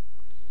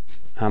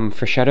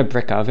 Freschetta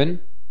Brick Oven,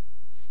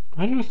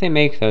 I don't know if they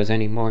make those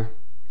anymore.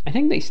 I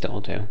think they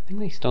still do.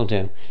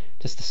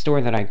 Just the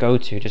store that I go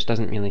to just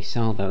doesn't really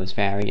sell those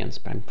variants,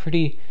 but I'm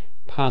pretty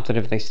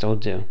positive they still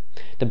do.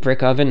 The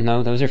Brick Oven,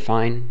 no, those are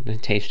fine. They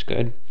taste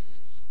good.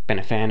 Been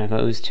a fan of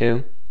those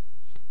too.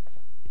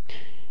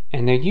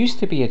 And there used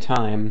to be a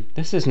time,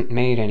 this isn't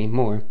made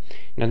anymore.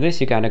 Now this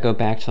you gotta go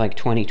back to like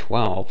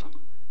 2012,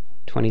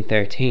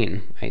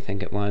 2013, I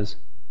think it was.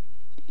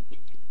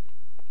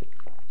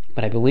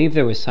 But I believe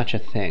there was such a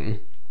thing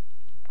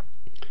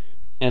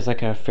as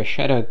like a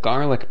Freschetta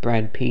garlic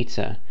bread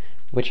pizza,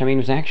 which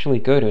was actually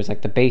good. It was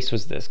like the base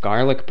was this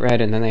garlic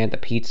bread, and then they had the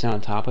pizza on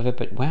top of it.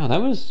 But wow,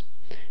 that was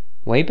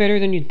way better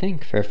than you'd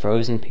think for a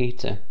frozen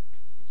pizza.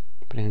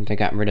 But I think they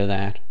got rid of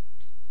that.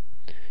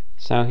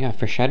 So yeah,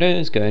 Freschetta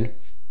is good.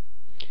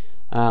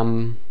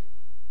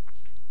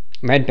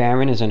 Red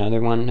Baron is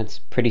another one that's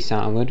pretty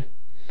solid.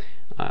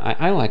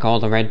 I like all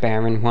the Red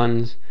Baron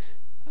ones.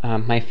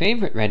 My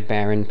favorite Red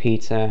Baron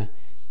pizza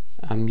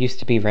used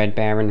to be Red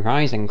Baron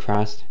Rising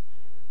Crust.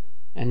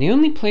 And the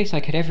only place I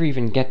could ever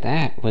even get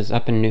that was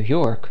up in New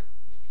York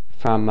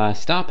from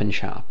Stop and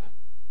Shop.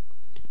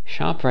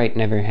 ShopRite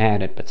never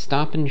had it, but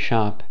Stop and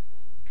Shop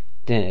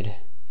did.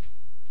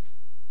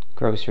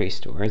 Grocery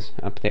stores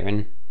up there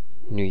in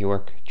New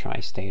York,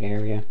 tri-state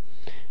area.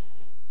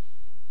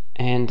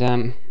 And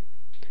then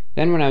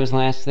when I was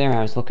last there,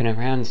 I was looking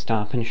around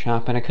Stop and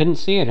Shop, and I couldn't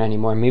see it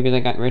anymore. Maybe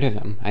they got rid of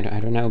them. I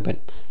don't know,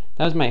 but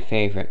that was my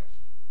favorite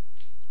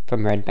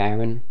from Red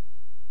Baron.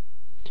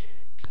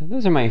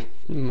 Those are my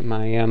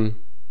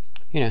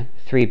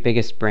three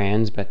biggest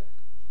brands, but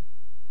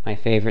my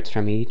favorites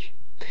from each.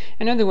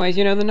 And otherwise,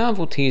 the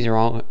novelties are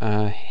all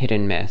hit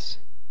and miss.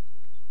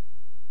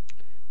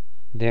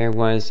 There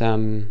was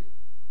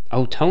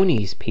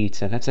Tony's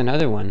Pizza. That's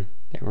another one.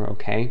 They were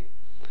okay.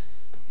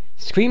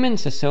 Screamin'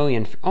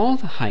 Sicilian, for all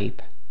the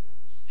hype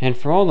and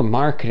for all the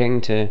marketing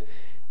to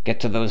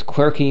get to those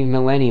quirky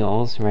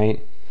millennials,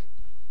 right?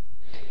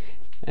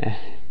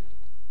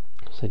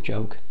 It's a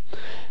joke.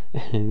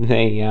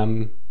 They,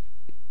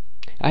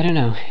 I don't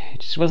know,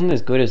 it just wasn't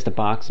as good as the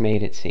box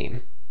made it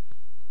seem.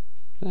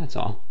 That's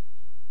all.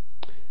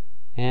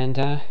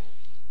 And,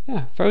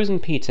 Yeah, frozen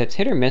pizza. It's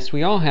hit or miss.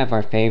 We all have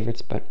our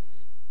favorites, but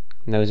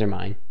those are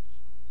mine.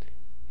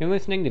 You're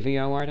listening to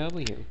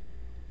VORW.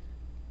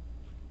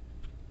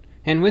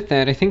 And with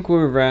that, I think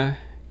we're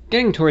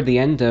getting toward the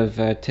end of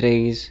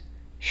today's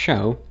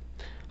show.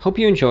 Hope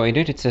you enjoyed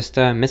it. It's just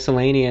a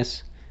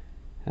miscellaneous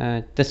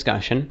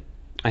discussion.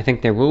 I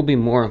think there will be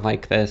more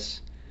like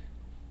this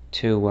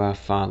to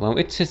follow.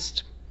 It's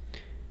just,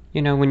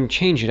 when you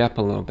change it up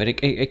a little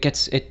bit, it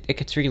gets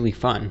really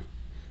fun.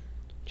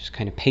 Just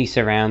kind of pace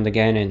around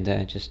again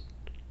and just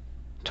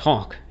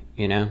talk,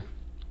 But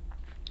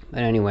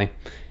anyway,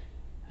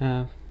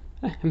 I'm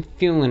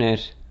feeling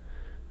it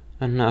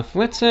enough.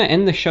 Let's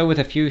end the show with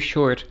a few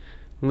short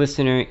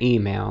listener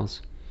emails.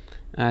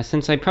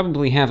 Since I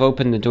probably have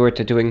opened the door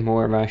to doing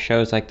more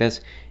shows like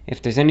this,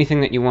 if there's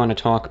anything that you want to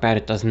talk about,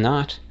 it does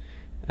not,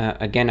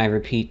 again I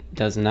repeat,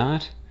 does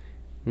not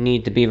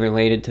need to be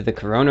related to the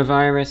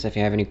coronavirus. If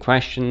you have any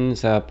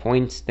questions,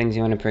 points, things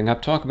you want to bring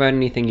up, talk about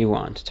anything you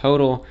want.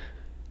 Total,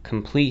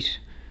 complete,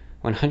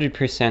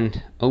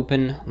 100%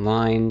 open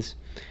lines.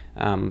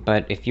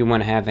 But if you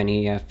want to have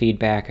any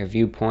feedback or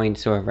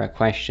viewpoints or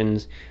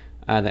questions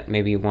that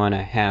maybe you want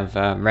to have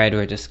read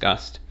or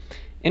discussed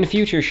in a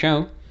future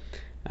show,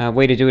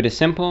 way to do it is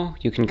simple.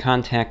 You can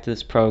contact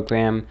this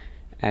program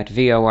at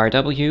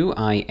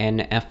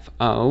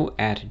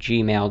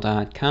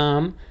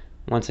vorwinfo@gmail.com.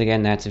 Once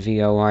again, that's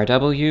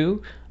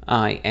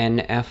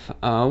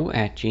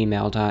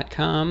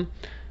vorwinfo@gmail.com.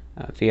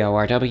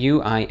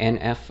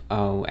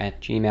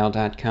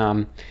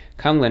 vorwinfo@gmail.com.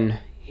 Cullen,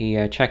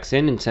 he checks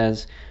in and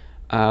says,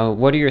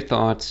 what are your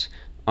thoughts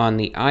on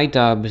the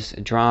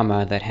iDubbbz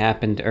drama that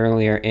happened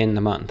earlier in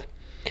the month?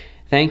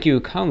 Thank you,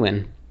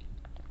 Cullen.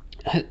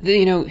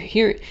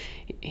 Here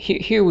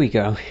we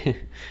go.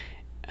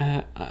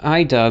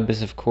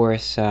 iDubbbz, of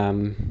course,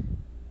 I'm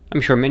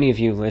sure many of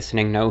you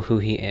listening know who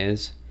he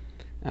is.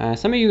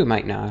 Some of you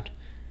might not,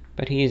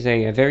 but he's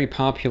a very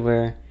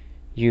popular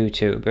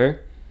YouTuber.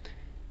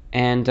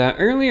 And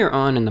earlier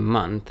on in the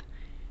month,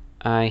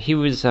 he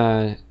was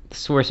the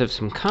source of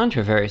some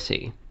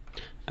controversy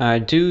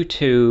due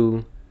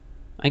to,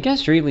 I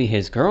guess, really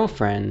his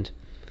girlfriend,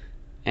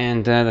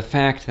 and the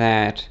fact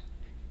that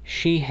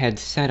she had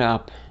set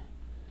up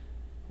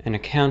an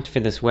account for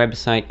this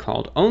website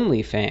called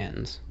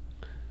OnlyFans,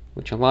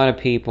 which a lot of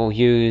people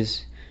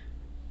use,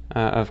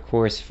 of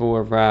course,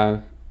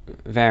 for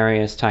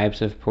various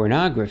types of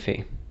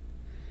pornography.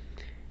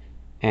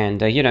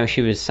 And,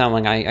 she was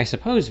selling, I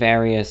suppose,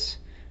 various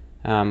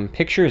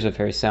pictures of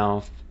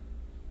herself,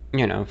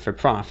 for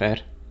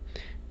profit.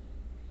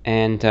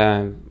 And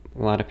a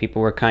lot of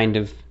people were kind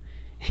of,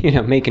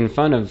 making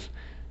fun of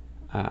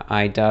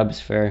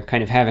iDubbbz for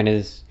kind of having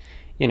his,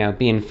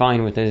 being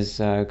fine with his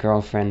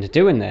girlfriend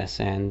doing this.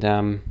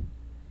 And,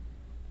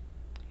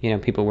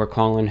 people were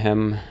calling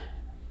him,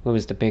 what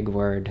was the big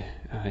word?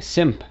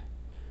 Simp,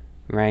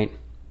 right?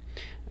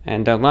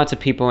 And lots of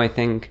people, I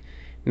think,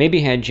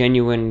 maybe had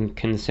genuine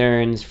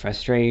concerns,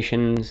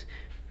 frustrations.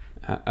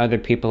 Other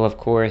people, of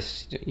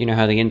course, you know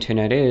how the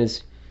internet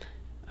is.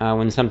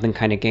 When something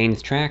kind of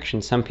gains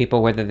traction, some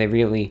people, whether they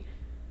really,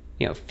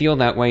 feel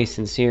that way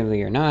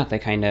sincerely or not, they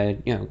kind of,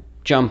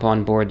 jump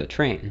on board the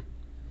train.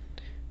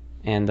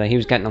 And he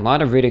was getting a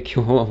lot of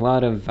ridicule, a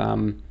lot of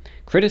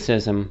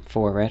criticism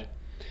for it.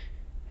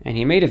 And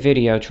he made a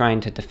video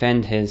trying to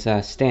defend his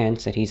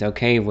stance that he's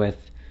okay with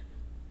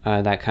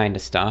that kind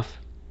of stuff.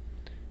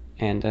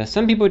 And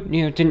some people,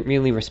 didn't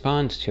really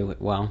respond to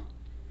it well.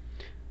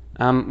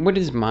 What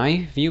is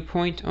my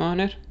viewpoint on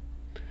it?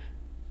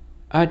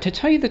 To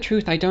tell you the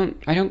truth, I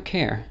don't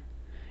care.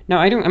 Now,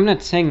 I'm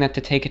not saying that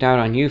to take it out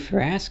on you for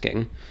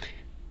asking.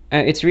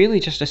 It's really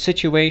just a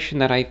situation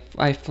that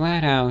I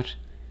flat out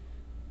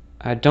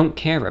don't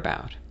care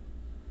about.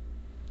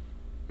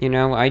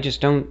 I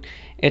just don't.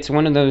 It's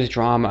one of those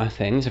drama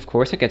things. Of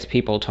course, it gets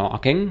people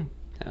talking.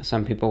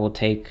 Some people will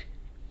take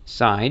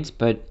sides,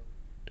 but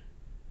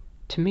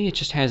to me, it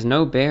just has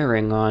no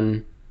bearing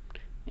on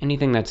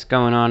anything that's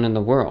going on in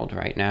the world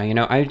right now.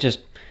 I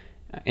just,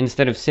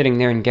 instead of sitting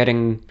there and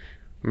getting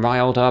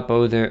riled up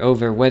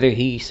over whether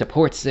he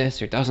supports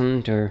this or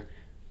doesn't or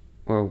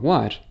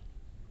what,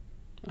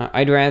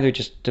 I'd rather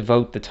just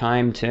devote the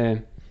time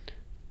to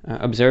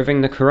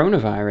observing the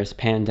coronavirus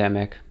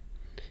pandemic.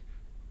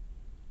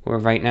 Or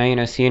right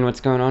now, seeing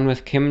what's going on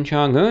with Kim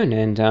Jong-un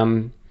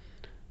and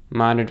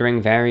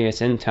monitoring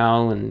various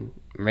intel and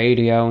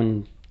radio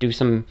and do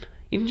some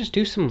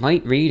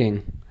light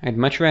reading. I'd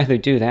much rather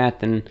do that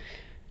than,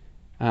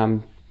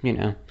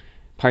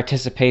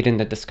 participate in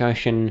the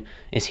discussion.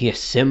 Is he a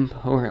simp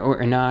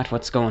or not?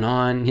 What's going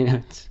on?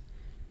 It's,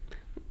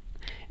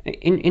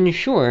 in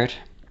short,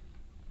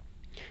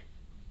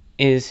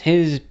 is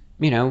his,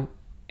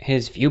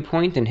 his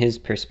viewpoint and his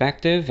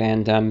perspective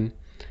and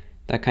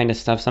that kind of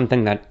stuff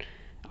something that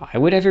I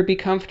would ever be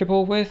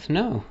comfortable with?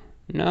 No,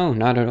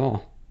 not at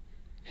all.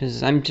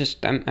 Because I'm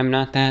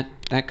not that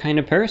kind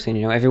of person.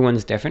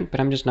 Everyone's different,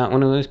 but I'm just not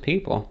one of those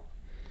people.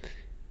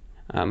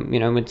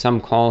 Would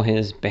some call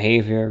his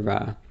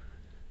behavior,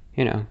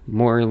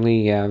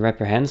 morally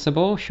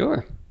reprehensible?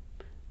 Sure.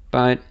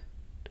 But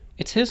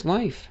It's his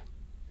life.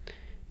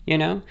 You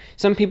know?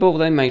 Some people,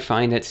 they might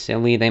find it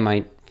silly, they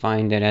might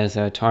find it as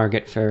a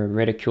target for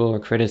ridicule or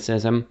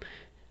criticism.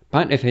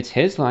 But if it's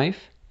his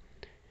life,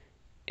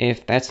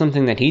 if that's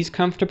something that he's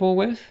comfortable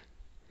with,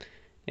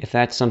 if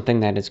that's something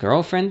that his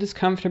girlfriend is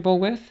comfortable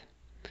with,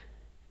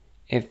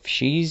 if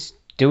she's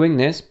doing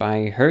this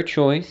by her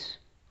choice,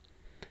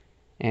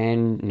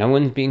 and no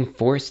one's being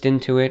forced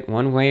into it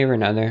one way or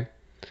another,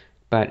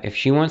 but if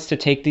she wants to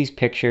take these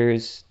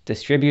pictures,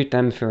 distribute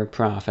them for a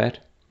profit,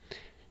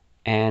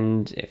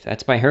 and if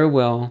that's by her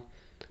will,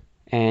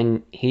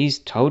 and he's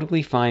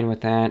totally fine with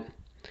that,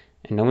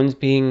 and no one's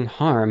being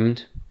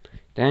harmed,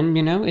 then,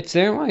 it's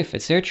their life,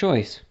 it's their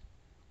choice.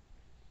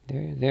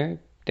 They're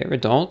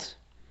adults.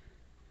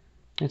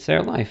 It's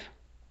their life.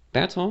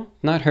 That's all.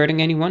 Not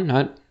hurting anyone,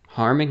 not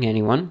harming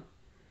anyone.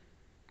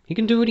 He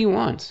can do what he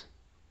wants.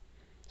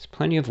 There's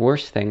plenty of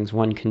worse things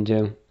one can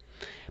do.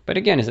 But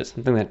again, is it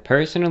something that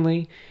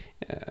personally,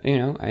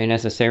 I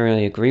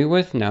necessarily agree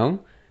with? No.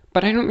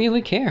 But I don't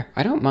really care.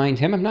 I don't mind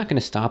him. I'm not going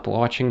to stop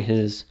watching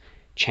his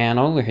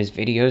channel or his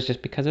videos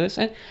just because of this.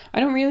 I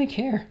don't really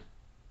care.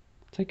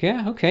 It's like,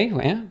 yeah, okay,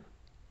 well,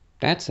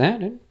 that's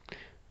that.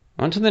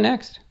 On to the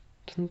next.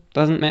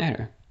 Doesn't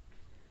matter.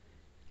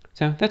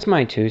 So that's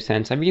my 2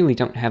 cents. I really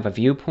don't have a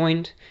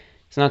viewpoint.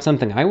 It's not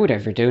something I would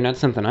ever do, not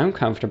something I'm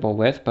comfortable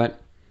with, but,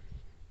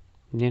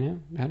 I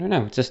don't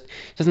know. It just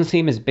doesn't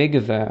seem as big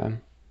of a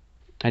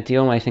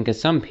deal, I think,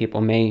 as some people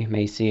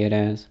may see it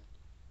as.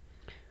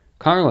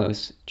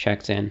 Carlos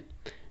checks in.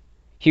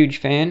 Huge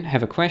fan,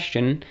 have a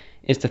question.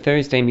 Is the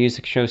Thursday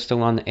music show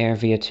still on the air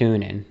via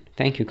TuneIn?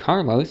 Thank you,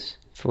 Carlos,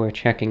 for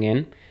checking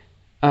in.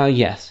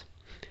 Yes.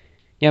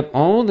 Yep,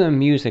 all the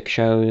music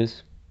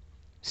shows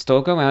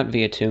still go out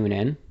via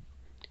TuneIn.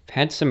 I've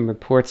had some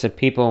reports that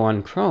people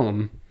on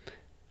Chrome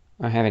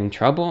are having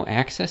trouble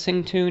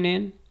accessing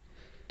TuneIn.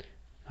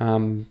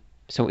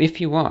 So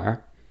if you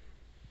are,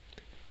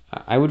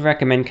 I would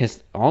recommend,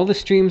 because all the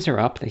streams are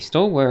up, they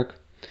still work,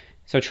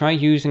 so try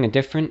using a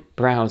different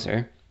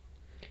browser.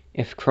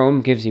 If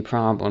Chrome gives you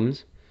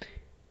problems,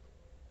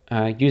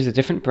 use a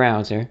different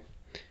browser,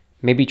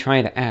 maybe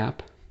try the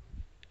app,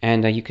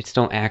 and you could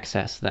still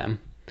access them.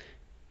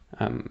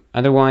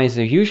 Otherwise,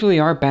 there usually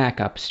are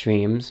backup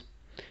streams,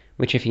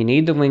 which if you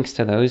need the links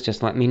to those,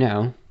 just let me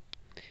know.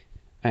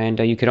 And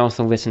you could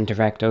also listen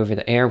direct over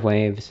the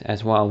airwaves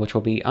as well, which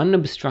will be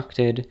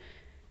unobstructed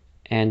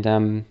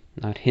and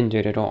not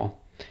hindered at all.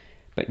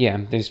 But yeah,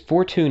 there's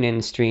 4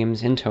 TuneIn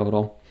streams in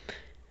total.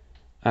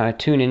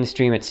 TuneIn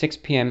stream at 6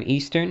 p.m.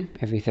 Eastern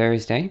every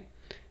Thursday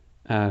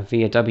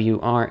via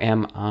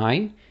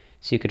WRMI.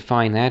 So you could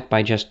find that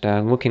by just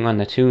looking on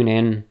the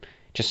TuneIn,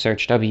 just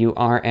search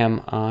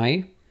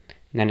WRMI.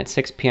 And then at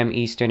 6 p.m.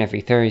 Eastern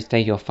every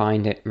Thursday, you'll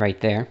find it right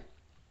there.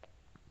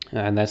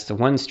 That's the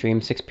one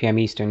stream, 6 p.m.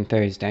 Eastern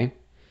Thursday.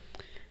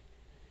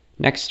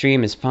 Next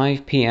stream is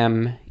 5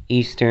 p.m.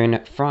 Eastern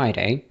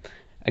Friday,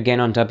 again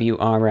on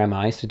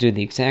WRMI, so do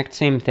the exact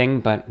same thing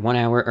but 1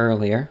 hour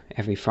earlier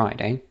every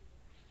Friday.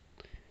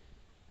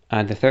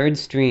 The third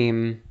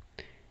stream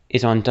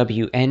is on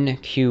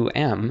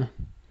WNQM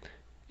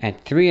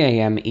at 3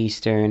 a.m.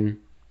 Eastern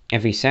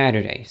every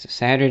Saturday. So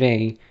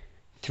Saturday,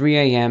 3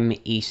 a.m.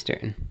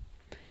 Eastern.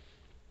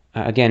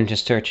 Again,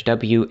 just search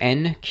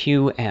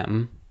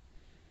WNQM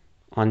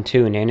on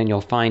TuneIn and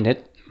you'll find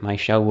it. My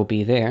show will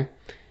be there.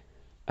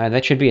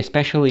 That should be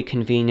especially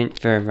convenient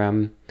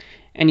for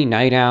any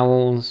night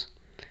owls,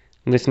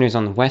 listeners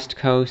on the West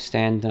Coast,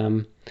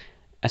 and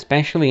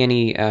especially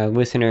any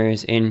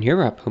listeners in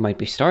Europe who might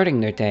be starting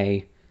their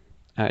day.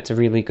 It's a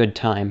really good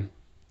time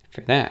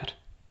for that.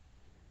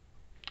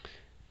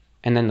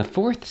 And then the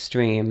fourth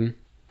stream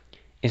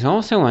is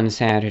also on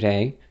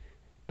Saturday,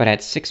 but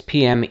at 6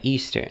 p.m.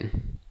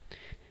 Eastern.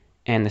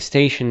 And the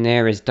station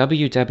there is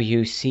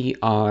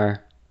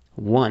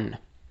WWCR1.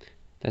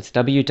 That's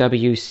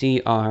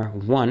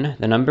WWCR1,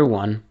 the number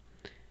 1,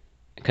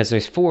 because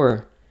there's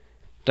 4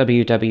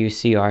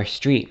 WWCR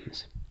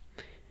streams.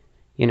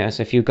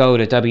 So if you go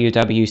to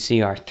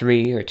WWCR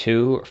 3 or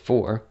 2 or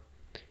 4,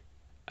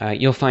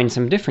 you'll find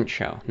some different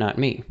show, not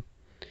me.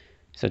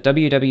 So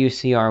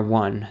WWCR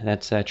 1,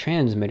 that's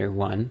transmitter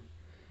 1,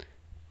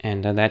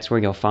 and that's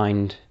where you'll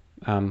find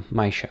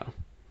my show.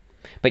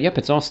 But yep,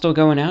 it's all still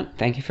going out.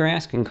 Thank you for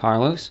asking,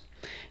 Carlos.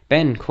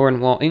 Ben,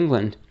 Cornwall,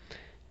 England.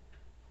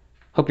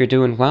 Hope you're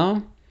doing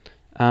well.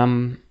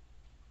 When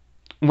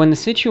the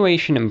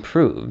situation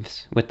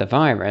improves with the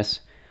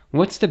virus,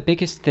 what's the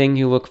biggest thing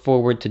you look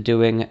forward to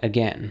doing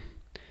again?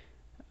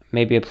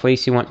 Maybe a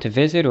place you want to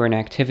visit or an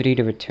activity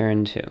to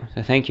return to.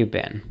 So thank you,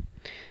 Ben.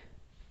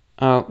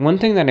 One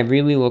thing that I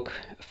really look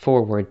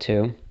forward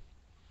to,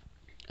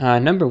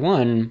 number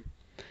 1,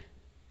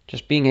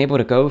 just being able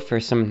to go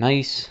for some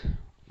nice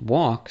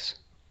walks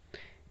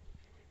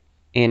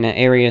in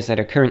areas that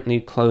are currently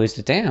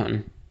closed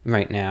down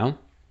right now,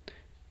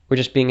 or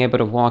just being able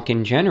to walk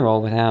in general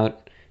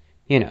without,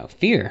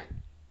 fear.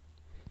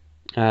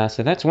 So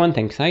that's one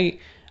thing, because I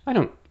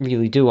don't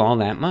really do all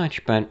that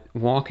much, but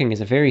walking is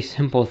a very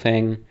simple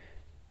thing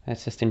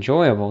that's just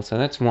enjoyable, so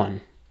that's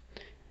one.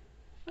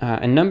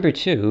 And number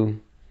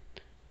two,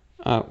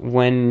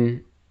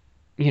 when,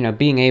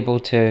 being able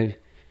to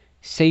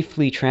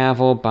safely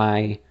travel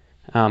by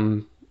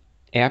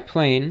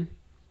airplane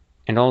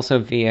and also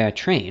via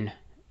train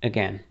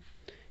again.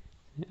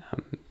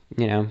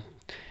 You know,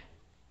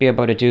 be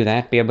able to do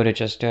that, be able to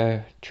just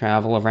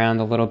travel around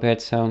a little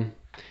bit. So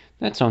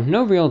that's all.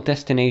 No real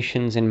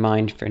destinations in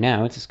mind for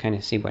now. Just kind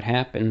of see what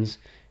happens.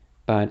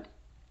 And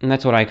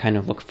that's what I kind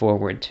of look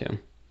forward to.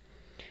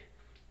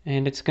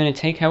 And it's going to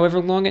take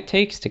however long it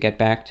takes to get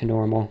back to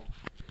normal.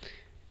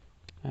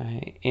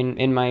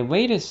 In my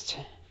latest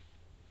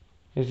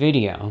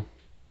video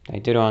I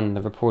did on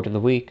the Report of the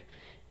Week,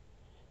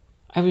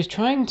 I was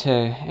trying to,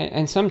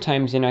 and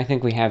sometimes, I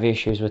think we have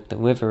issues with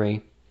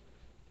delivery.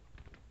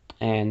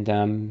 And,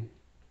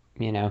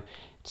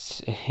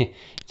 it's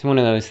one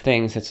of those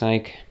things. It's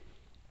like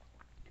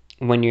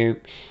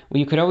you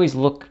could always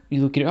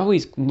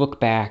look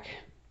back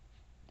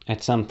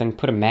at something,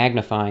 put a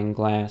magnifying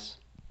glass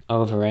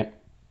over it.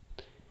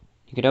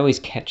 You could always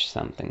catch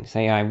something.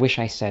 Say, I wish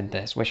I said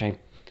this, wish I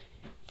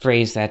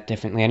phrased that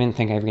differently. I didn't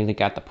think I really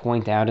got the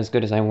point out as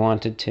good as I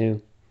wanted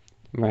to.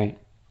 Right.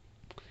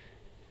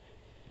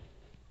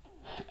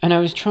 And I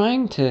was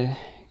trying to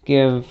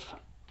give,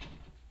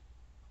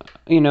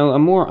 a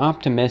more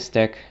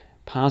optimistic,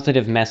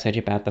 positive message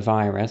about the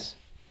virus.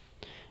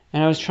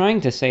 And I was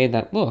trying to say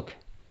that, look,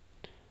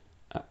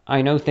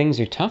 I know things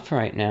are tough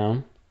right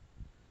now,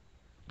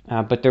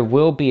 but there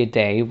will be a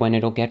day when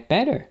it'll get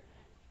better.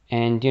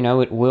 And,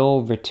 it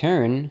will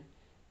return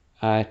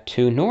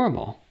to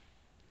normal.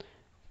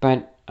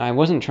 But I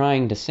wasn't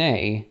trying to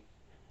say,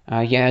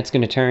 it's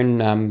going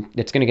to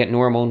it's going to get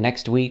normal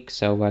next week,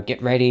 so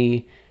get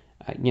ready,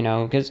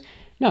 because,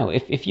 no,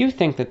 if you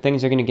think that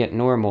things are going to get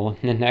normal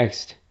in the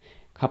next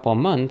couple of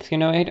months,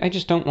 I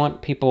just don't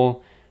want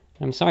people,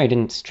 I'm sorry I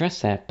didn't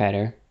stress that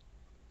better.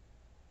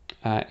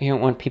 You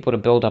don't want people to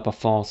build up a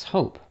false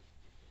hope.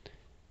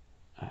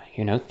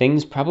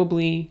 Things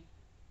probably,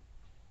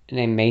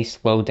 they may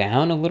slow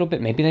down a little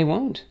bit, maybe they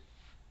won't.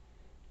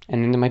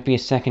 And then there might be a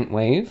second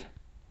wave.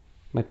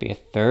 Might be a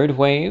third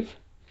wave.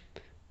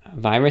 A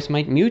virus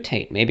might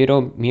mutate. Maybe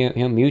it'll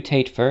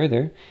mutate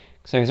further.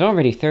 So there's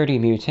already 30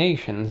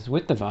 mutations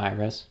with the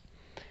virus.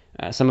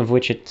 Some of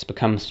which it's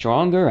become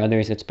stronger,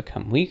 others it's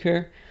become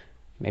weaker.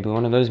 Maybe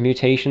one of those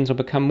mutations will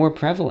become more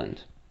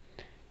prevalent.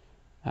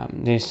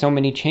 There's so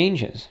many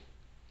changes.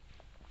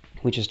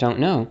 We just don't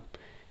know.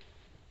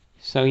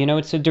 So,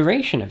 it's a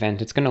duration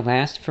event. It's going to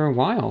last for a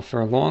while,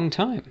 for a long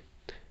time.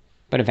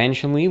 But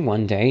eventually,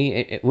 one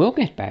day, it will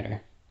get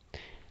better.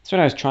 That's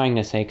what I was trying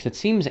to say, because it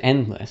seems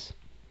endless.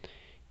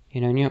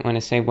 And you don't want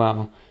to say,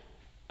 well,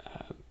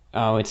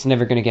 it's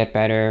never going to get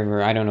better,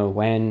 or I don't know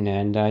when,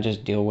 and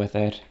just deal with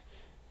it.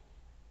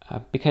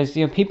 Because,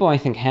 people, I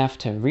think, have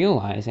to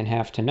realize and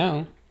have to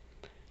know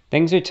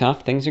things are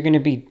tough. Things are going to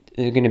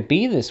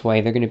be this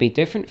way. They're going to be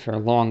different for a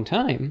long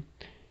time.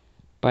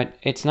 But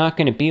it's not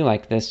going to be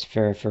like this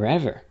for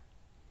forever.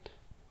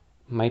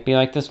 It might be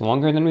like this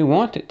longer than we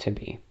want it to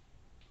be.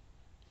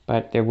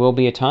 But there will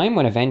be a time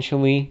when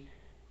eventually,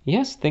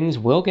 yes, things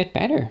will get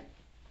better.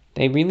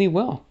 They really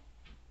will.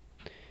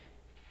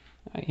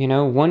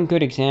 One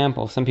good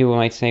example, some people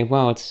might say,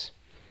 well, it's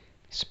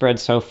spread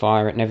so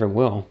far, it never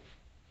will.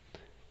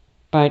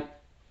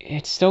 But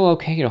it's still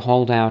okay to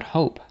hold out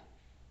hope.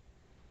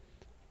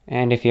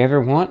 And if you ever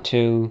want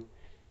to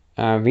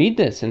read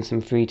this in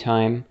some free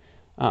time,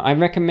 I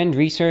recommend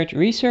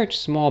research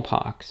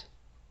smallpox.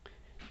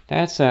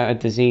 That's a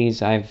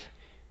disease I've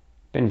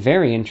been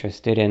very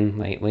interested in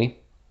lately.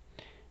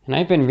 And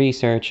I've been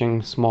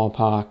researching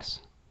smallpox,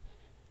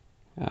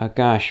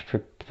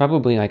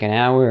 probably like an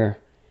hour,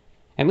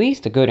 at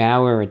least a good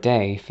hour a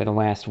day for the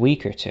last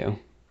week or two.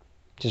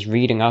 Just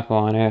reading up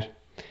on it,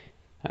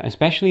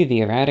 especially the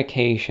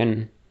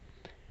eradication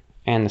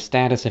and the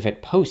status of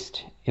it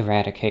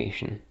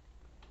post-eradication.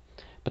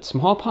 But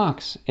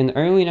smallpox in the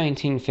early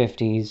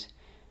 1950s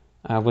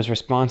was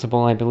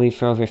responsible, I believe,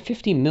 for over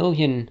 50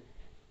 million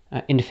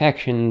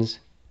infections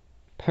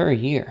per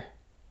year.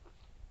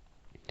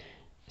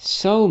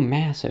 So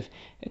massive.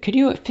 Could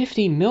you at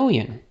 50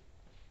 million?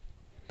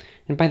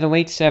 And by the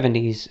late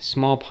 70s,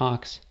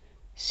 smallpox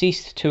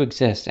ceased to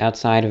exist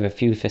outside of a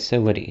few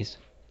facilities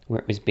where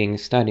it was being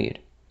studied.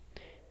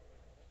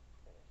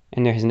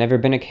 And there has never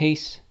been a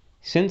case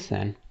since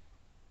then.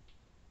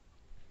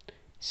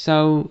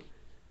 So,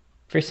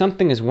 for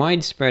something as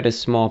widespread as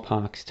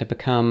smallpox to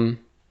become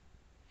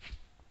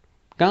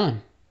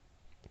gone,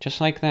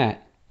 just like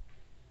that,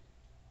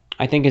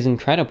 I think is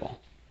incredible.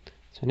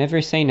 So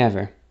never say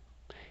never.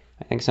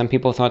 I think some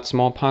people thought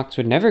smallpox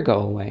would never go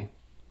away,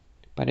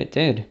 but it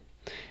did.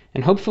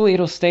 And hopefully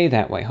it'll stay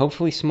that way.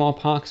 Hopefully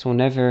smallpox will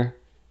never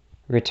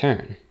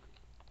return.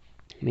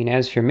 I mean,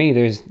 as for me,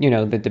 there's,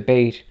 the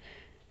debate,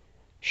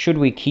 should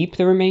we keep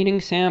the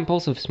remaining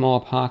samples of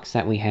smallpox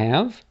that we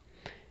have?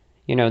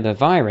 The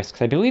virus,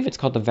 because I believe it's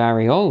called the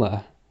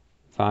variola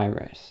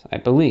virus, I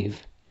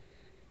believe.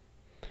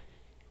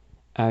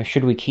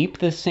 Should we keep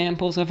the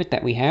samples of it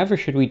that we have, or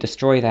should we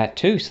destroy that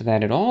too so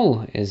that it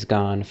all is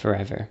gone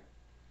forever?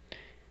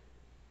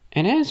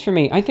 And as for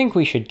me, I think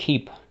we should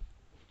keep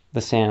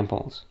the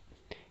samples.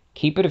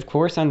 Keep it, of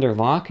course, under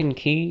lock and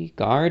key,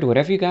 guard,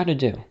 whatever you gotta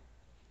do.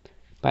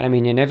 But I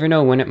mean, you never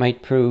know when it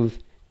might prove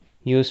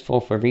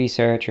useful for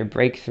research or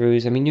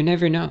breakthroughs. I mean, you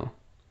never know.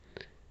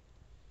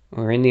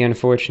 Or in the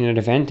unfortunate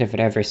event, if it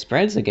ever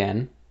spreads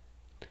again,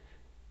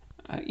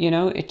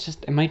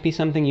 it might be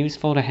something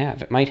useful to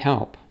have. It might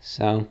help.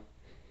 So,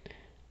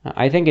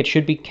 I think it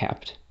should be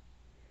kept.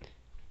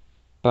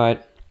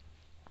 But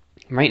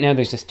right now,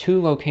 there's just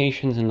 2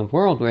 locations in the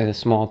world where the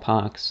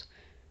smallpox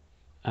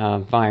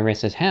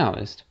virus is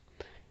housed.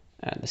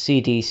 The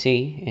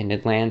CDC in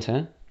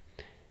Atlanta,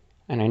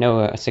 and I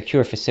know a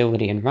secure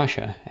facility in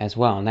Russia as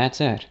well, and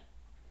that's it.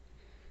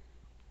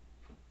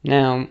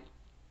 Now,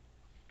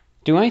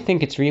 do I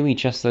think it's really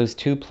just those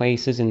 2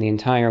 places in the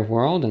entire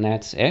world and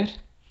that's it?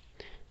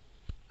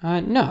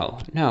 No,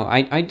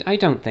 I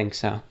don't think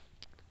so.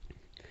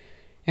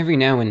 Every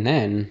now and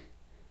then,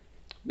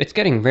 it's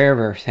getting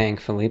rarer,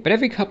 thankfully, but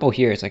every couple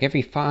years, like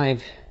every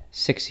 5-6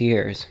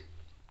 years,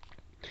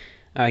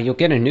 you'll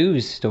get a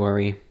news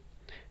story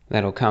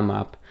that'll come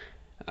up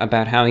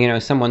about how,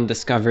 someone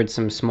discovered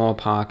some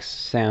smallpox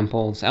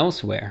samples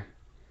elsewhere.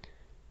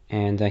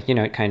 And,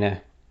 it kind of,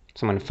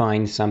 someone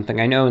finds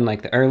something. I know in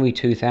like the early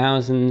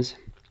 2000s,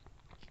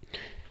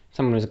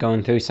 someone was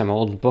going through some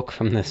old book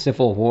from the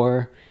Civil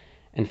War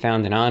and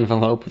found an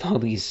envelope with all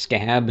these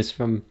scabs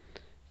from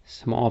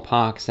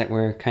smallpox that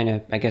were kind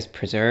of, I guess,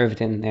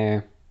 preserved in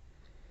there.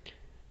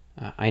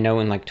 I know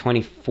in like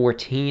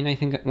 2014, I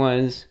think it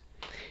was,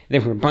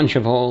 there were a bunch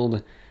of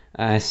old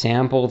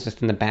samples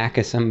just in the back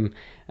of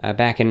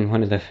back in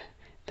one of the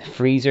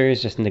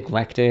freezers, just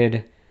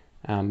neglected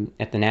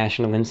at the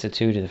National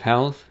Institute of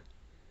Health.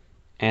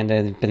 And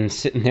they've been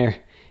sitting there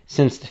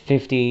since the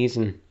 50s,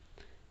 and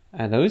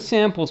those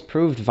samples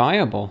proved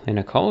viable in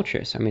a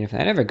culture. So, I mean, if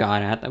that ever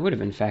got out, that would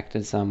have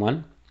infected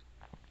someone.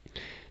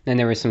 Then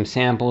there were some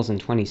samples in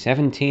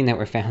 2017 that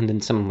were found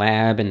in some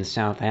lab in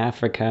South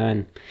Africa,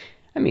 and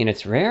I mean,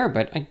 it's rare,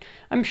 but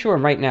I'm sure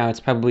right now it's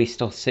probably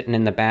still sitting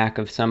in the back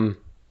of some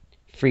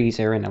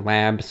freezer in a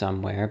lab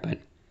somewhere, but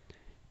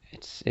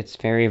it's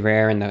very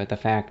rare, and the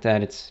fact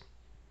that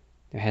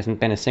there hasn't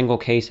been a single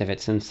case of it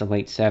since the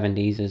late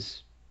 70s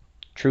is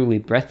truly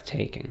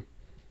breathtaking.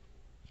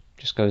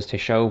 Just goes to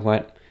show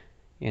what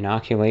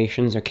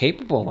inoculations are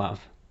capable of.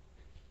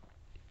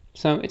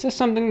 So it's just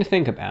something to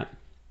think about.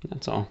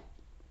 That's all.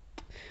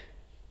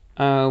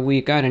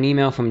 We got an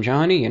email from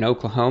Johnny in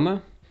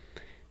Oklahoma.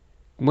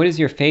 What is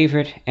your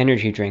favorite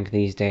energy drink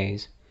these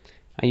days?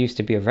 I used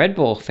to be a Red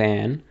Bull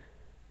fan,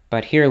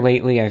 but here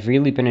lately I've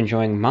really been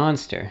enjoying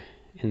Monster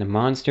in the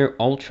Monster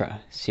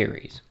Ultra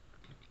series.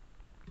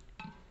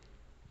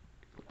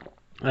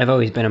 I've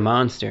always been a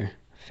Monster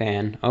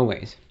fan,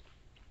 always.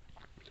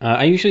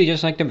 I usually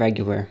just like the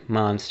regular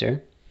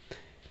Monster.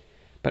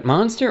 But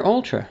Monster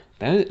Ultra,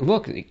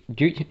 look,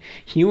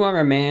 you are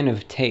a man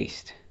of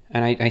taste.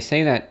 And I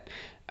say that,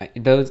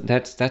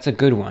 that's a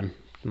good one.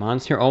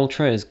 Monster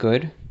Ultra is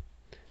good.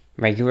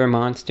 Regular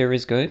Monster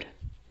is good.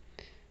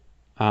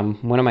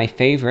 One of my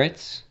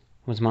favorites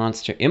was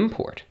Monster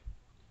Import.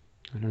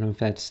 I don't know if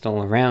that's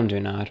still around or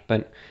not,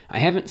 but I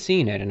haven't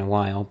seen it in a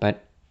while,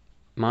 but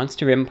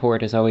Monster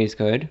Import is always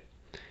good.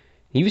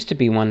 There used to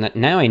be one that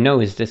now I know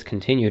is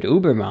discontinued,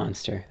 Uber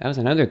Monster. That was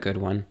another good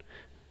one.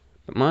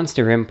 But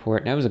Monster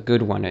Import, that was a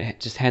good one. It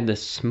just had the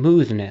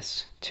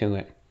smoothness to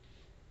it,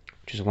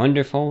 which is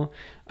wonderful.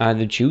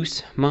 The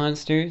Juice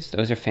Monsters,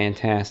 those are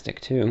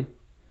fantastic too.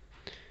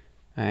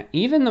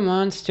 Even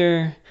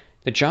the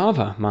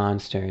Java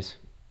Monsters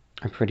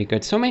are pretty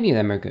good. So many of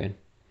them are good.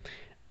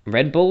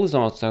 Red Bull is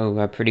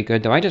also pretty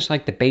good, though I just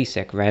like the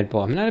basic Red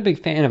Bull. I'm not a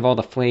big fan of all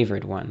the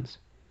flavored ones.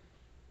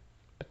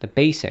 But the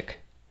basic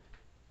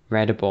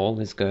Red Bull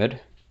is good.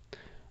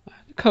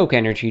 The Coke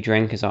energy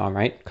drink is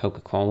alright,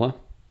 Coca-Cola.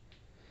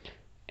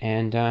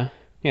 And,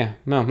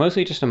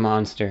 mostly just a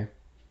Monster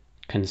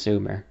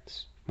consumer.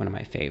 It's one of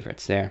my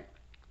favorites there.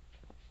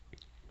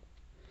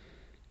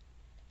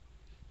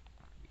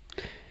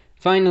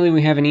 Finally,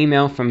 we have an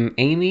email from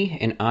Amy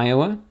in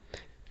Iowa.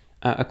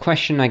 A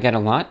question I get a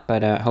lot,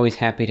 but always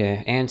happy to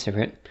answer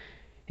it.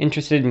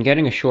 Interested in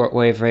getting a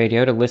shortwave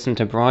radio to listen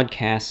to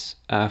broadcasts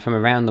from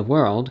around the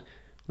world,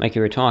 like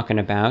you were talking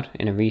about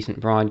in a recent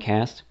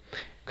broadcast.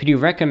 Could you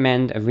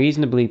recommend a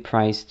reasonably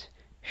priced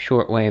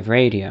shortwave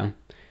radio?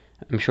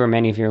 I'm sure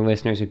many of your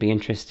listeners would be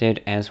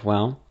interested as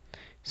well.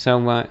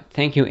 So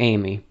thank you,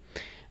 Amy.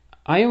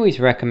 I always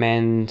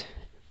recommend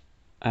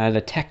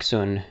the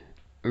Teksun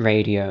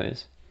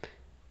radios.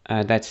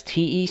 That's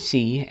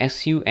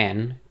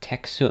Teksun,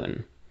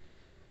 Teksun.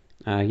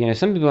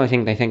 Some people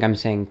they think I'm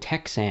saying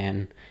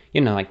Texan,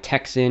 like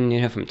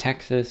Texan, from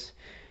Texas,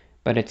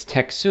 but it's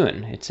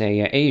Teksun. It's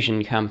a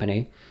Asian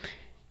company.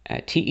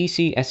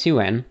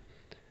 Teksun.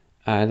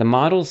 The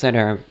models that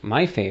are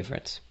my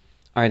favorites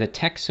are the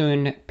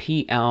Teksun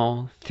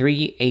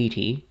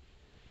PL380,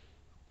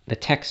 the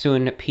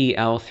Teksun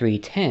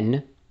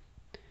PL310.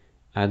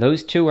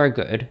 Those two are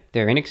good.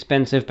 They're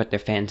inexpensive, but they're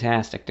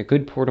fantastic. They're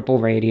good portable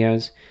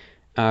radios.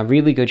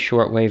 Really good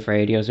shortwave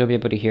radios. You'll be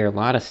able to hear a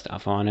lot of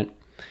stuff on it.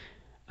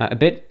 A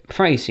bit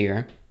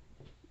pricier.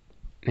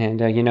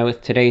 And,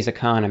 with today's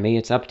economy,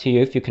 it's up to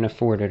you if you can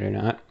afford it or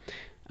not.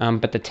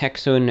 But the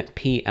Tecsun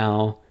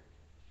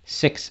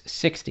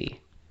PL660,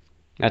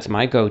 that's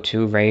my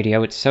go-to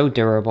radio. It's so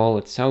durable.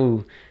 It's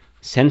so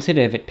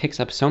sensitive. It picks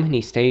up so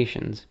many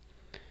stations.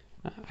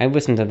 I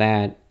listen to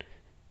that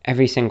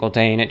every single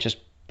day, and it just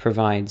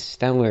provides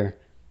stellar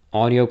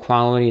audio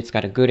quality. It's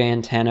got a good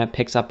antenna,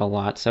 picks up a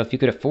lot. So if you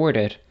could afford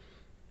it,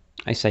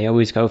 I say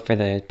always go for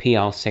the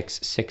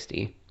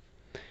PL660.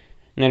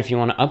 And then if you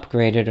want to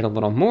upgrade it a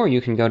little more,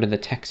 you can go to the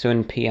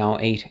Tecsun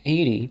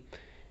PL880.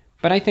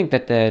 But I think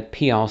that the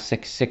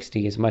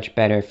PL660 is much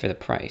better for the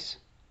price.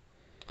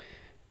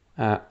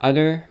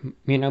 Other,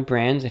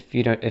 brands,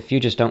 if you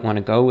just don't want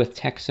to go with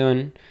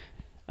Tecsun,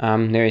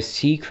 there's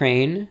C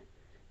Crane.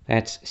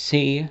 That's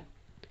C-C-R-A-N-E,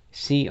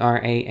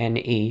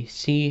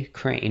 C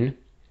Crane.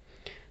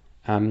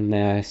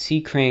 The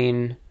C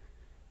Crane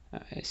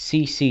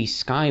CC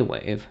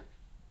Skywave.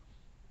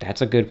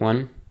 That's a good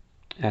one.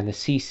 The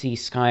CC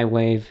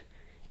Skywave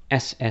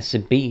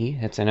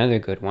SSB. That's another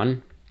good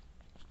one.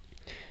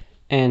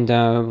 And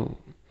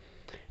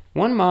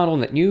one model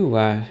that you,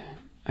 I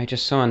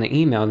just saw in the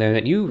email there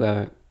that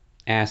you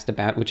asked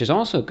about, which is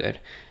also good.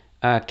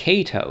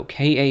 Kaito,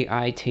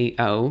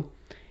 K-A-I-T-O,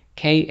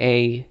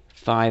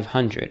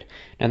 KA500.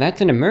 Now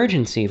that's an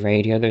emergency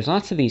radio. There's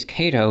lots of these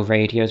Kaito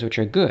radios which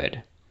are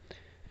good.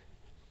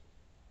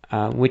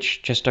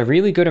 Which just are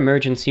really good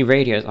emergency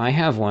radios. I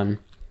have one,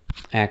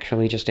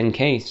 actually, just in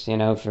case,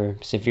 for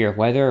severe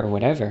weather or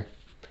whatever.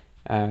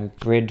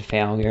 Grid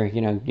failure,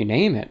 you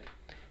name it.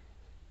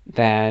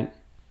 That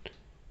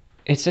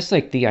it's just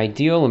like the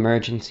ideal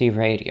emergency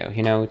radio.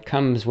 It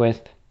comes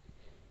with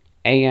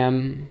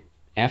AM,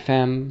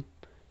 FM,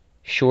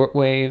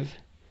 shortwave,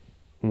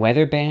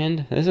 weather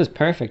band. This is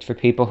perfect for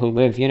people who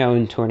live,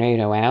 in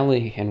Tornado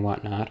Alley and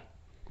whatnot.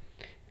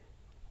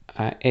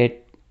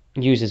 It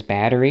uses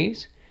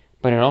batteries,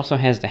 but it also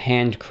has the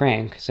hand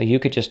crank, so you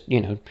could just,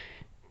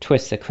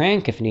 twist the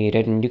crank if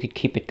needed, and you could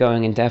keep it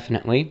going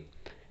indefinitely.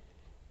 It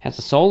has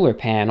a solar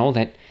panel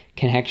that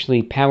can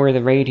actually power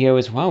the radio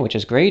as well, which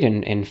is great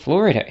in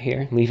Florida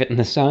here. Leave it in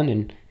the sun,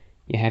 and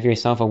you have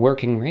yourself a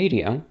working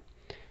radio.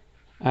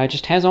 It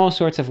just has all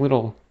sorts of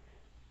little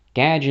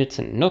gadgets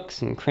and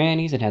nooks and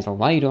crannies. It has a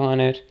light on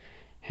it.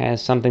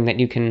 Has something that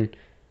you can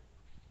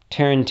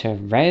turn to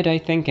red, I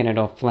think, and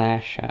it'll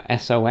flash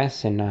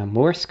SOS in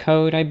Morse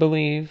code, I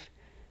believe.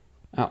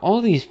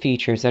 All these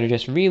features that are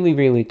just really,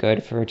 really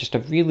good for just a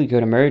really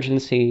good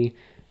emergency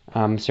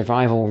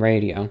survival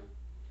radio.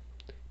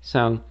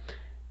 So,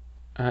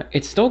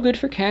 it's still good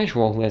for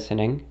casual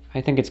listening. I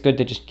think it's good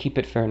to just keep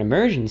it for an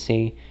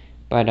emergency,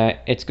 but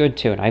it's good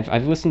too. And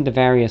I've listened to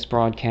various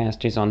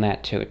broadcasters on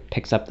that too. It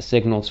picks up the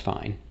signals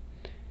fine.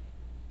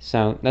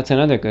 So that's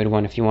another good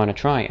one if you want to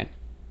try it.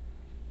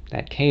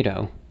 That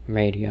Kaito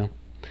radio.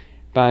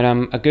 But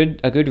a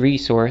good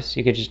resource.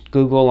 You could just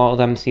Google all of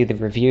them, see the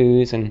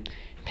reviews, and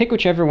pick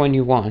whichever one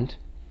you want.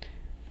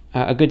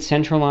 A good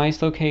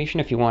centralized location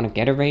if you want to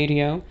get a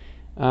radio.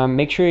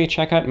 Make sure you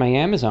check out my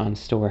Amazon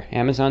store,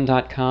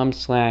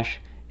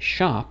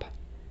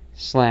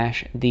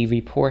 amazon.com/shop/the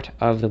report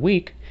of the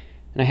week.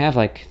 And I have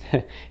like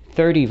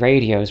 30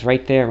 radios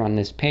right there on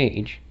this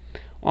page.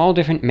 All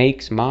different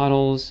makes,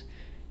 models,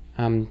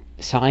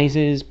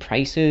 sizes,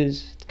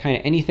 prices, kind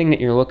of anything that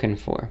you're looking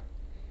for.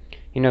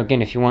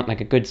 Again, if you want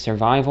like a good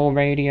survival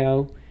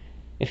radio,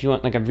 if you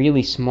want like a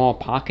really small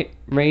pocket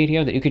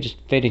radio that you could just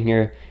fit in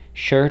your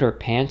shirt or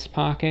pants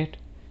pocket,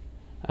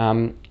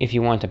 if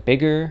you want a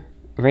bigger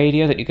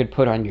radio that you could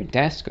put on your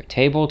desk or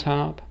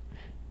tabletop,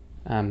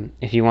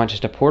 if you want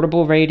just a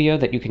portable radio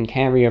that you can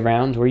carry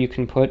around or you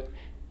can put,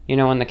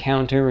 on the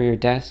counter or your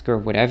desk or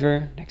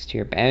whatever next to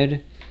your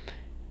bed.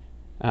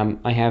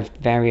 I have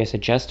various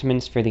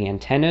adjustments for the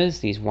antennas,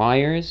 these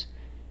wires.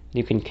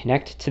 You can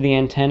connect to the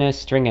antenna,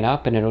 string it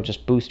up, and it'll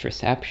just boost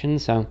reception.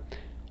 So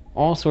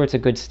all sorts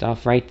of good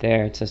stuff right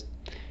there. It's just,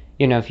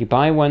 if you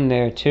buy one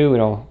there too,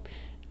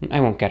 I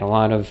won't get a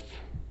lot of,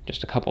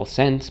 just a couple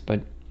cents,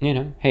 but,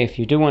 hey, if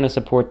you do want to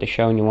support the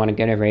show and you want to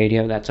get a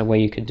radio, that's a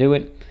way you could do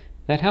it.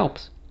 That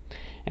helps.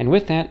 And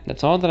with that,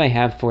 that's all that I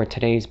have for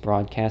today's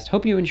broadcast.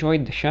 Hope you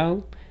enjoyed the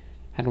show.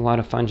 Had a lot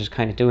of fun just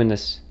kind of doing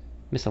this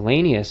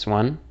miscellaneous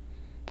one.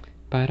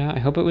 But I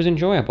hope it was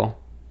enjoyable.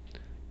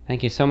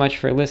 Thank you so much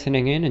for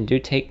listening in, and do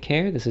take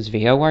care. This is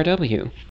VORW.